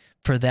be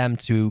for them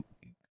to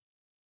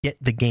get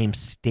the game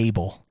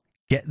stable.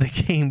 Get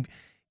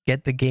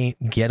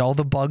all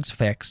the bugs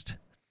fixed.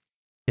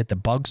 Get the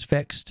bugs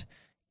fixed.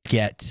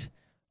 Get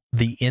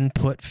the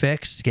input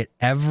fixed. Get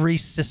every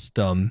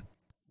system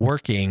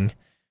working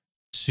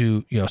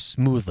to,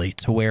 smoothly,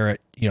 to where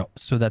it,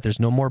 so that there's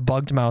no more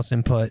bugged mouse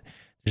input.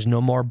 There's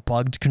no more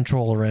bugged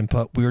controller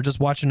input. We were just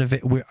watching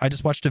I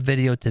just watched a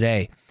video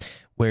today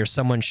where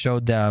someone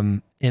showed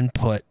them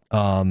input,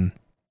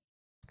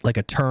 like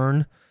a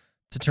turn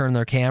to turn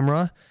their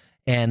camera,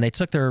 and they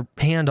took their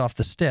hand off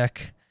the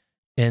stick,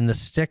 and the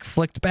stick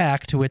flicked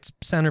back to its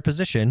center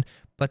position,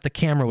 but the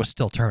camera was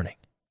still turning.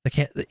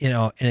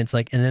 and it's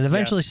like, and it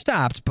eventually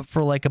stopped, but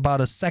for like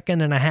about a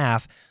second and a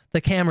half,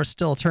 the camera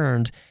still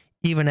turned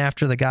even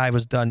after the guy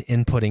was done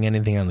inputting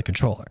anything on the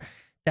controller.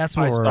 That's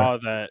where I saw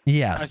that.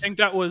 Yes. I think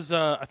that was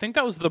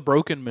the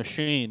Broken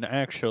Machine,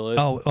 actually.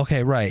 Oh,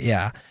 okay, right,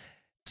 yeah.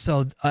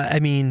 So I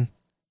mean,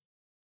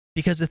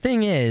 because the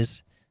thing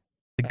is,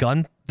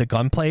 the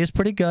gunplay is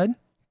pretty good.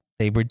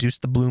 They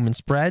reduced the bloom and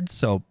spread,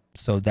 so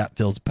that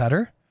feels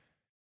better.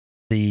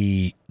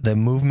 The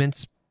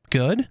movement's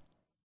good.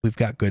 We've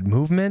got good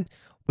movement.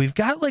 We've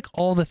got like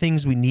all the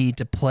things we need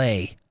to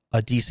play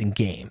a decent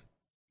game.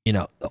 You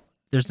know,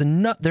 there's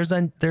enough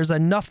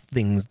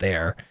things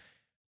there,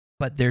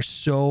 but there's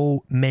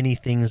so many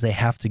things they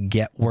have to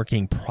get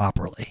working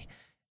properly.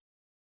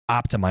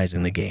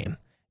 Optimizing the game.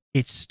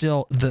 It's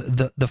still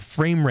the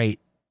frame rate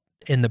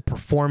and the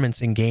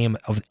performance in game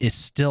is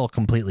still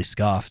completely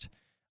scuffed.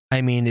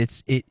 I mean,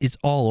 it's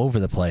all over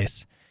the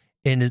place.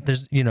 And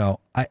there's, you know,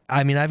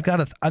 I mean, I've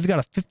got a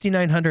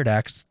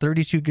 5900X,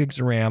 32 gigs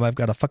of RAM. I've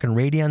got a fucking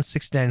Radeon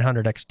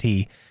 6900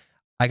 XT.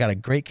 I got a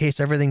great case.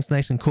 Everything's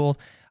nice and cool.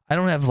 I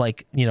don't have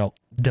like, you know,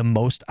 the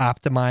most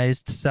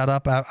optimized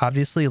setup.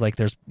 Obviously, like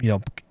there's, you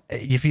know,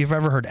 if you've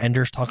ever heard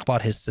Enders talk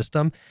about his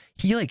system,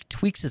 he like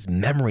tweaks his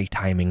memory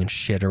timing and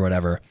shit or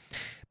whatever.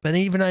 But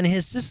even on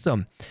his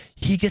system,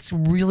 he gets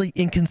really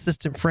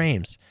inconsistent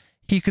frames.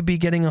 He could be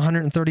getting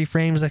 130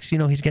 frames. Next, you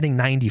know, he's getting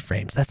 90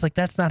 frames.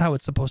 That's not how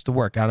it's supposed to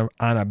work. On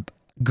a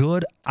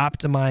good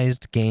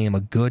optimized game, a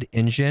good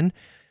engine,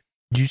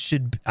 you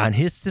should, on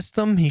his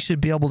system, he should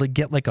be able to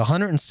get like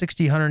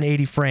 160,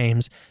 180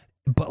 frames,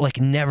 but like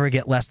never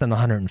get less than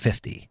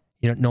 150,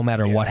 you know, no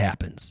matter what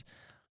happens.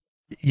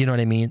 You know what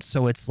I mean?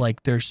 So it's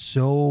like there's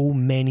so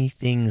many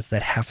things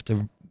that have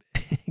to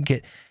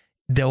get,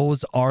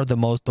 those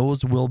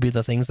will be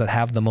the things that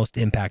have the most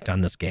impact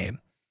on this game.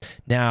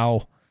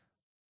 Now,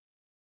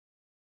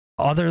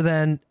 other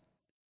than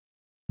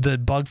the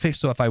bug fix,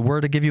 so if I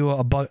were to give you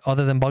a bug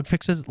other than bug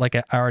fixes, like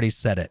I already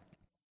said it,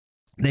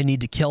 they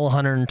need to kill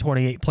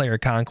 128 player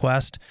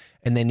conquest,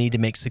 and they need to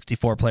make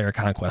 64 player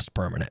conquest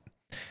permanent.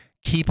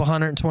 Keep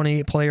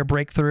 128 player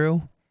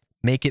breakthrough,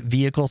 make it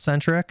vehicle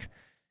centric.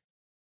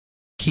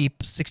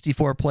 Keep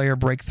 64 player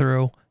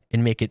breakthrough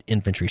and make it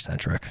infantry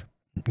centric.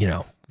 You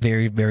know,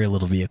 very, very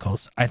little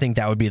vehicles. I think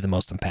that would be the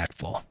most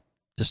impactful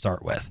to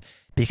start with,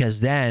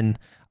 because then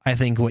I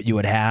think what you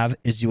would have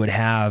is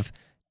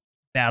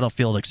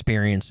battlefield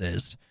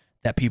experiences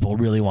that people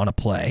really want to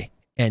play,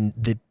 and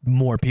the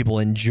more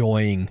people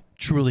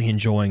truly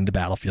enjoying the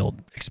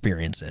battlefield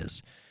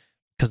experiences.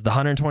 Because the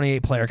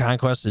 128 player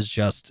conquest is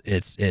just,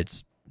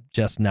 it's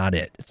just not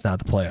it. It's not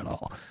the play at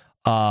all.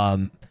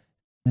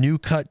 New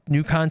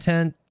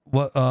content.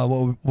 What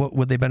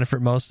would they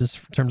benefit most in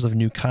terms of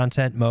new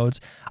content modes?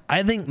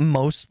 I think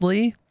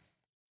mostly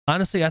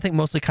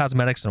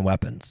cosmetics and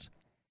weapons.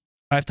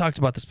 I've talked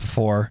about this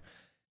before.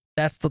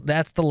 That's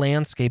the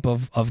landscape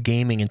of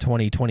gaming in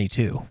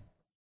 2022.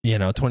 You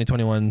know,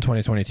 2021,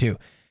 2022.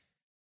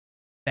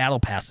 Battle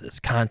passes,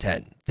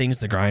 content, things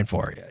to grind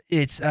for.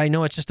 I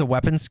know it's just a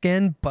weapon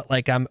skin, but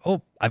like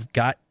I've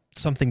got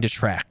something to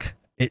track.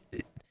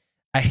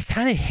 I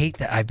kind of hate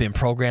that I've been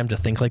programmed to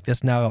think like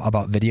this now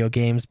about video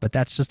games, but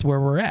that's just where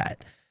we're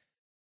at.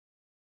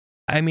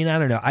 I mean, I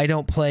don't know. I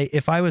don't play.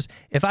 If I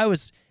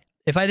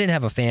didn't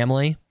have a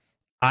family,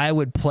 I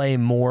would play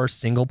more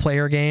single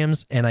player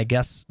games, and I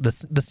guess the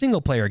single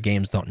player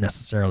games don't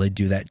necessarily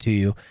do that to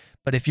you.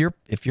 But if you're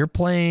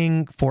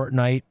playing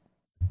Fortnite,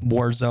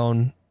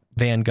 Warzone,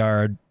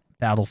 Vanguard,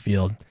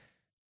 Battlefield,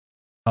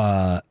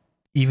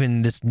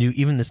 even this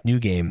new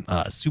game,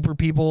 Super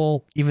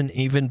People, even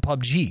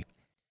PUBG,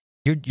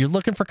 you're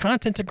looking for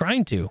content to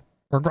grind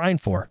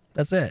for.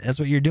 That's it. That's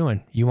what you're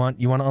doing. You want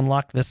to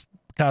unlock this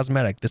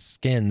cosmetic, this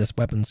skin, this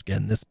weapon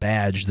skin, this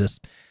badge, this,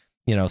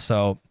 you know.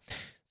 So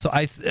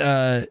I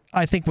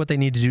think what they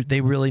need to do, they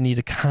really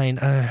need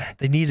to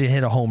they need to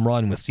hit a home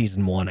run with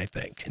season 1. I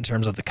think in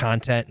terms of the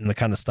content and the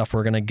kind of stuff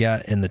we're gonna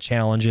get and the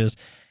challenges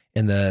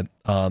and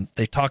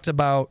they talked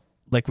about,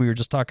 like we were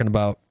just talking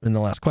about in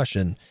the last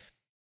question.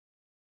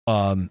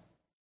 One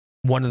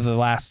of the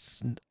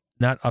last,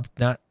 not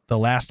the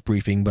last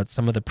briefing, but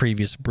some of the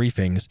previous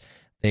briefings,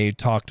 they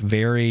talked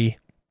a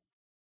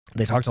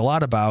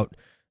lot about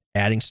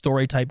adding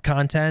story type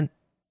content,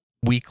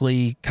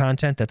 weekly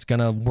content that's going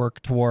to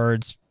work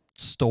towards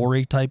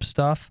story type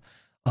stuff.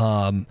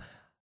 I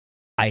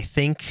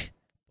think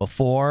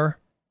before,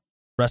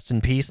 rest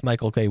in peace,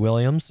 Michael K.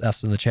 Williams,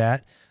 F's in the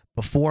chat,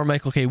 before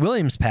Michael K.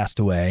 Williams passed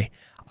away,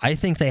 I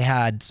think they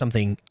had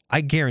something, I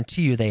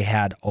guarantee you they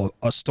had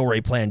a story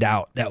planned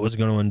out that was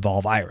going to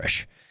involve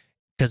Irish.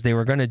 Because they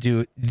were going to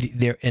do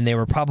they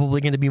were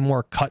probably going to be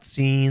more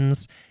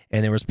cutscenes,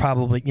 and there was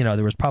probably going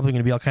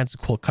to be all kinds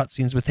of cool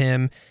cutscenes with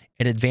him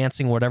and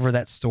advancing whatever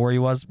that story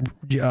was.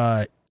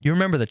 You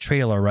remember the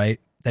trailer, right?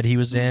 That he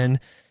was in,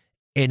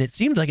 and it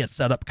seemed like it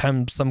set up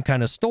some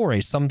kind of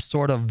story, some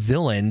sort of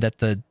villain that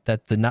the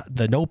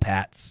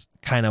Nopats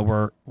kind of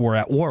were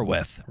at war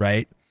with,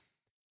 right?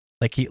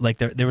 Like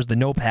there was the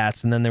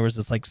Nopats, and then there was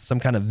this like some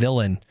kind of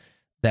villain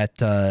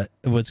that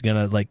was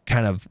gonna like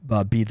kind of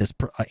be this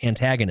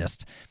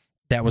antagonist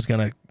that was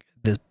gonna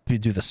do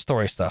the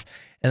story stuff.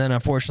 And then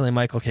unfortunately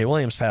Michael K.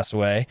 Williams passed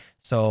away.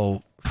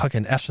 So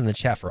fucking F's in the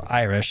chat for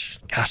Irish.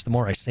 Gosh, the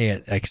more I say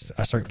it,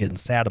 I start getting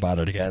sad about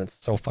it again.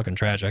 It's so fucking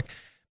tragic.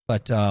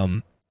 But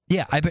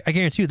yeah, I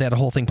guarantee you that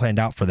whole thing planned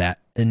out for that.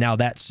 And now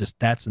that's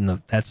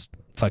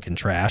fucking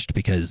trashed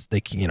because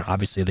they,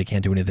 obviously they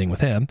can't do anything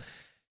with him.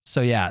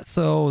 So yeah,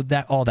 so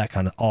that all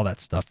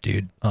that stuff,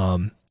 dude.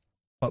 But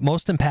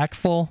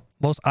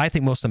I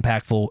think most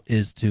impactful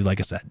is to, like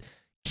I said,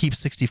 keep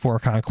 64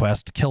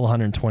 conquest, kill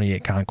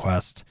 128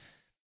 conquest,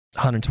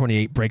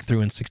 128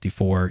 breakthrough, and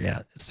 64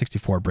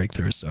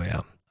 breakthroughs. So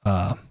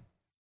yeah.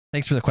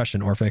 Thanks for the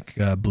question,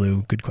 Orphic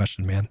Blue. Good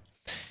question, man.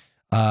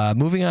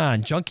 Moving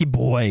on, Junkie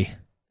Boy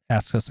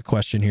asks us a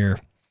question here.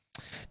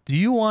 Do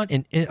you want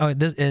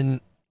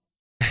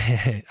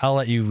I'll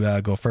let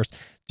you go first.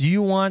 Do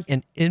you want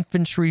an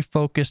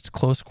infantry-focused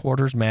close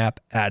quarters map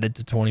added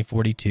to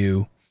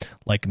 2042,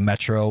 like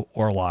Metro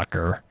or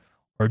Locker,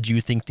 or do you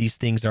think these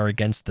things are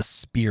against the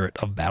spirit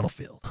of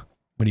Battlefield?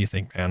 What do you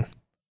think, man?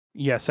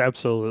 Yes,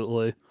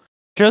 absolutely.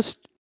 Just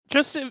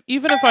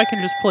even if I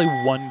can just play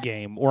one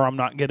game where I'm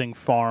not getting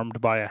farmed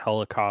by a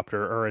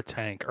helicopter or a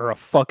tank or a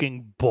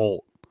fucking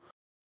bolt,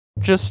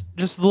 just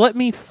let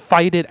me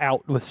fight it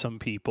out with some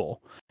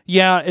people.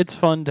 Yeah, it's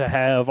fun to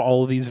have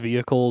all of these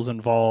vehicles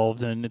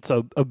involved and it's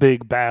a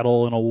big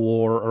battle in a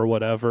war or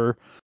whatever,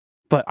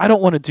 but I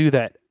don't want to do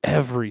that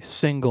every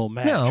single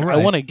match. No, right,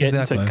 I want to get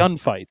exactly. into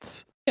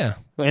gunfights. Yeah.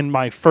 In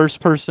my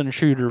first-person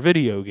shooter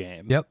video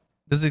game. Yep.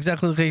 This is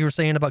exactly what you were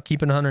saying about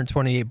keeping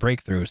 128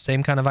 breakthrough.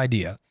 Same kind of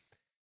idea.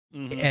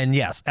 Mm-hmm. And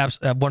yes,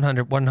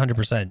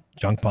 100%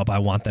 Junk Pub. I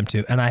want them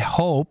to. And I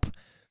hope,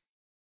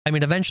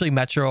 eventually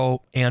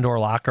Metro and or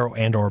Locker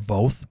and or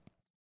both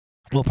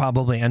will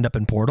probably end up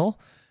in Portal.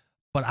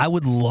 But I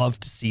would love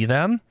to see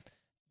them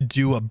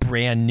do a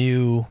brand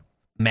new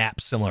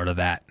map similar to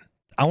that.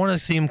 I want to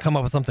see them come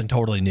up with something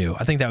totally new.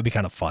 I think that would be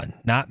kind of fun.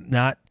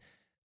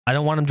 I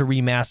don't want them to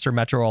remaster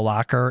Metro or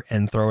Locker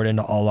and throw it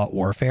into All Out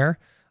Warfare.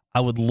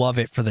 I would love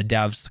it for the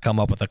devs to come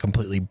up with a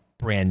completely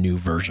brand new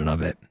version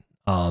of it.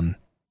 And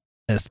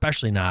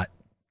especially not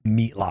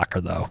Meat Locker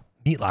though.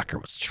 Meat Locker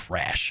was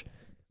trash.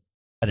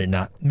 I did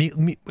not.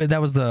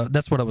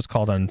 That's what it was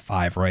called on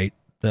 5, right?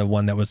 The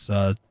one that was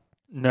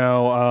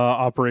No,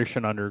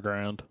 Operation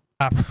Underground.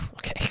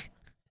 Okay.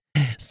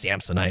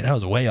 Samsonite. I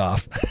was way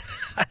off.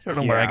 I don't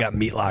know where I got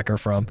Meat Locker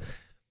from.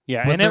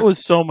 Yeah, it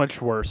was so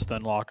much worse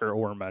than Locker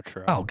or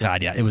Metro. Oh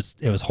god, yeah. It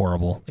was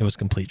horrible. It was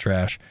complete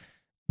trash.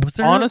 Was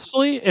there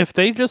Honestly, if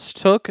they just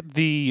took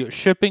the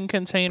shipping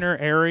container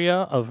area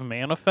of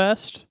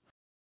Manifest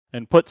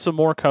and put some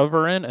more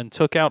cover in and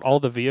took out all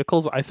the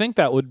vehicles, I think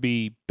that would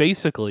be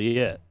basically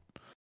it.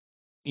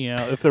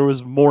 If there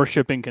was more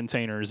shipping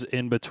containers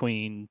in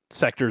between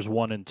sectors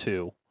 1 and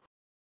 2,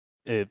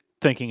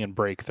 thinking in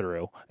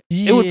breakthrough,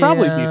 it would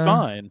probably be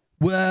fine.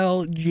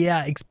 Well,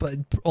 yeah, but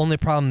only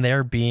problem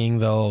there being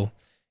though,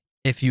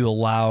 if you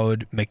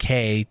allowed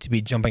McKay to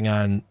be jumping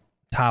on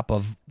top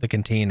of the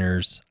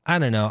containers, I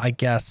don't know. I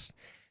guess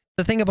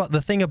the thing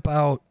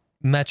about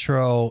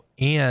Metro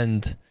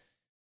and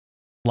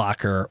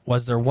Locker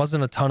was there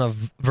wasn't a ton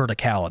of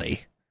verticality.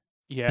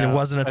 Yeah, there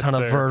wasn't a ton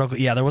of vertical.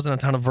 Yeah, there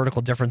wasn't a ton of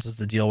vertical differences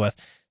to deal with.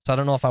 So I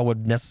don't know if I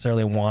would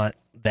necessarily want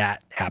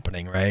that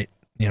happening, right?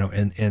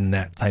 In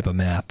that type of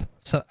map.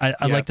 So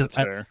I'd like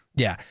to.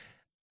 Yeah,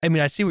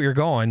 I see where you're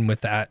going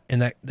with that,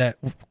 and that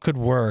could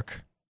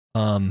work.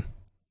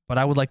 But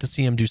I would like to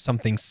see him do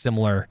something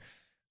similar,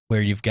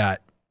 where you've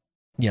got,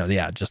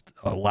 just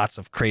lots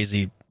of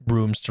crazy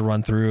rooms to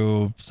run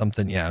through.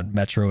 Something,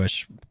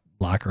 Metro-ish,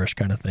 Locker-ish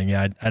kind of thing.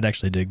 Yeah, I'd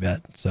actually dig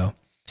that. So,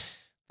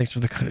 thanks for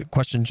the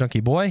question,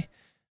 Junkie Boy.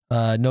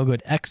 No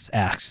Good X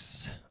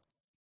asks.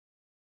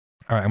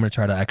 All right, I'm going to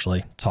try to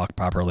actually talk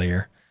properly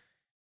here.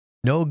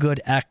 No Good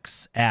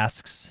X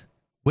asks,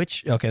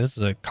 this is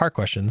a car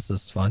question. This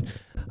is fun.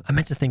 I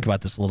meant to think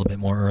about this a little bit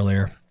more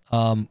earlier.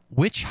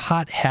 Which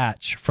hot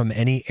hatch from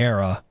any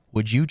era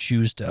would you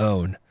choose to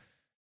own?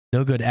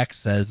 No Good X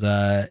says,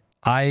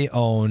 I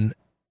own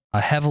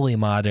a heavily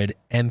modded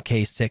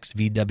MK6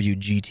 VW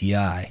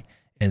GTI,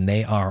 and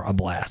they are a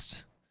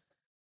blast.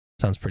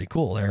 Sounds pretty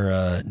cool.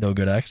 They're No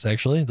Good X,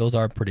 actually. Those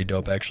are pretty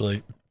dope,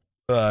 actually.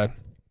 So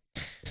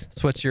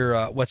what's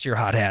your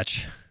hot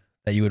hatch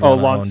that you would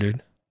want to own,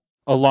 dude?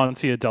 A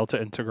Lancia Delta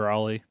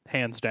Integrale,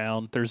 hands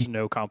down. There's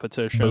no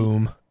competition.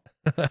 Boom.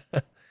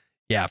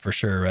 Yeah, for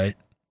sure, right?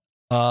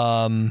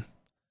 I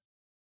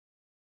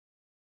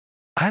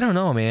don't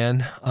know,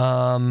 man.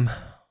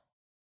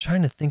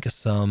 Trying to think of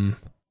some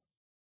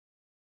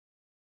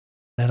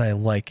that I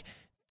like.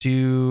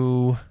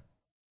 Do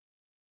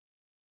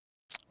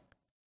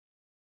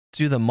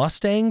the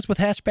Mustangs with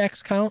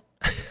hatchbacks count?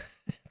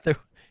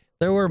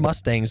 There were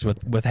Mustangs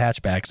with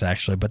hatchbacks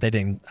actually, but they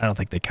didn't. I don't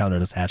think they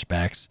counted as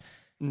hatchbacks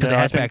because a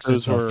hatchback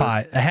is a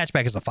 5. A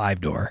hatchback is a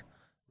 5-door,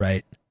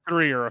 right?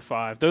 3 or a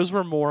 5. Those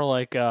were more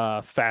like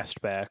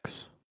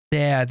fastbacks.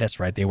 Yeah, that's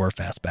right. They were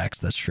fastbacks.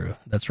 That's true.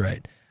 That's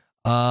right.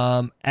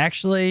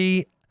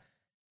 Actually,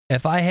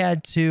 If I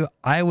had to,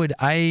 I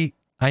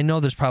know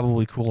there's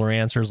probably cooler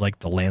answers like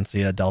the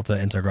Lancia Delta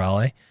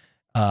Integrale.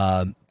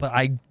 But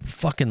I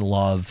fucking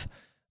love,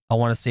 I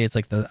want to say it's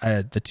like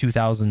the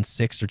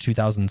 2006 or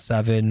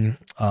 2007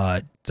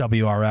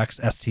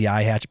 WRX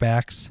STI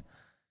hatchbacks.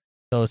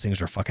 Those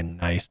things were fucking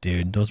nice,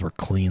 dude. Those were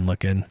clean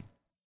looking.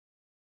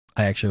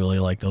 I actually really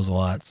like those a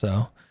lot.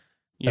 So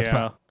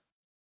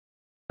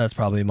that's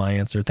probably my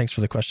answer. Thanks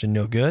for the question.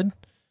 No good.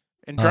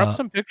 And drop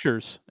some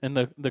pictures in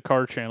the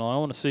car channel. I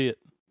want to see it.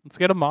 Let's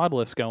get a mod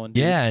list going,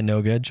 dude. Yeah,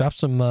 no good. Drop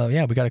some. We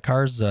got a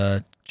cars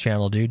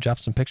channel, dude. Drop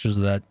some pictures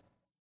of that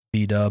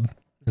B-dub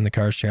in the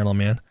cars channel,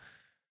 man.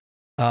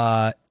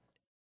 Anal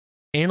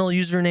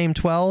username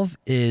 12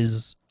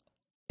 is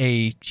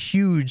a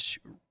huge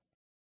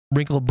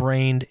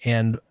wrinkle-brained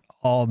and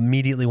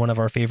immediately one of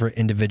our favorite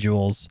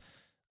individuals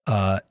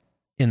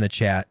in the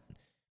chat,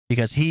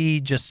 because he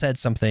just said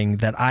something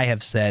that I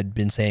have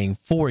been saying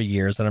for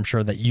years, and I'm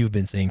sure that you've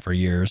been saying for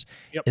years.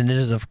 Yep. And it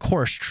is of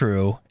course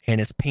true,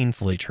 and it's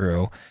painfully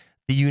true.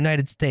 The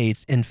United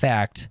States, in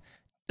fact,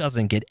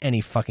 doesn't get any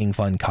fucking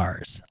fun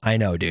cars. I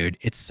know, dude.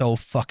 It's so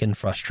fucking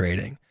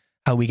frustrating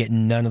how we get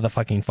none of the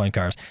fucking fun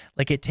cars.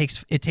 Like it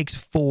takes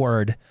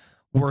Ford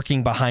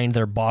working behind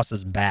their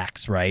bosses'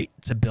 backs, right,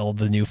 to build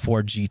the new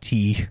Ford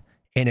GT,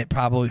 and it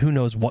probably, who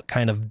knows what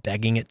kind of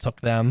begging it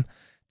took them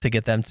to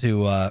get them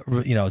to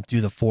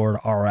do the Ford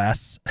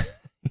RS.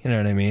 You know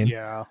what I mean?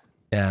 Yeah.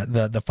 Yeah,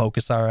 the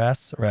Focus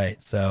RS,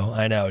 right? So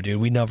I know,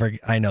 dude.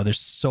 I know there's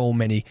so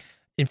many,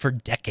 and for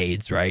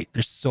decades, right?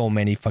 There's so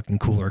many fucking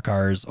cooler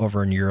cars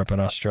over in Europe and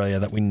Australia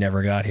that we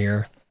never got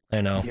here. I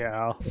know.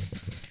 Yeah.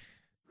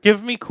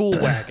 Give me cool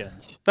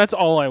wagons. That's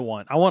all I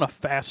want. I want a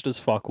fast as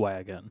fuck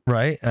wagon.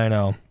 Right? I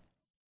know.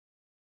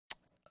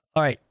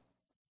 All right.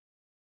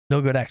 No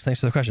good X.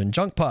 Thanks for the question.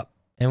 Junk Pup.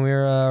 And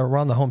we're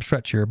on the home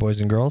stretch here, boys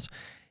and girls.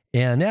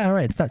 And yeah, all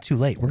right. It's not too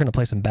late. We're going to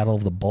play some Battle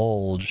of the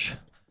Bulge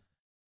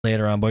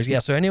later on, boys. Yeah.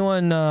 So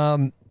anyone,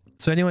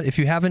 if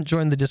you haven't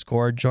joined the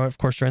Discord, join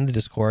the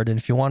Discord. And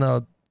if you want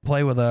to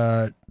play with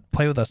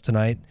us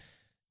tonight,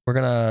 we're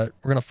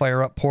gonna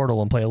fire up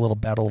Portal and play a little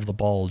Battle of the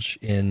Bulge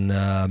in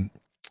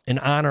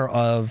honor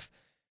of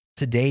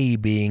today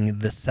being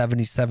the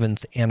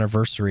 77th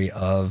anniversary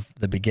of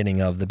the beginning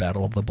of the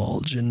Battle of the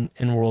Bulge in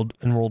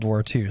World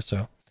War II.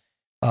 So,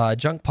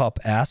 Junk Pup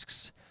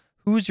asks,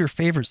 "Who's your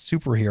favorite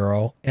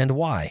superhero and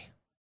why?"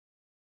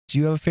 Do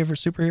you have a favorite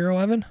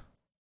superhero, Evan?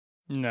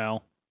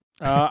 No.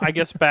 I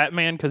guess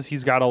Batman, because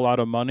he's got a lot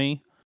of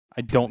money.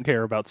 I don't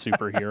care about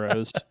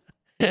superheroes.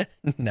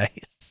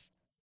 Nice.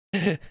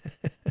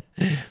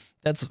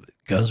 That's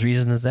good as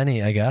reason as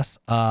any, I guess.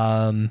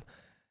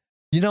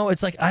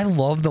 It's like I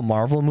love the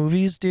Marvel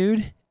movies,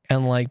 dude,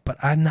 and but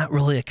I'm not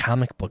really a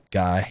comic book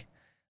guy.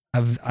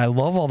 I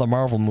love all the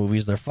Marvel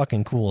movies; they're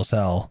fucking cool as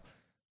hell.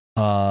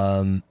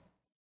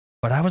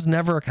 But I was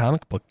never a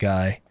comic book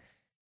guy,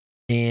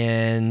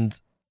 and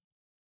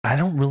I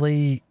don't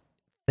really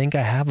think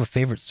I have a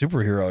favorite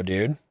superhero,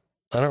 dude.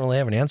 I don't really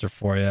have an answer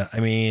for you. I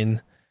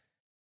mean,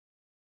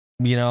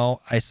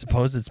 I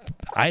suppose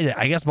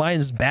I guess mine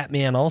is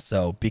Batman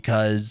also,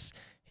 because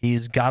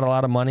he's got a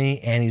lot of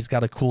money and he's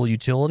got a cool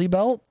utility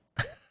belt.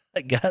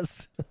 I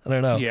guess. I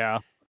don't know. Yeah.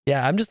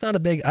 Yeah, I'm just not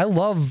I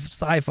love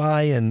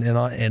sci-fi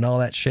and all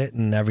that shit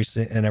and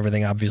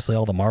everything, obviously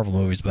all the Marvel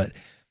movies, but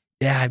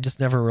yeah, I've just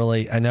never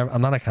really I'm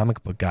not a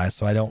comic book guy,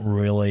 so I can't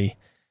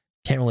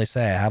really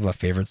say I have a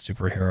favorite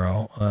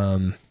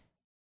superhero.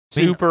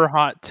 Super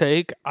hot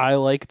take. I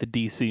like the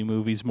DC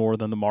movies more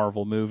than the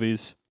Marvel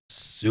movies.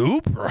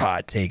 Super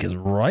hot take is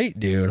right,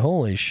 dude.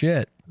 Holy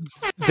shit.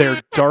 They're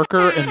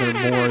darker and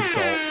they're more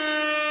adult.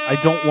 I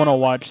don't want to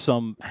watch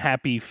some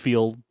happy,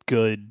 feel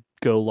good,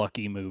 go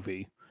lucky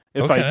movie.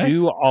 If I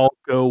do, I'll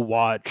go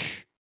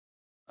watch.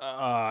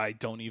 I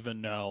don't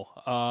even know.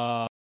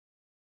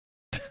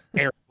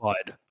 Air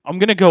Bud. I'm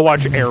gonna go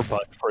watch Air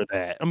Bud for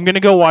that. I'm gonna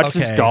go watch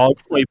this dog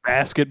play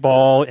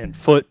basketball and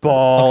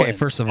football. Okay,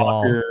 first of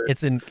all,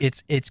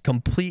 it's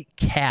complete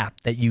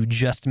cap that you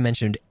just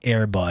mentioned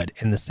Air Bud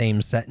in the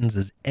same sentence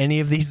as any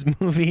of these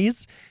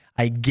movies.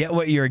 I get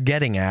what you're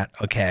getting at,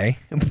 okay,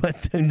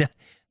 but the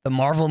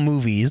Marvel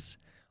movies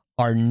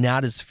are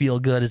not as feel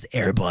good as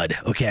Air Bud,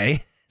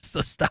 okay? So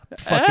stop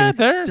fucking.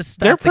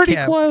 They're pretty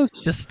close.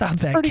 Just stop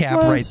that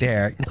cap right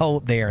there. No,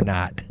 they are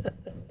not.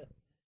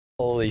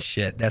 Holy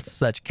shit, that's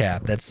such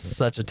cap. That's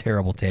such a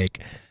terrible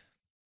take.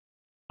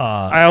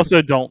 I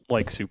also don't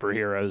like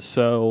superheroes,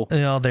 so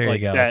there you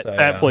go.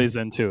 That plays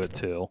into it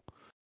too.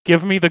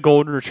 Give me the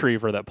golden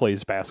retriever that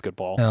plays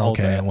basketball.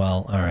 Okay,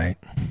 well, all right.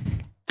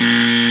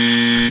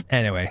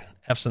 Anyway,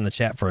 F's in the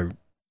chat for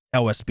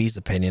OSB's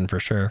opinion for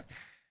sure.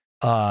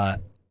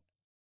 But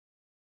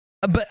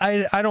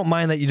I don't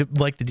mind that you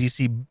like the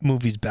DC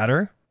movies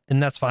better,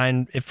 and that's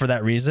fine for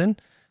that reason.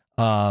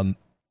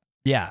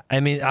 Yeah, I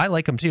mean, I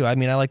like them too. I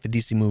mean, I like the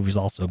DC movies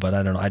also, but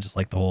I don't know. I just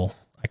like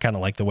I kind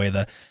of like the way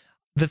the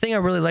thing I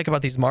really like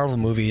about these Marvel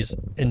movies,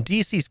 and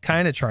DC's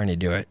kind of trying to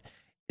do it.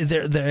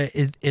 They're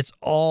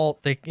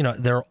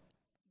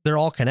they're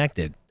all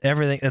connected.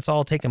 Everything, it's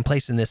all taking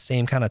place in this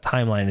same kind of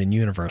timeline and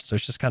universe. So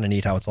it's just kind of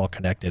neat how it's all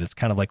connected. It's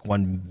kind of like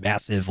one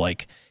massive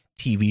like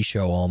TV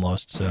show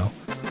almost. So,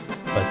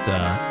 but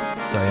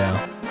so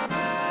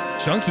yeah,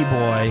 Chunky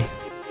Boy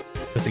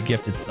with the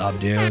gifted sub,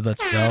 dude.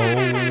 Let's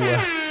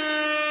go.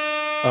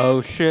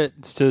 Oh shit!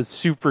 It's a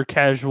super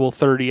casual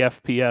 30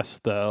 FPS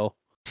though.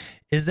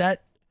 Is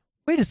that?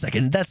 Wait a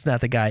second. That's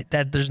not the guy.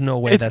 That there's no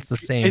way that's the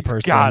same person.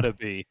 It's gotta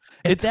be.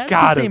 It's that's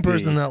the same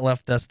person that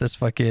left us this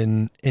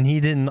fucking, and he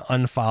didn't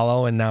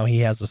unfollow, and now he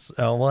has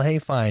a. Oh well, hey,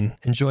 fine.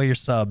 Enjoy your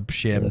sub,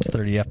 Shimmed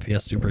 30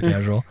 FPS super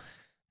casual.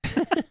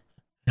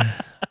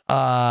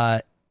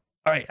 All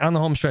right, on the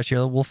home stretch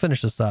here, we'll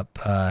finish this up.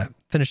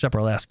 Finish up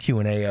our last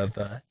Q&A of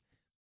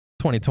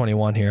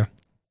 2021 here.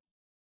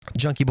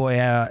 Junkie Boy,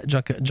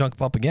 Junk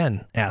Pup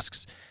again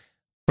asks,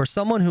 for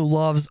someone who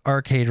loves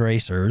arcade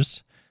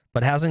racers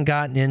but hasn't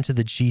gotten into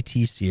the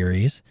GT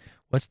series,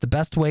 what's the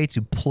best way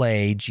to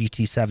play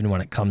GT7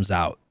 when it comes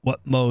out?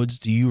 What modes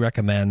do you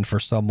recommend for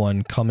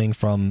someone coming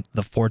from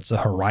the Forza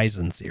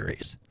Horizon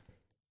series?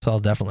 So I'll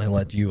definitely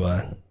let you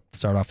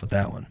start off with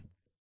that one.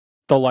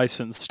 The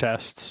license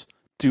tests.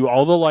 Do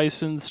all the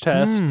license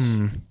tests.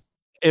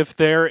 If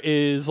there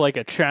is like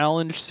a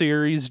challenge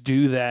series,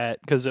 do that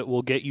because it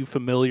will get you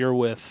familiar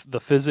with the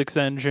physics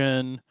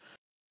engine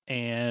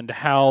and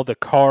how the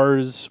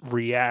cars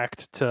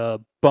react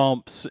to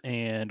bumps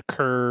and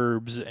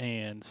curbs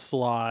and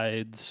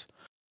slides,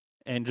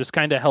 and just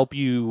kind of help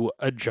you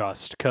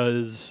adjust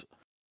because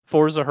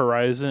Forza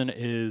Horizon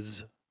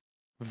is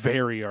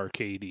very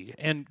arcadey,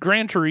 and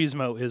Gran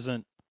Turismo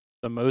isn't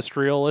the most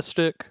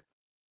realistic,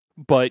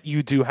 but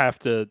you do have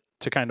to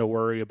kind of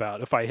worry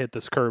about, if I hit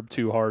this curb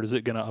too hard, is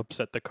it going to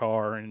upset the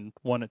car and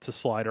want it to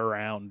slide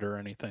around or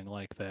anything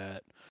like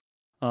that.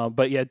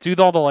 But yeah, do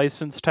all the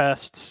license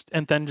tests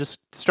and then just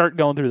start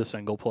going through the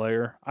single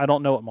player. I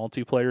don't know what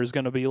multiplayer is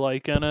going to be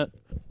like in it,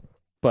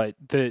 but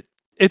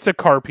it's a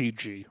car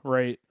PG,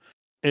 right?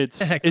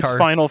 It's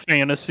Final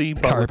Fantasy,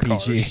 but car with PG.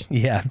 Cars.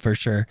 Yeah, for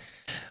sure.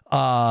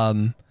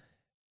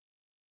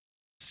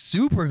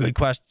 Super good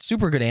question.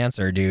 Super good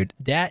answer, dude.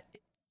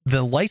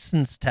 The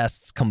license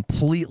tests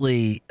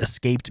completely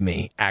escaped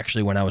me,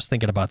 actually, when I was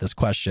thinking about this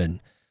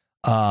question.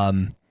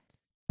 But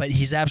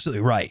he's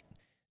absolutely right.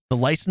 The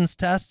license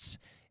tests,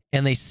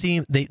 and they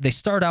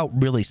start out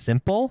really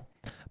simple,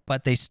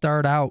 but they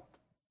start out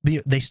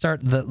with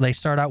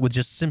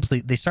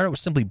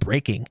simply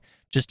braking,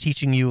 just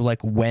teaching you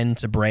like when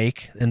to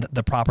brake and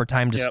the proper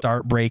time to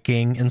start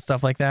braking and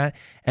stuff like that.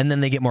 And then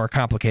they get more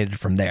complicated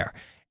from there.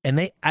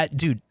 And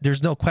dude,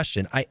 there's no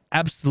question. I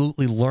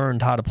absolutely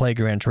learned how to play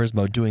Gran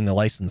Turismo doing the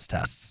license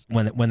tests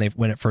when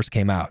it first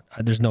came out.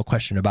 There's no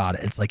question about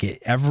it. It's like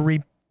every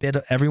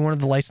one of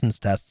the license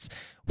tests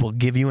will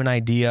give you an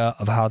idea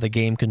of how the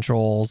game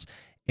controls,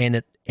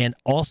 and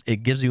also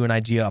it gives you an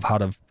idea of how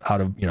to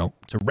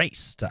to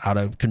race, how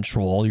to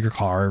control your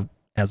car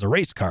as a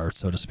race car,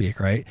 so to speak,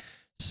 right?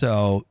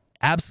 So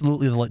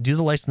absolutely do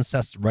the license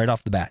tests right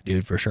off the bat,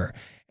 dude, for sure.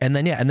 And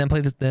then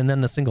play this, and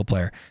then the single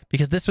player,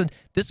 because this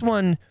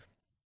one,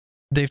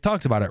 they've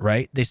talked about it,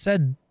 right? They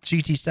said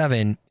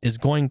GT7 is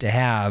going to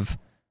have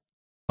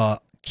a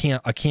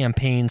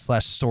campaign /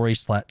 story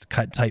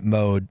type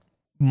mode,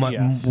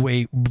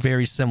 way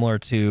very similar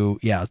to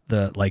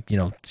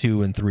the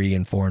 2 and 3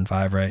 and 4 and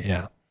 5,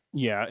 right?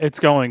 Yeah, it's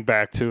going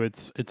back to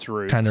its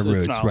roots, kind of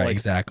roots, right? Like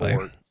exactly.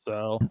 Sport,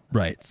 so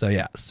right, so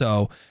yeah,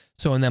 so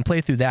and then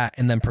play through that,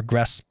 and then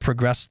progress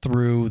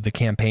through the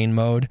campaign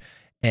mode,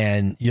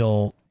 and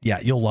you'll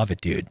love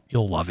it, dude.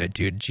 You'll love it,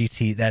 dude.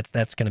 GT,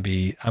 that's gonna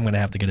be. I'm gonna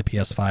have to get a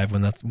PS5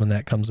 when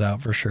that comes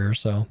out for sure.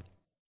 So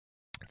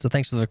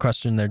thanks for the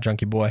question there,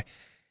 Junkie Boy.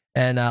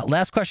 And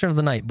last question of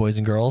the night, boys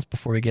and girls,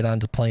 before we get on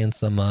to playing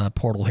some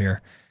Portal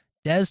here.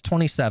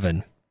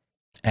 Des27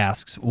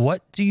 asks,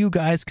 what do you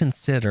guys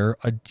consider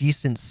a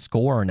decent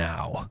score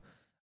now?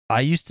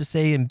 I used to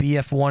say in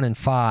BF1 and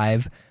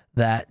 5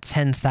 that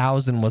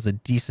 10,000 was a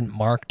decent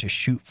mark to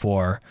shoot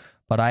for,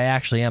 but I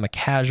actually am a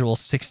casual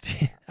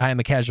 60. I am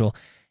a casual.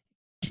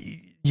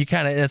 You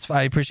kind of,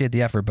 I appreciate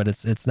the effort, but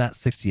it's not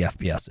 60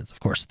 FPS. It's of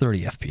course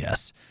 30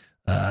 FPS.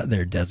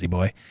 There, Desi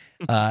boy.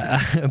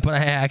 But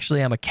I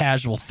actually am a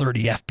casual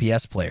 30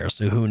 FPS player,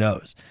 so who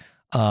knows?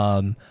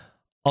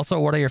 Also,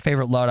 what are your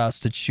favorite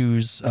loadouts to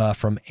choose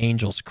from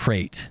Angel's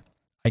Crate?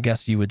 I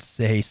guess you would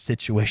say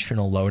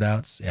situational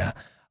loadouts. Yeah.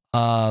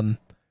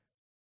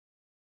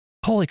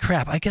 Holy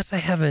crap. I guess I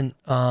haven't,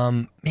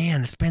 man,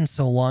 it's been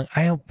so long.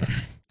 I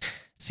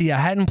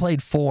hadn't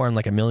played 4 in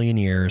like a million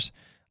years.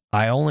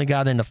 I only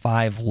got into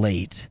 5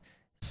 late,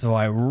 so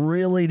I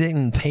really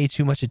didn't pay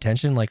too much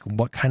attention, like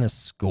what kind of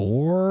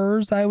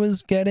scores I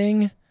was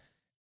getting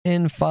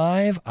in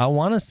 5. I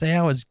want to say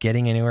I was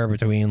getting anywhere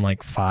between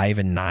like 5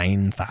 and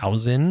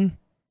 9,000,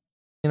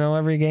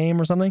 every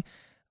game or something.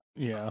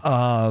 Yeah.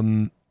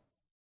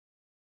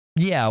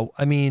 Yeah.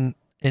 I mean,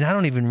 and I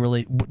don't even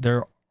really.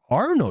 There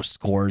are no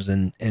scores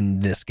in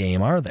this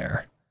game, are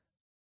there?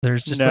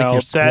 There's just like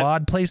your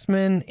squad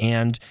placement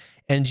and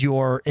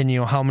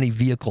how many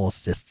vehicle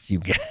assists you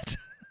get.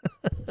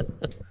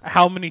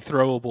 how many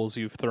throwables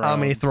you've thrown. How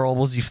many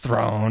throwables you've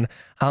thrown?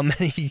 How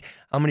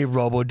many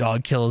robo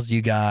dog kills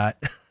you got?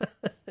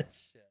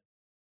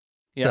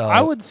 Yeah, So-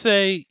 I would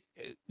say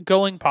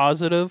going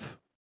positive,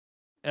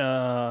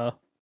 because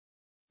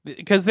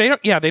they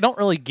don't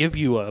really give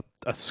you a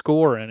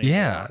score anymore.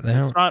 Yeah, they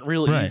it's don't- not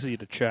really right. easy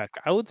to check.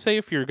 I would say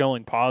if you're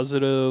going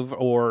positive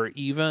or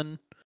even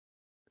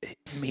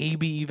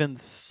maybe even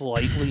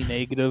slightly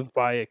negative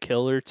by a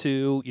kill or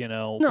two,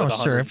 No, with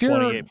sure, if you're-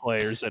 128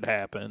 players, it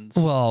happens.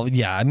 Well,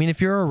 yeah. I mean, if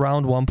you're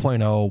around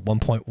 1.0,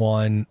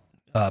 1.1,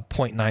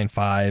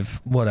 0.95,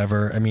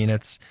 whatever. I mean,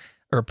 it's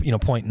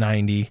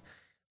 0.90.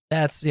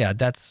 That's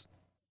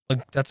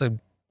a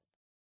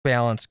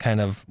balanced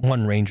kind of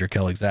one ranger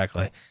kill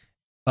exactly.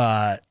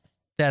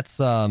 That's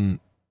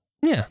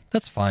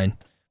that's fine.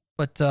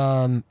 But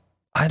I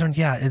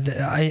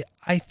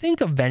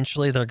think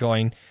eventually they're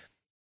going.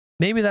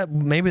 Maybe that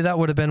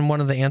would have been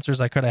one of the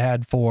answers I could have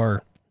had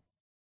for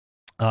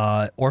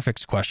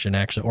Orphic's question,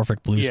 actually,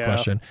 Orphic Blue's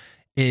question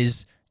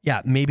is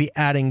maybe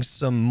adding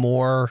some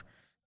more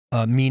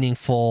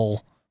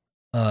meaningful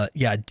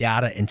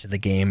data into the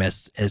game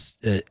as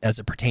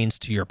it pertains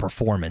to your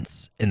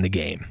performance in the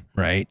game,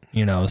 right?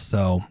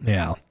 So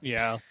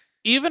yeah,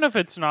 even if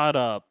it's not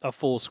a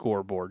full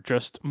scoreboard,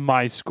 just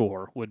my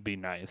score would be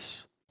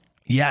nice.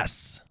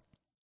 Yes,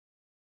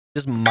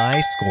 just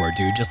my score,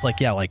 dude. Just like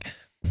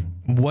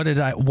what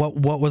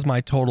was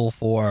my total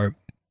for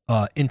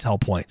intel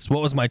points?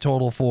 What was my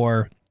total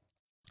for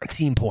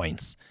team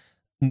points?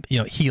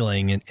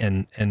 Healing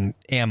and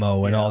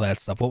ammo and all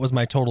that stuff. What was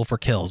my total for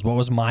kills? What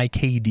was my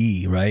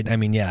KD, right? I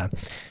mean,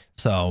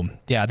 so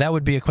that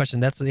would be a question.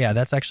 That's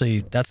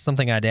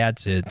something I'd add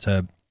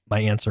to my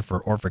answer for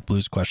Orphic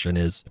Blue's question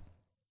is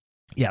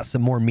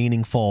some more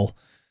meaningful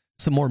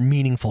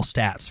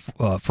stats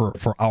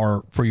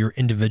for your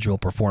individual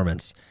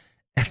performance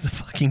as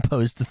fucking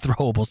opposed to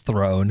throwables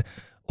thrown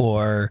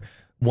or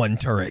one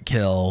turret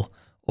kill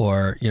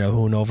or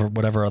who knows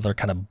whatever other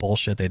kind of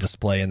bullshit they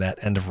display in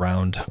that end of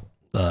round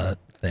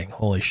thing.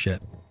 Holy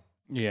shit.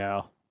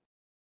 Yeah.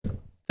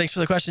 Thanks for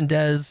the question,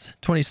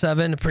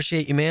 Des27.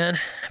 Appreciate you, man.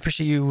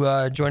 Appreciate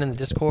you joining the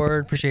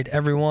Discord. Appreciate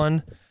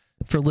everyone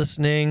for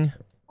listening.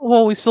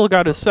 Well, we still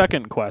got a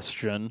second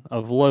question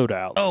of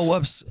loadouts. Oh,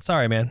 whoops.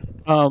 Sorry, man.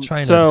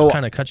 Trying so to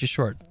kind of cut you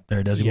short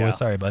there, Desi boy.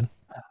 Sorry, bud.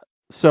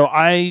 So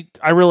I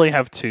really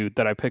have two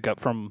that I pick up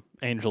from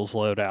Angel's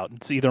loadout.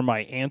 It's either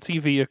my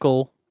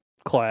anti-vehicle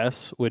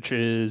class, which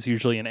is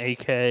usually an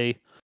AK,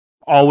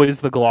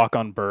 always the Glock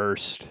on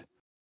burst,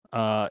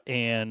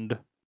 and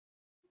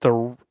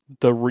the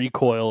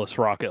recoilless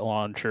rocket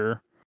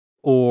launcher,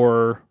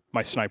 or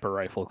my sniper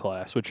rifle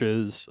class, which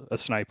is a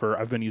sniper.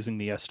 I've been using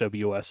the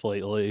SWS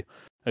lately.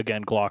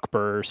 Again, Glock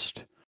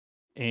burst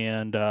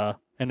and an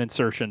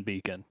insertion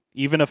beacon.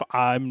 Even if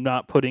I'm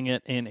not putting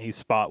it in a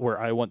spot where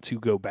I want to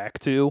go back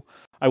to,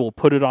 I will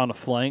put it on a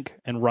flank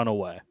and run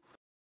away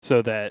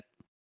so that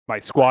my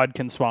squad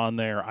can spawn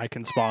there, I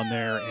can spawn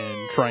there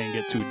and try and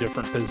get to a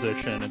different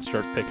position and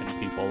start picking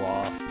people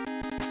off.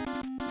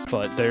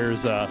 But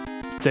there's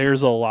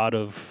a lot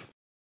of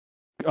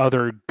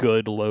other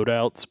good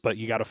loadouts, but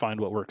you got to find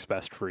what works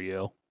best for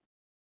you.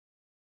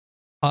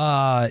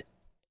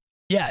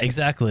 Yeah,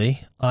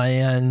 exactly.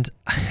 And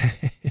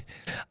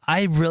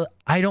I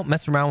don't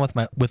mess around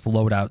with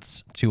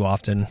loadouts too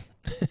often.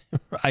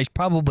 I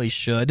probably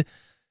should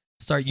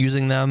start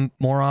using them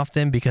more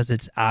often because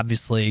it's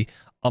obviously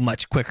a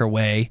much quicker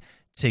way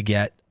to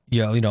get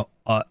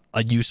a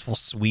useful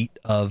suite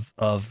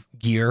of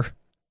gear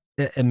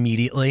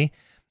immediately.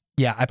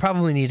 Yeah, I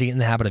probably need to get in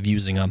the habit of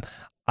using them.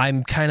 I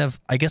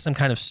guess I'm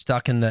kind of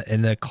stuck in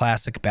the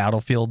classic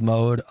Battlefield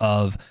mode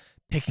of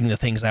picking the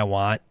things I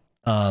want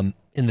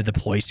in the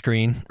deploy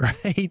screen,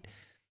 right?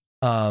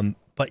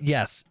 But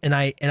yes, and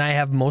I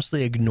have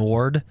mostly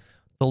ignored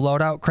the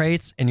loadout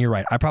crates, and you're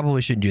right. I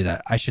probably shouldn't do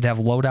that. I should have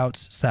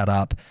loadouts set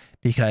up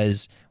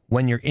because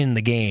when you're in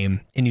the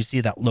game and you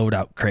see that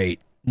loadout crate,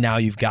 now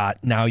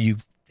you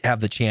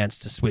have the chance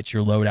to switch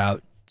your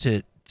loadout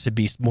to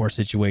be more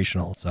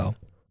situational. So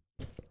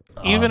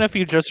even if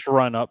you just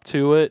run up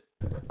to it,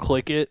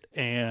 click it,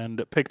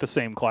 and pick the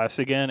same class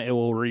again, it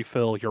will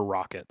refill your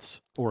rockets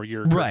or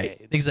your right,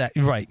 grenades.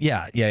 exactly, right,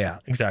 yeah,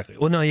 exactly.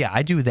 Well, no, yeah,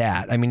 I do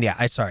that. I mean, yeah,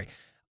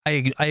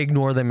 I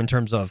ignore them in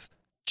terms of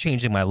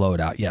changing my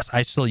loadout. Yes,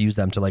 I still use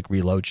them to like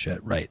reload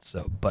shit, right?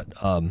 So, but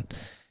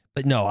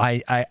no,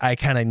 I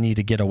kind of need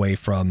to get away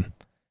from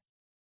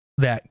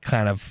that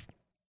kind of.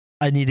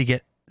 I need to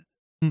get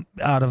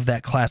out of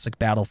that classic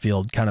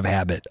Battlefield kind of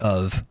habit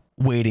of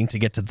waiting to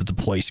get to the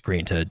deploy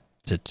screen to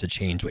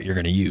change what you're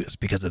going to use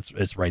because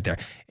it's right there.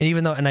 And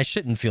even though, and I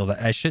shouldn't feel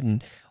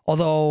that,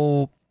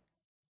 although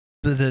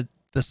the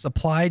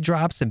supply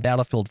drops in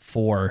Battlefield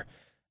 4,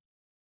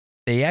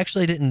 they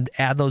actually didn't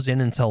add those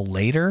in until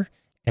later,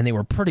 and they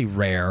were pretty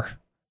rare.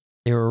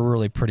 They were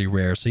really pretty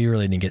rare, so you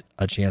really didn't get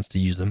a chance to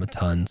use them a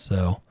ton.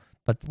 So,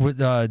 but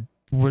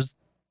was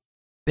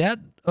that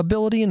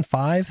ability in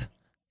 5?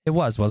 It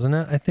wasn't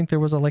it? I think there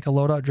was a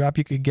loadout drop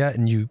you could get,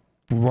 and you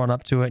run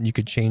up to it, and you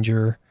could change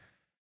your.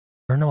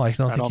 Or no, I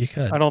don't think you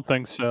could. I don't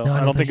think so. No,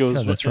 I don't think it you was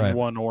could. That's within right.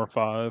 1 or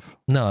 5.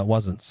 No, it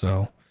wasn't.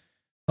 So,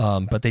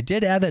 but they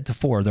did add that to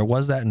 4. There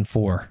was that in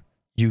 4.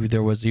 It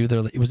was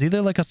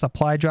either like a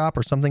supply drop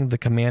or something the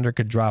commander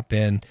could drop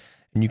in,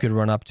 and you could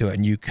run up to it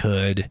and you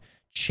could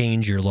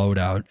change your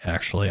loadout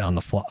actually on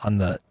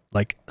the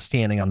like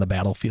standing on the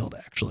battlefield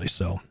actually.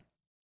 So,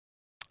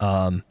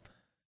 all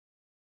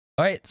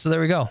right, so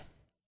there we go.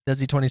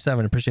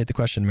 Desi27, appreciate the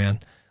question, man.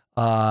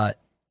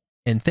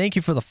 And thank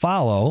you for the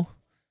follow,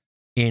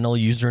 anal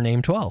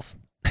username 12.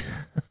 Appreciate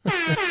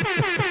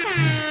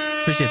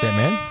that,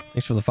 man.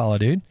 Thanks for the follow,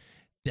 dude.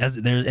 There's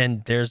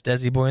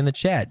Desi Boy in the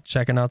chat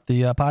checking out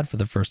the pod for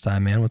the first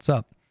time, man. What's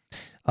up?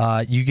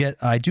 I do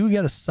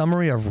get a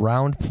summary of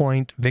round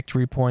point,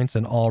 victory points,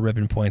 and all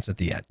ribbon points at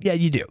the end. Yeah,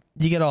 you do.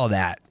 You get all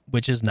that,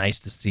 which is nice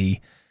to see.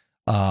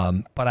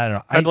 But I don't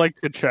know. I'd like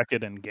to check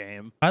it in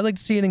game. I'd like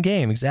to see it in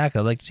game. Exactly.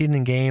 I'd like to see it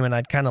in game, and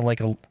I'd kind of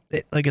like I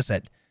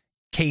said,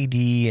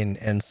 KD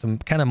and some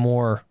kind of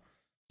more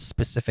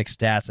specific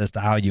stats as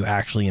to how you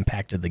actually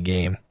impacted the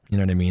game. You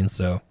know what I mean?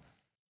 So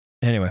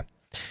anyway,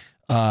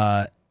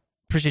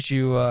 appreciate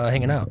you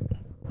hanging out,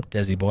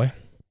 Desi Boy.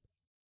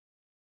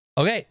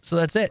 Okay, so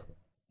that's it.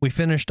 We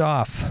finished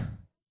off.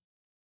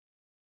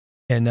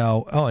 And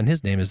now, and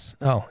his name is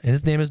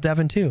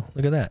Devin too.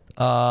 Look at that.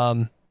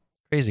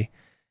 Crazy.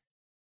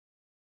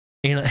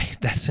 You know,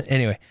 that's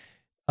it.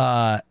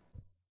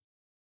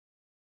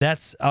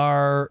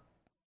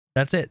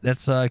 That's it.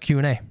 That's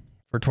Q&A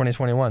for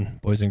 2021,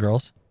 boys and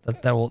girls.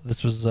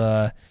 This was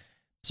our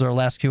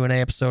last Q&A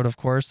episode, of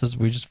course, as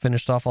we just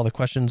finished off all the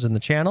questions in the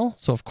channel.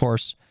 So of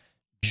course,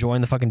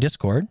 join the fucking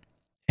Discord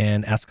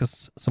and ask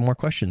us some more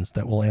questions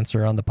that we'll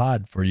answer on the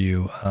pod for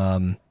you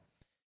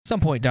some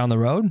point down the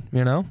road,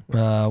 you know,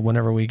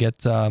 whenever we get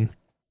to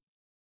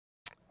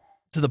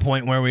the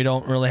point where we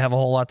don't really have a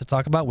whole lot to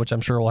talk about, which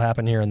I'm sure will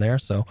happen here and there.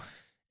 So,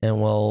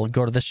 and we'll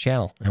go to this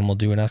channel and we'll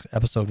do an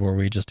episode where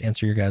we just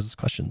answer your guys'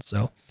 questions.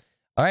 So,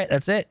 all right,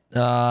 that's it.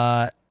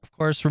 Of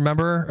course,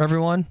 remember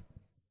everyone,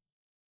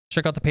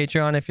 check out the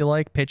Patreon if you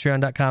like,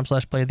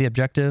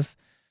 patreon.com/playtheobjective.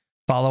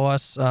 Follow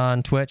us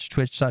on Twitch,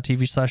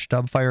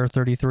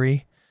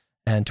 twitch.tv/dubfire33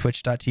 and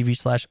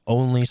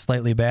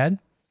twitch.tv/onlyslightlyBad.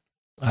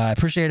 I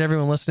appreciate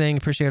everyone listening.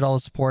 Appreciate all the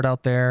support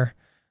out there.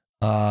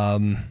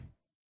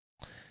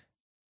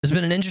 It's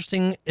been an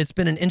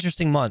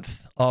interesting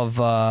month of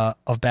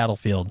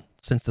Battlefield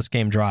since this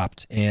game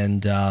dropped.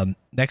 And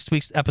next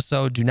week's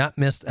episode, do not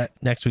miss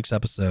next week's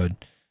episode,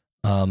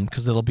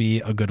 because it'll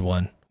be a good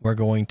one. We're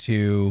gonna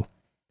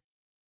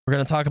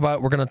talk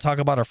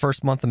about our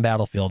first month in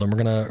Battlefield, and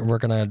we're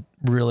gonna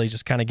really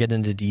just kind of get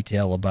into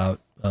detail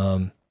about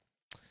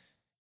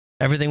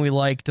everything we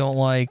like, don't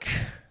like,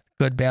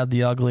 good, bad,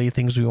 the ugly,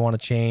 things we want to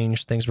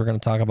change, things we're gonna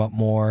talk about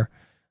more.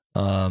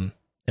 And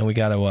we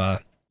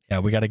gotta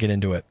get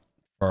into it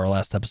for our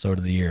last episode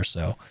of the year.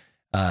 So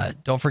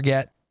don't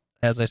forget,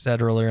 as I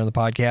said earlier in the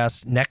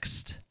podcast,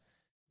 next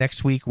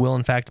week will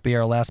in fact be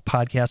our last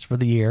podcast for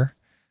the year.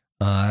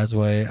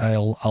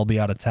 I'll be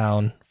out of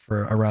town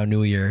for around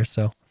New Year.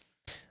 So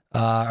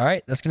all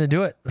right, that's gonna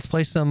do it. Let's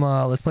play some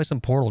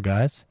Portal,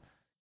 guys.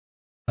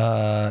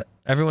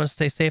 Everyone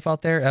stay safe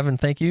out there. Evan,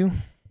 thank you.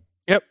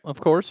 Yep, of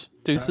course.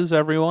 Deuces,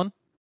 everyone.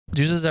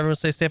 Deuces, everyone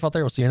stay safe out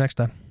there. We'll see you next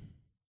time.